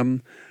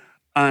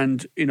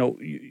 And you're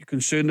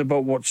concerned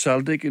about what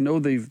Celtic.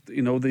 They've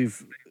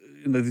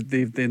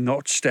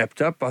not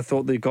stepped up. I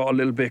thought they got a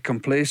little bit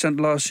complacent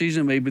last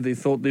season. Maybe they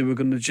thought they were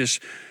going to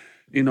just,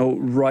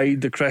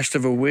 ride the crest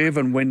of a wave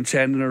and win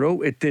 10 in a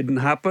row. It didn't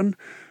happen.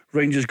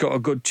 Rangers got a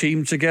good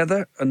team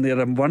together, and they had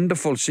a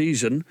wonderful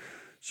season.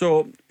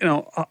 So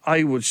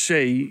I would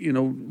say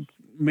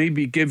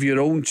maybe give your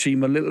own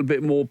team a little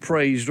bit more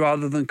praise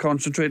rather than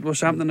concentrate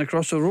what's happening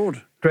across the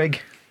road.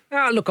 Craig?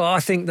 Look, I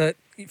think that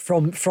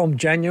from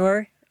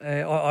January,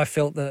 I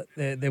felt that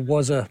there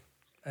was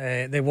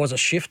a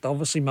shift,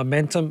 obviously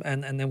momentum,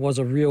 and there was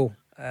a real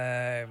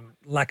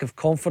lack of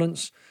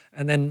confidence.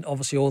 And then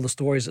obviously all the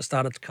stories that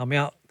started to come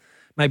out.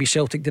 Maybe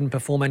Celtic didn't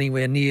perform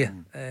anywhere near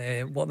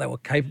what they were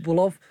capable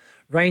of.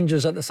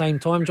 Rangers at the same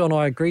time, John,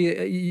 I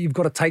agree. You've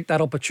got to take that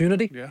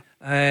opportunity. Yeah.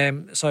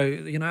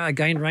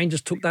 Again,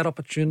 Rangers took that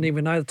opportunity.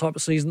 We know the type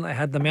of season they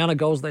had, the amount of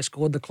goals they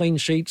scored, the clean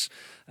sheets,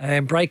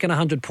 breaking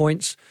 100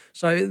 points.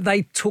 So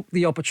they took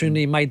the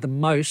opportunity, made the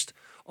most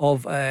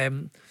of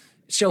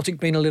Celtic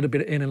being in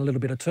a little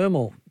bit of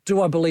turmoil.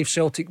 Do I believe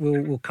Celtic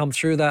will come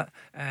through that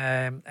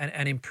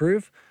and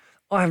improve?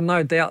 I have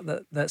no doubt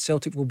that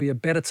Celtic will be a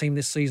better team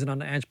this season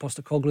under Ange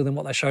Postecoglou than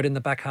what they showed in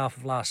the back half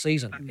of last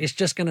season. It's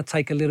just going to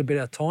take a little bit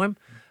of time,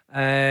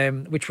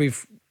 which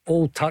we've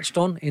all touched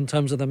on in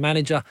terms of the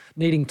manager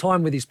needing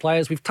time with his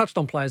players. We've touched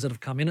on players that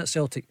have come in at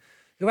Celtic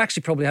who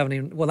actually probably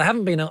they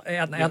haven't been out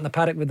in the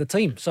paddock with the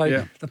team.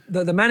 So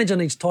the manager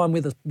needs time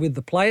with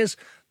the players.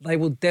 They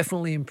will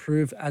definitely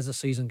improve as the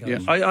season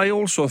goes. Yeah. I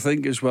also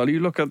think as well, you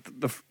look at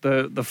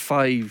the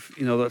five,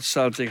 that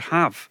Celtic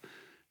have,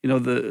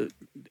 in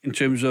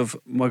terms of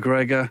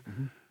McGregor,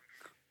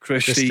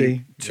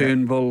 Christie,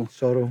 Turnbull,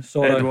 Soro,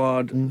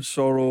 Edouard,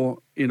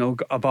 Soro,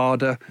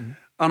 Abada.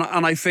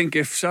 And I think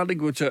if Celtic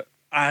were to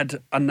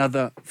add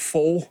another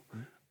four,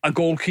 a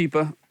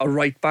goalkeeper, a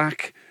right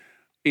back,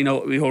 we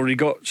already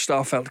got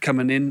Starfelt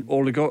coming in,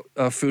 already got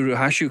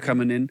Furuhashu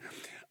coming in,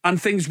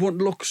 and things won't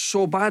look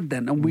so bad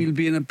then, and we'll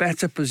be in a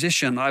better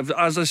position.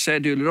 As I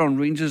said earlier on,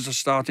 Rangers are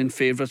starting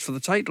favourites for the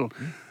title,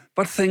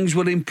 but things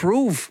will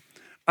improve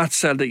at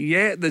Celtic.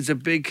 Yeah, there's a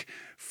big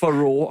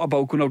furore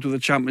about going out to the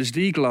Champions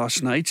League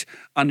last night,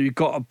 and we've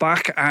got a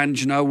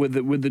backhand now with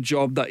the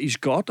job that he's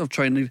got of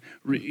trying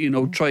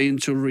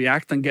to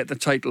react and get the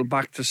title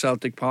back to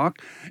Celtic Park.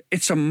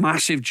 It's a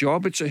massive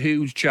job. It's a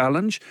huge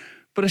challenge.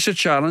 But it's a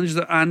challenge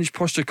that Ange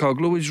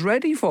Postecoglou is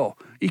ready for.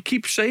 He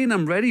keeps saying,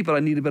 I'm ready, but I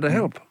need a bit of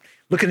help.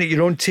 Looking at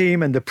your own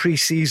team and the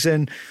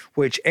pre-season,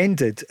 which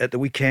ended at the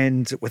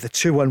weekend with a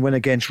 2-1 win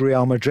against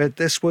Real Madrid,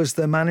 this was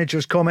the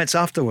manager's comments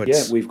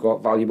afterwards. Yeah, we've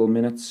got valuable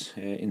minutes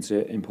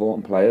into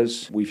important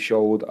players. We've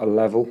showed a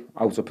level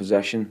out of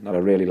possession that I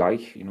really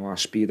like. Our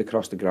speed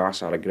across the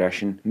grass, our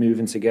aggression,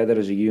 moving together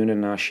as a unit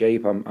in our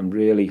shape. I'm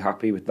really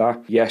happy with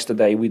that.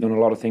 Yesterday we done a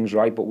lot of things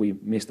right, but we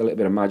missed a little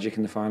bit of magic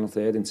in the final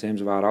third in terms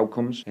of our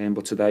outcomes.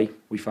 But today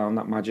we found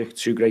that magic.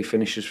 2 great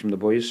finishes from the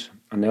boys,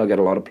 and they'll get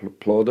a lot of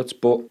plaudits.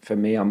 But for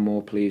me, I'm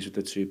more pleased with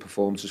the 2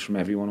 performances from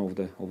everyone over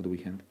the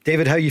weekend.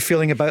 David, how are you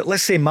feeling about,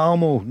 let's say,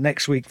 Malmo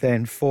next week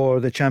then for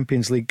the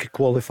Champions League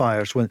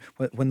qualifiers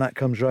when that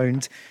comes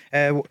round?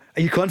 Are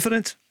you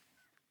confident?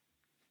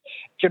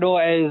 Do you know,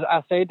 as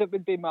I said, it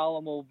would be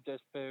Malmo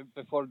just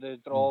before the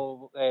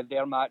draw,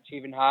 their match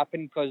even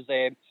happened, because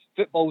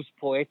football's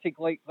poetic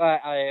like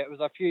that. It was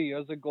a few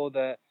years ago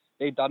that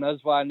they done us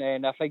one,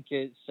 and I think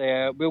it's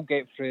we'll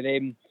get through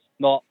them.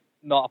 Not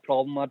a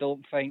problem, I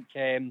don't think.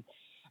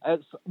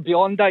 It's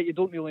beyond that, you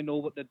don't really know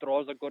what the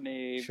draws are going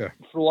to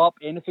throw up.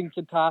 Anything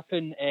could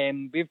happen.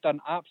 We've done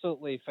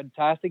absolutely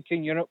fantastic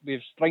in Europe. We've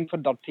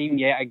strengthened our team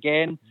yet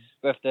again.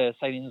 with the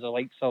signings of the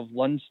likes of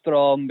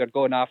Lundstrom. They're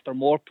going after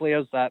more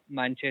players. That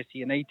Manchester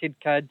United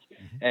kid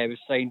was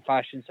signed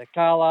Fashion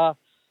Sakala.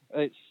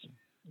 It's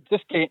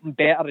just getting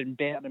better and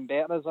better and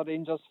better as a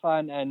Rangers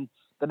fan, and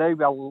now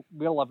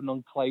we're living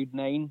on cloud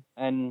nine,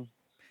 and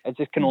it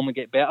just can only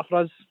get better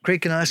for us.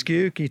 Craig, can I ask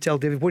you, can you tell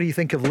David, what do you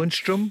think of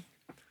Lundstrom?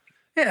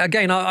 Yeah,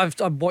 again, I've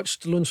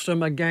watched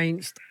Lundstrom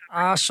against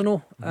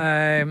Arsenal.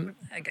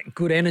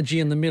 Good energy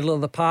in the middle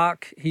of the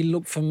park. He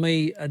looked for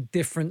me a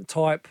different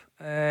type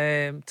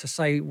to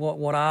say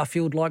what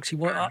Arfield likes.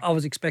 I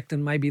was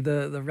expecting maybe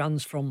the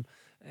runs from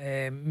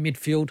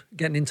midfield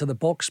getting into the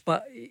box,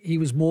 but he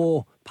was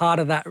more part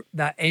of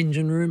that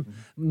engine room,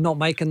 not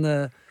making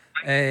the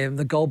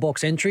goal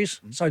box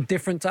entries. So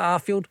different to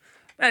Arfield.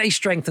 And he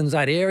strengthens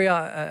that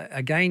area.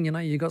 Again,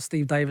 you've got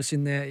Steve Davis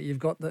in there. You've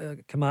got the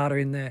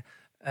Kamada in there.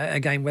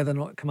 Again, whether or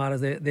not Kamada's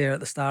there at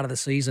the start of the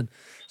season.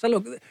 So,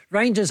 look,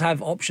 Rangers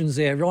have options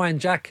there. Ryan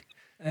Jack,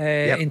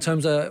 in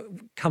terms of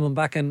coming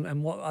back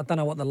and what, I don't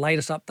know what the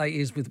latest update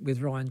is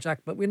with Ryan Jack,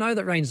 but we know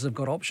that Rangers have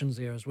got options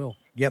there as well.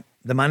 Yep.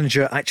 The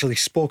manager actually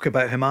spoke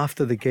about him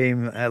after the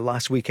game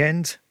last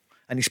weekend.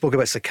 And he spoke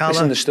about Sakala.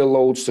 Listen, there's still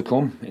loads to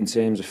come in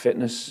terms of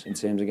fitness, in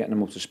terms of getting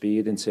him up to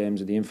speed, in terms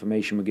of the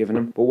information we're giving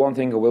him. But one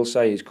thing I will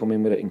say, he's come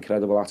in with an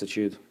incredible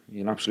attitude.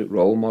 He's an absolute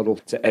role model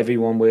to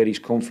everyone where he's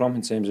come from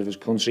in terms of his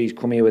country. He's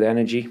come here with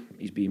energy.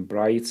 He's been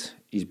bright.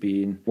 He's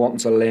been wanting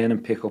to learn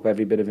and pick up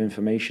every bit of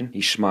information.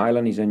 He's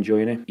smiling. He's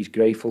enjoying it. He's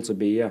grateful to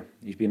be here.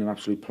 He's been an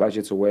absolute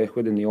pleasure to work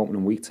with in the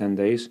opening week, 10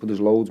 days. But there's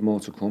loads more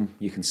to come.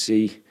 You can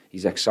see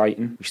he's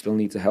exciting. We still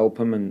need to help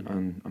him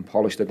and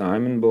polish the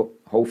diamond, but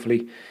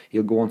hopefully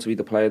he'll go on to be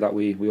the player that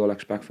we all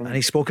expect from him. And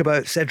he spoke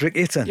about Cedric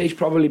Itten. Yeah, he's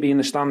probably been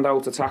the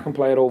standout attacking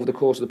player over the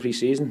course of the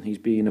pre-season. He's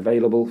been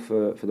available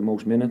for the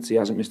most minutes. He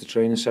hasn't missed a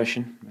training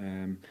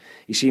session.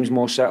 He seems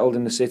more settled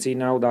in the city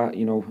now that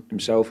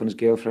himself and his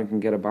girlfriend can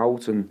get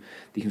about and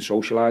they can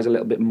socialise a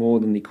little bit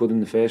more than they could in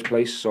the first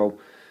place. So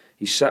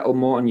he's settled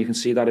more, and you can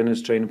see that in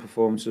his training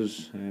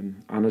performances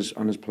and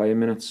his playing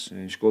minutes.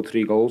 He scored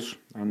 3 goals,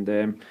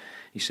 and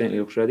he certainly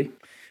looks ready.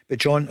 But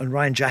John, and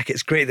Ryan Jack,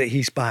 it's great that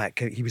he's back.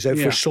 He was out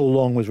for so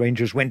long with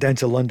Rangers, went down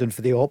to London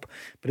for the op,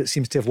 but it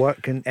seems to have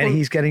worked, and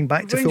he's getting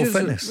back to full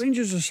fitness.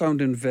 Rangers are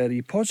sounding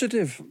very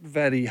positive,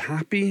 very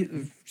happy.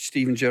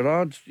 Steven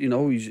Gerrard,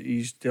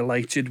 he's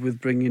delighted with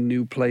bringing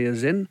new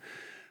players in.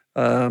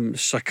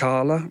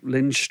 Sakala,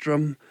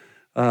 Lindstrom,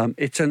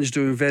 Itten's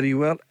doing very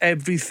well.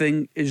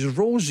 Everything is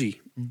rosy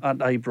at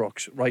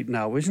Ibrox right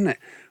now, isn't it?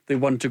 They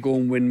want to go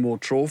and win more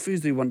trophies.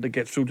 They want to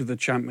get through to the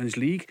Champions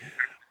League.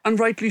 And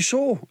rightly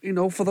so.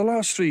 For the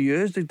last 3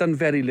 years, they've done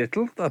very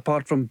little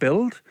apart from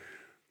build.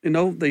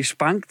 They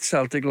spanked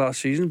Celtic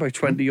last season by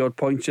 20-odd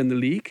points in the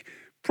league.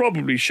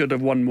 Probably should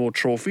have won more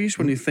trophies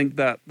when you think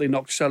that they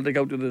knocked Celtic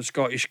out of the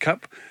Scottish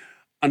Cup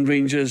and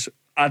Rangers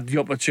had the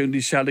opportunity.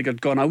 Celtic had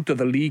gone out of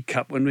the League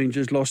Cup when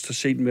Rangers lost to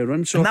St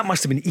Mirren. So, and that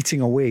must have been eating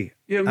away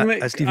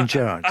at Steven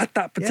Gerrard. At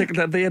that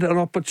particular, they had an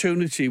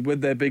opportunity with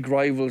their big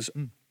rivals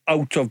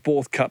out of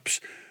both cups.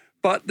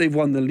 But they've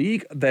won the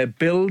league. They're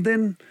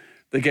building.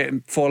 They're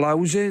getting full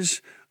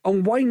houses.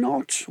 And why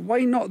not?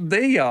 Why not?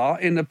 They are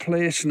in a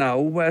place now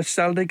where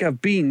Celtic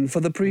have been for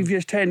the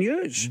previous 10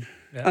 years.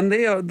 Yeah. And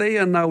they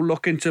are now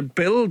looking to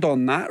build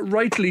on that,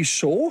 rightly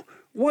so.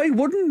 Why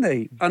wouldn't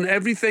they? And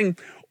everything,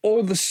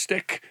 all the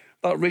stick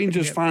that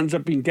Rangers fans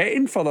have been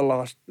getting for the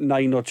last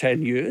 9 or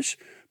 10 years,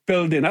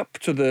 building up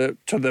to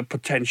the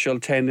potential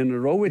 10 in a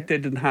row. It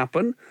didn't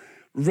happen.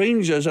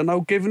 Rangers are now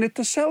giving it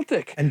to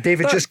Celtic. And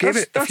David just gave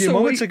it a few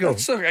moments ago.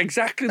 That's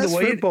exactly the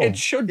way it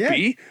should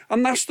be.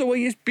 And that's the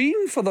way it's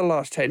been for the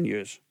last 10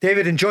 years.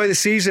 David, enjoy the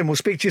season. We'll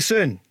speak to you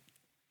soon.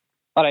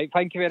 All right,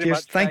 thank you very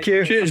much. Thank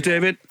you. Cheers,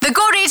 David. The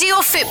Go Radio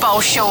Football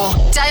Show.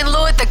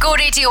 Download the Go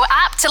Radio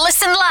app to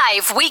listen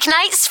live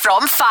weeknights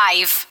from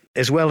 5.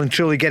 As well and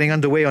truly getting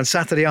underway on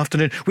Saturday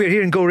afternoon. We're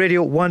here in Go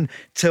Radio 1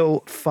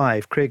 till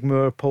 5. Craig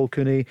Moore, Paul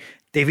Cooney,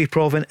 Davy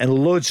Provan, and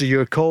loads of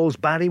your calls.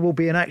 Barry will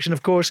be in action,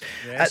 of course,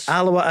 at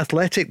Alloa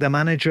Athletic, the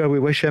manager. We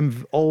wish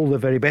him all the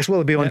very best. Will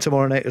he be on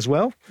tomorrow night as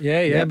well?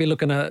 Yeah. Be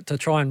looking to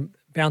try and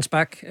bounce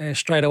back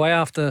straight away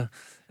after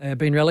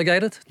being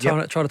relegated.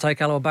 Try to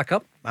take Alloa back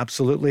up.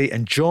 Absolutely.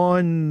 And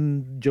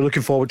John, you're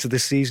looking forward to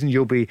this season.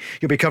 You'll be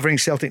covering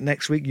Celtic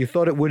next week. You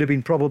thought it would have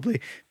been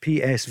probably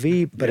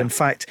PSV, but in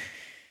fact,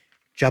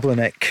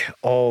 Jablonec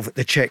of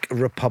the Czech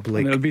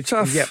Republic. It'll be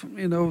tough.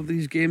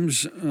 These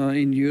games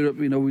in Europe,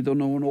 we don't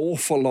know an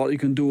awful lot. You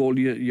can do all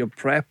your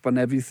prep and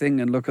everything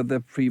and look at the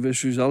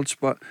previous results.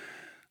 But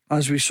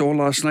as we saw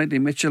last night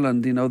in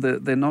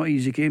Midtjylland, they're not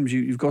easy games.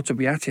 You've got to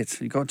be at it.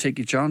 You've got to take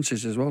your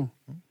chances as well.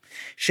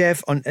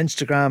 Chef on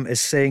Instagram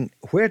is saying,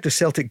 where does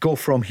Celtic go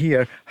from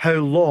here? How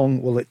long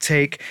will it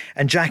take?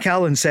 And Jack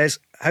Allen says,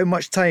 how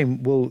much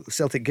time will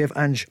Celtic give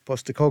Ange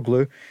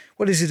Postecoglou?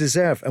 What does he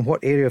deserve? And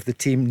what area of the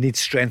team needs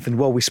strengthened?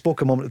 Well, we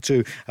spoke a moment or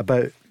two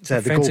about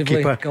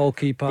the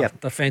goalkeeper,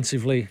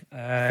 defensively,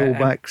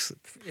 fullbacks.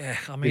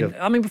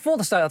 I mean, before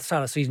the start of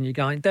the season, you're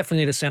going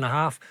definitely need a centre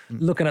half.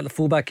 Looking at the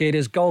fullback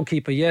areas,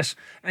 goalkeeper, yes,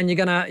 and you're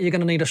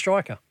gonna need a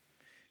striker.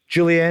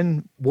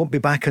 Julian won't be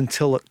back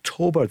until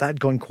October. That had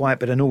gone quiet,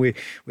 but I know we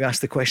asked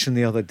the question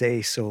the other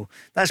day. So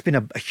that's been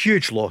a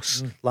huge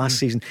loss last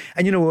season.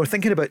 And, we were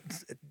thinking about,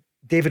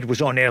 David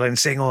was on earlier and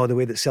saying, the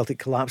way that Celtic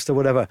collapsed or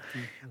whatever.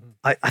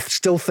 I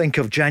still think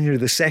of January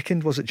the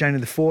 2nd, was it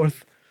January the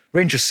 4th?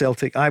 Rangers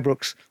Celtic,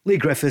 Ibrox, Lee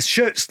Griffiths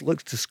shoots,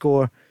 looks to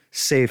score,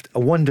 saved, a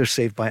wonder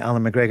saved by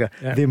Alan McGregor.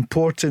 Yeah. The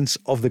importance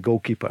of the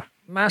goalkeeper.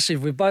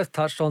 Massive. We've both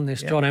touched on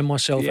this, John and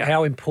myself,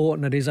 how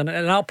important it is. And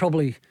I'll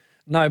probably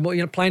know,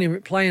 but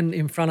playing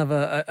in front of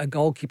a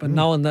goalkeeper,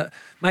 knowing that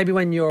maybe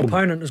when your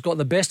opponent has got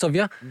the best of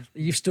you,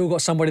 you've still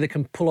got somebody that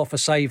can pull off a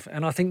save.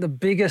 And I think the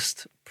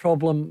biggest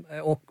problem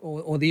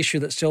or the issue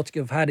that Celtic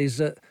have had is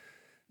that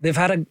they've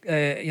had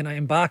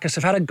in Barkas,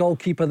 they've had a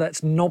goalkeeper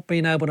that's not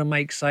been able to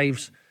make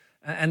saves.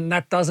 And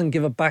that doesn't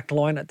give a back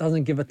line. It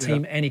doesn't give a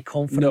team any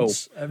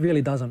confidence. No. It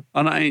really doesn't.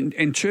 And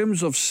in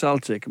terms of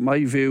Celtic,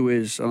 my view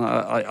is, and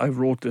I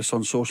wrote this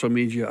on social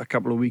media a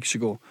couple of weeks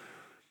ago,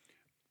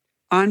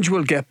 Ange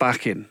will get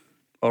back in,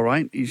 all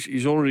right?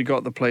 He's already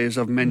got the players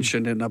I've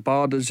mentioned in.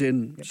 Abada's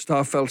in,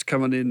 Starfelt's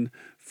coming in,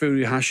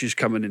 Furuhashi's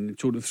coming in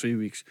 2 to 3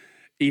 weeks.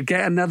 He'd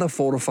get another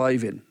 4 or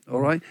 5 in, all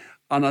right?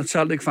 And our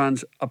Celtic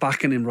fans are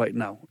backing him right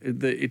now.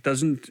 It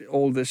doesn't,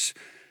 all this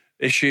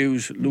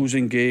issues,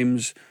 losing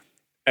games,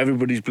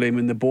 everybody's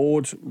blaming the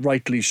board,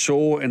 rightly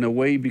so in a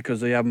way, because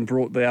they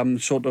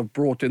haven't sort of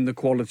brought in the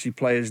quality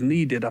players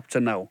needed up to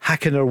now.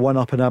 Hackner 1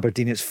 up in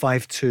Aberdeen. It's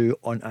 5-2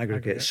 on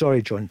aggregate.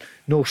 Sorry, John.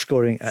 No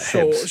scoring at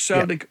Hibs. So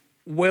Celtic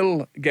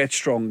will get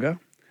stronger,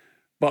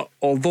 but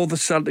although the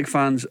Celtic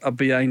fans are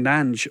behind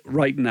Ange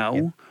right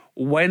now,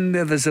 when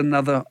there's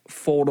another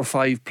 4 or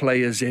 5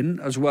 players in,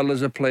 as well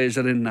as the players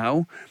that are in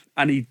now,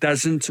 and he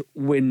doesn't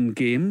win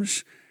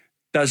games,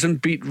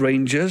 doesn't beat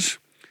Rangers,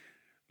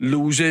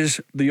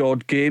 loses the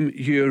odd game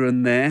here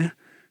and there,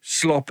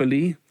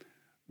 sloppily,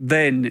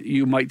 then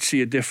you might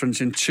see a difference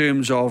in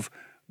terms of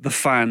the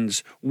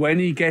fans. When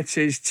he gets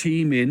his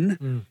team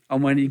in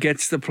and when he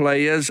gets the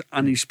players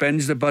and he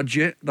spends the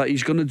budget that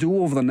he's going to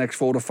do over the next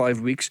 4 to 5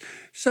 weeks,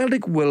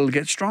 Celtic will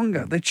get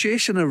stronger. They're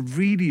chasing a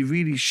really,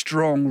 really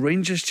strong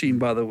Rangers team,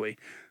 by the way.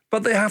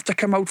 But they have to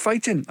come out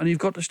fighting, and you've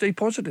got to stay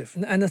positive.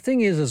 And the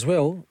thing is as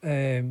well,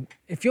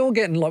 if you're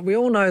getting, we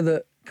all know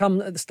that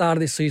come at the start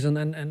of this season,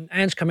 and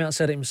Ange come out and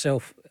said it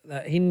himself,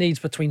 that he needs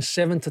between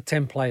 7 to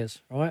 10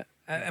 players, right?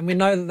 And we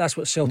know that that's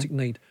what Celtic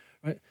need,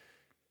 right?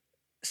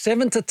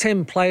 7 to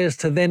 10 players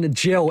to then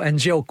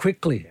gel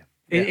quickly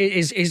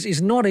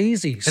is not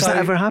easy. Has that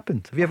ever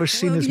happened? Have you ever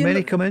seen as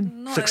many come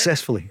in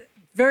successfully?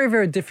 Very,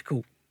 very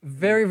difficult.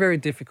 Very, very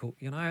difficult.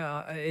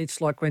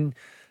 It's like when...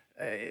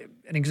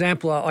 an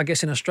example, I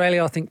guess in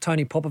Australia, I think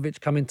Tony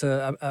Popovich come into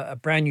a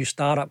brand new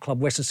startup club,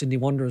 Western Sydney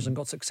Wanderers, and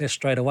got success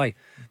straight away.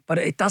 But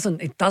it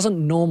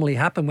doesn't normally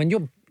happen when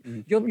you're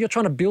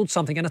trying to build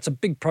something, and it's a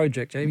big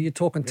project. You're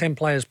talking 10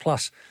 players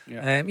plus.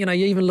 Yeah.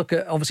 You even look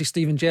at obviously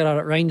Steven Gerrard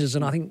at Rangers,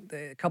 and I think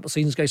a couple of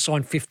seasons ago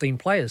signed 15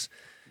 players,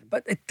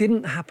 but it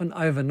didn't happen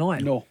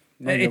overnight. No,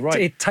 you're right.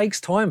 It takes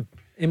time,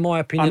 in my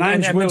opinion,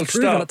 and it's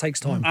proven it takes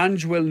time.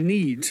 Ange will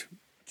need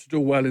to do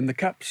well in the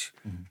cups.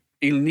 Mm-hmm.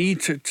 He'll need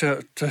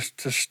to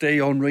stay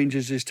on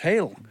Rangers'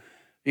 tail.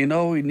 He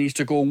needs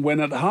to go and win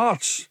at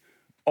Hearts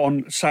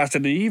on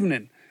Saturday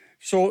evening.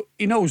 So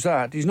he knows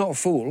that. He's not a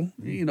fool.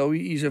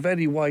 He's a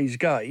very wise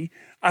guy.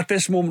 At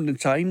this moment in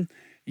time,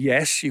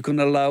 yes, you can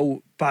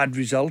allow bad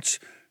results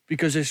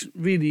because it's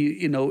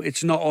really,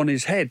 it's not on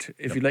his head,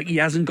 if you like. He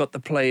hasn't got the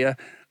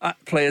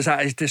players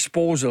at his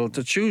disposal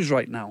to choose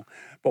right now.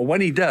 But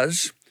when he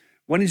does...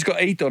 when he's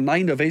got 8 or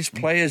 9 of his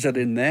players are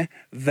in there,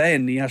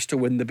 then he has to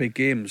win the big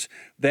games.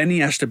 Then he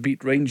has to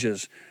beat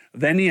Rangers.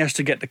 Then he has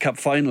to get to cup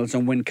finals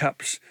and win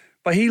cups.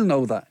 But he'll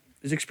know that.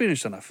 He's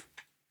experienced enough.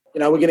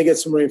 We're going to get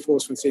some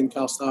reinforcements in.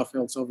 Carl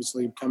Starfelt's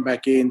obviously come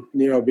back in.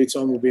 Nero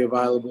Bitton will be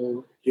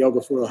available. Yoga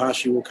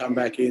Furuhashi will come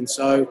back in.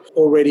 So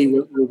already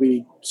we'll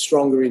be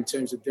stronger in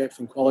terms of depth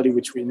and quality,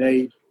 which we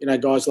need.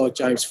 Guys like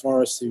James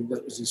Forrest, who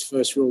that was his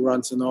first real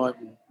run tonight,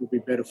 will be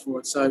better for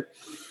it. So...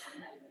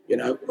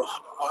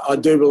 I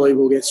do believe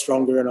we'll get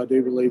stronger, and I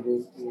do believe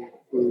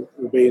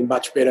we'll be in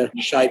much better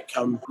shape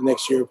come the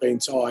next European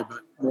tie.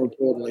 But more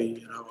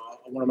importantly,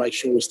 I want to make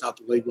sure we start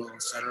the league well on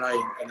Saturday,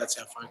 and that's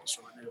our focus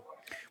right now.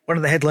 One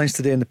of the headlines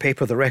today in the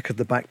paper, The Record,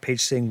 the back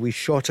page, saying we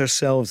shot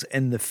ourselves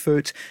in the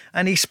foot.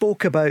 And he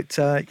spoke about,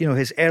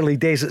 his early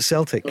days at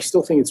Celtic. I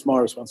still think it's my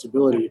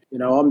responsibility.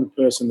 I'm the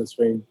person that's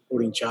been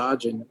put in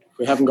charge, and if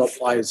we haven't got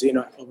players in,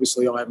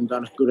 obviously I haven't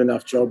done a good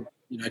enough job,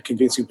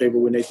 convincing people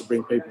we need to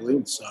bring people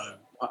in. So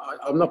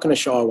I'm not going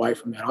to shy away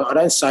from that. I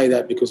don't say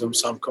that because I'm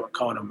some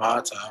kind of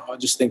martyr. I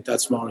just think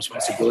that's my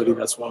responsibility.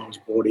 That's why I was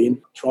brought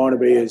in, trying to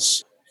be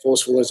as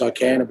forceful as I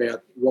can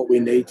about what we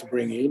need to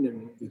bring in,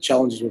 and the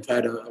challenges we've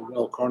had are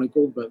well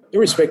chronicled. But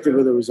irrespective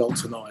of the result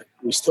tonight,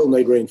 we still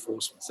need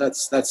reinforcements.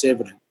 That's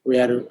evident. We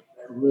had a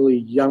really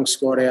young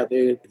squad out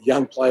there,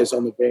 young players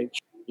on the bench.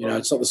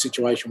 It's not the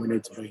situation we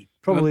need to be.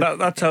 Probably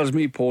that tells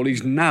me, Paul,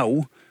 he's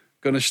now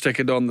going to stick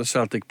it on the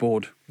Celtic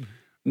board. Mm-hmm.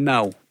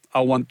 Now. I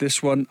want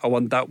this one, I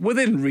want that,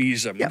 within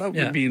reason.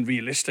 Without being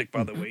realistic,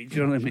 by the way. Do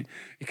you know what I mean?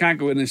 You can't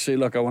go in and say,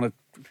 look, I want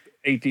to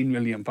 £18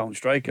 million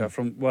striker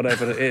from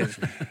whatever it is,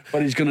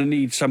 but he's going to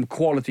need some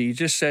quality. He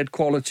just said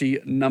quality,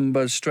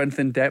 numbers, strength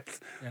and depth,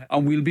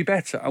 and we'll be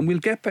better and we'll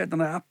get better.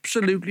 And I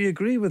absolutely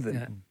agree with him.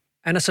 Yeah.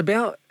 And it's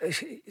about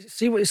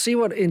see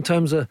what in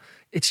terms of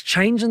it's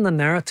changing the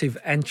narrative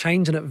and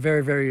changing it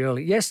very, very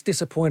early. Yes,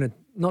 disappointed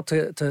not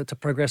to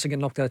progress and get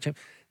knocked out of champ.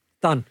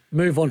 Done,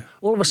 move on.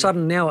 All of a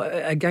sudden now,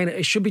 again,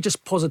 it should be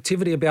just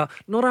positivity about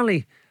not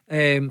only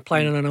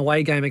playing in an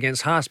away game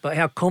against Hearts, but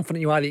how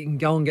confident you are that you can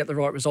go and get the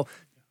right result.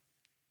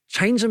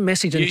 Change the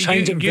message and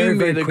change it very,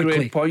 very quickly. You made a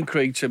great point,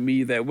 Craig, to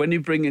me there. When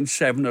you bring in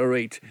 7 or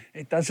 8,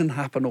 it doesn't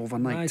happen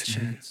overnight.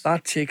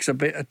 That takes a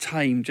bit of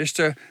time just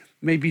to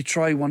maybe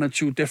try 1 or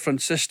 2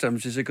 different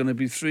systems. Is it going to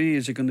be 3?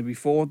 Is it going to be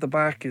 4 at the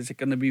back? Is it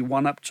going to be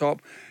 1 up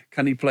top?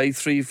 Can he play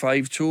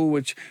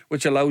 3-5-2,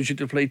 which allows you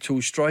to play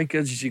 2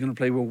 strikers? Is he going to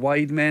play with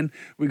wide men?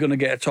 We're going to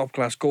get a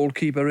top-class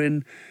goalkeeper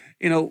in.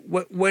 You know,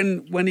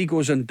 when he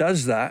goes and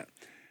does that.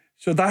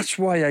 So that's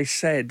why I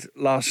said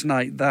last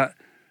night that,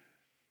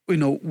 you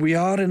know, we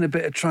are in a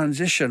bit of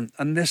transition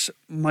and this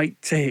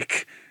might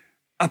take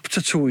up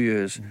to 2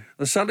 years.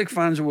 The Celtic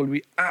fans will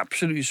be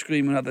absolutely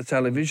screaming at the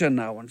television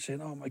now and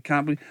saying, "Oh, I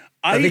can't believe."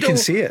 They can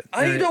see it.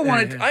 I don't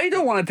want it. I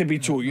don't want it to be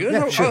 2 years.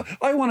 Yeah, sure.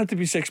 I want it to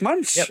be 6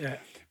 months. Yep. Yeah.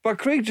 But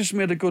Craig just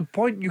made a good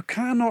point. You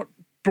cannot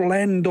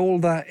blend all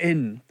that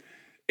in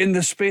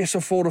the space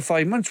of 4 or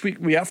 5 months.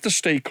 We have to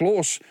stay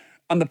close,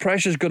 and the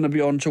pressure's going to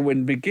be on to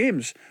win big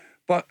games.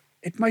 But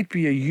it might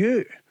be a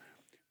year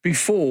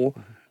before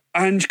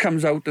Ange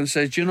comes out and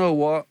says, "You know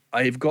what?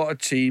 I've got a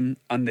team,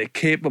 and they're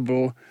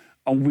capable."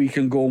 And we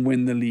can go and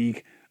win the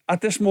league.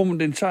 At this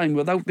moment in time,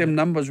 without them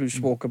numbers we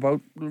spoke about,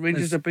 the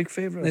Rangers are big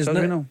favourites.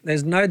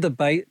 There's no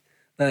debate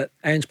that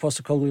Ange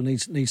Postecoglou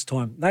needs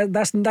time.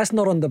 That's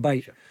not on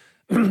debate.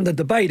 The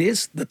debate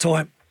is the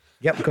time.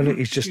 Yep,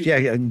 it's just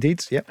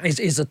indeed. Yep,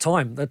 is the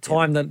time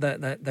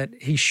that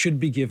he should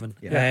be given.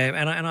 Yeah.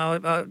 And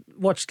I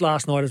watched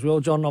last night as well,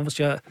 John.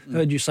 Obviously, I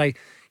heard you say,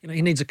 you know,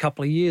 he needs a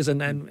couple of years,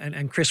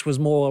 and Chris was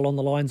more along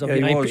the lines of,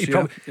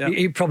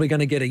 he's probably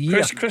going to get a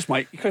year. Chris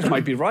might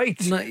be right.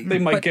 They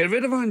might get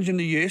rid of Ange in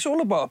a year. It's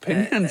all about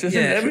opinions,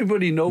 isn't it?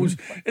 Everybody knows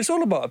it's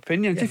all about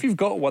opinions. Yeah. If you've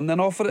got one,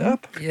 then offer it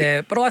up.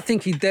 Yeah, but I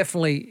think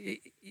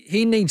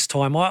he needs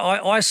time.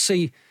 I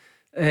see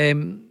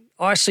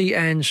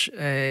Ange.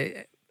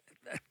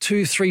 A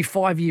 2, 3,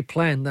 5 year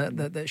plan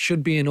that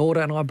should be in order,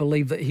 and I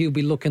believe that he'll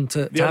be looking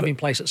to have in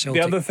place at Celtic.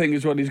 The other thing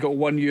is, he's got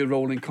 1 year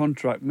rolling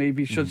contract.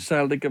 Maybe should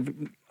Celtic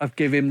have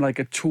give him like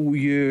a 2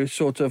 year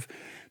sort of,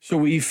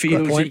 so he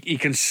feels he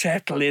can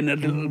settle in a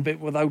little bit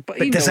without. But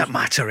does that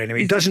matter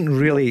anyway? It doesn't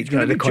really.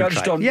 The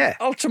contract.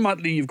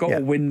 Ultimately, you've got to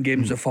win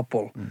games of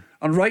football,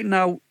 and right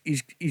now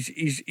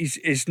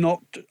he's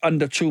not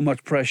under too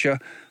much pressure,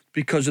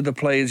 because of the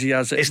players he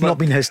has. It's not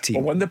been his team.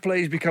 But when the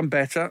players become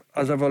better,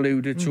 as I've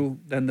alluded to,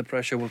 then the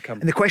pressure will come.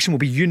 And the question will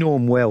be, you know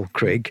him well,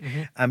 Craig.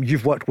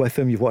 You've worked with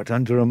him, you've worked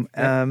under him.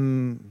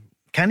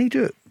 Can he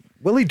do it?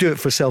 Will he do it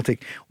for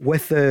Celtic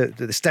with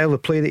the style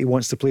of play that he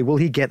wants to play? Will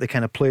he get the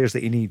kind of players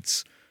that he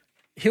needs?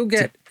 He'll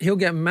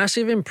get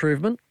massive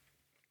improvement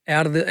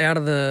out of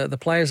the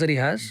players that he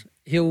has.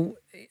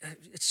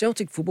 It's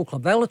Celtic Football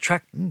Club. They'll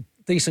attract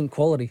decent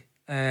quality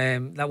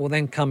that will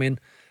then come in.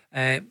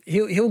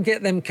 He'll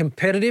get them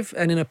competitive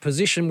and in a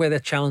position where they're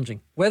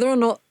challenging. Whether or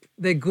not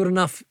they're good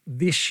enough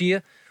this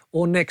year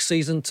or next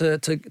season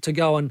to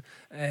go and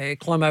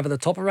climb over the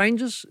top of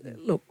Rangers,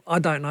 look, I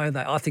don't know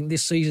that. I think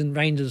this season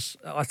Rangers,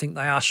 I think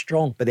they are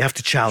strong. But they have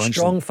to challenge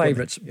strong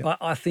favourites. Yeah. But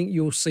I think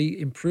you'll see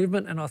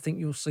improvement, and I think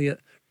you'll see it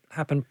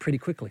happen pretty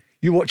quickly.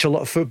 You watch a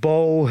lot of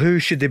football. Who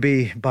should they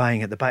be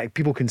buying at the back?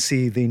 People can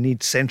see they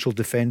need central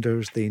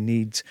defenders. They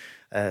need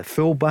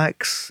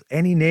fullbacks.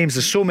 Any names?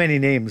 There's so many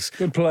names.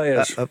 Good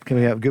players.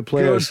 Coming up. Good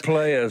players. Good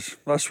players.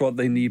 That's what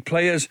they need.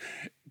 Players.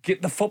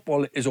 The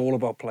football is all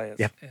about players.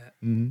 Yeah.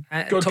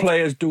 Good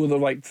players do the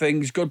right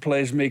things. Good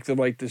players make the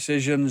right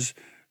decisions.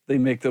 They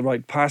make the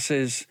right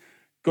passes.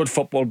 Good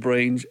football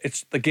brains.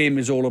 The game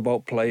is all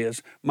about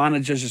players.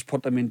 Managers just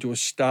put them into a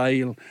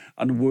style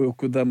and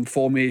work with them,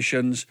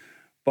 formations.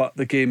 But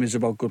the game is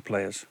about good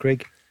players.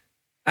 Craig?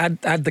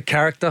 Add the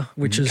character,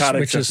 which is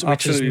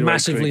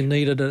massively right,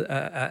 needed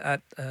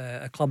at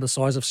a club the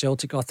size of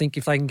Celtic. I think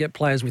if they can get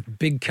players with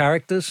big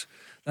characters,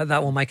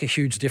 that will make a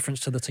huge difference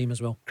to the team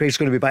as well. Craig's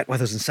going to be back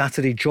with us on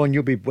Saturday. John,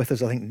 you'll be with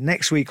us, I think,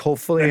 next week,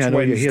 hopefully. I know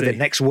you're here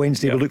next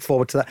Wednesday. Yep. We'll look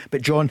forward to that.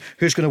 But John,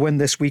 who's going to win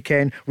this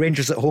weekend?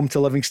 Rangers at home to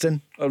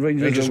Livingston?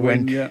 Rangers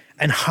win, yeah.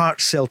 And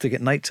Hearts Celtic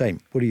at night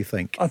time. What do you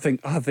think? I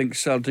think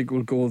Celtic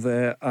will go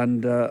there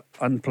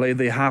and play.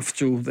 They have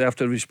to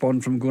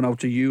respond from going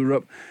out to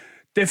Europe.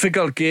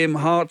 Difficult game.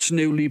 Hearts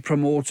newly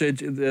promoted.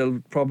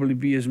 There'll probably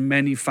be as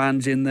many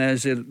fans in there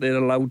as they're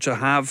allowed to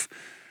have.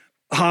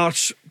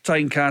 Hearts,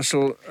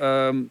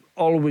 Tynecastle,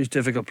 always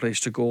difficult place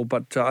to go,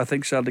 but I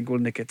think Celtic will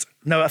nick it.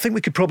 Now, I think we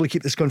could probably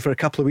keep this going for a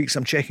couple of weeks.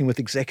 I'm checking with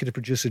executive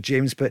producer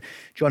James, but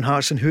John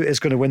Hartson, who is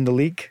going to win the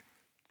league?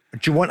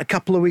 Do you want a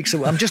couple of weeks?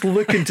 I'm just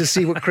looking to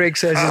see what Craig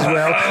says as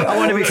well. I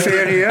want to be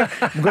fair here.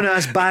 I'm going to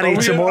ask Barry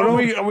tomorrow.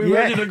 Are we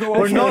ready to go?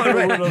 We're not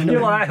ready. You're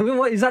like,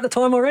 what, is that the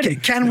time already?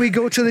 Can we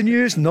go to the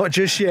news? Not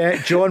just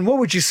yet. John, what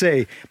would you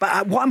say?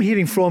 But what I'm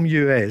hearing from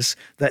you is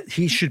that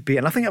he should be,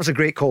 and I think that was a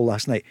great call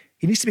last night,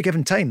 he needs to be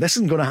given time. This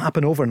isn't going to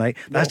happen overnight.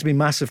 There has to be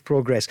massive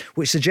progress,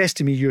 which suggests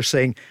to me you're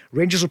saying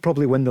Rangers will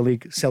probably win the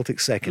league, Celtic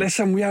second.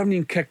 Listen, we haven't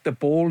even kicked the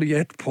ball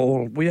yet,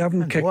 Paul. We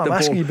haven't kicked the ball. I'm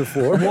asking you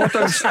before. What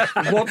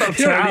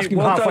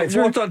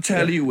I'll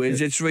tell you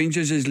is it's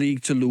Rangers'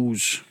 league to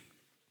lose.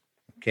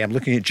 Okay, I'm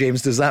looking at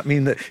James. Does that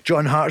mean that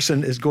John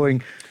Hartson is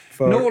going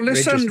for No,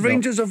 listen, Rangers?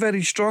 Rangers are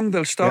very strong.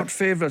 They'll start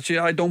favourites.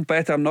 Yeah, I don't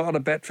bet. I'm not on a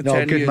bet for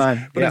 10 good years.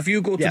 man. But if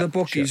you go to the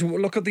bookies,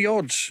 look at the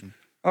odds.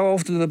 How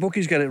often do the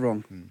bookies get it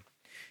wrong?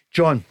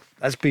 John,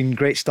 that's been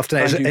great stuff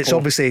tonight. It's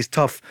obviously it's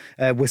tough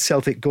with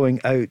Celtic going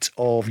out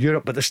of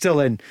Europe, but they're still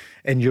in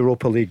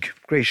Europa League.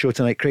 Great show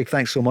tonight, Craig.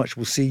 Thanks so much.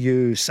 We'll see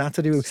you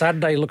Saturday.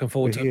 Saturday, looking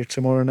forward to it. Here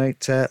tomorrow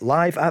night,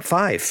 live at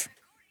 5.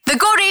 The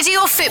Go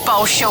Radio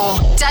Football Show.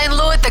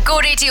 Download the Go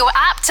Radio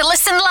app to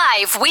listen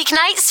live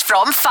weeknights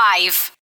from 5.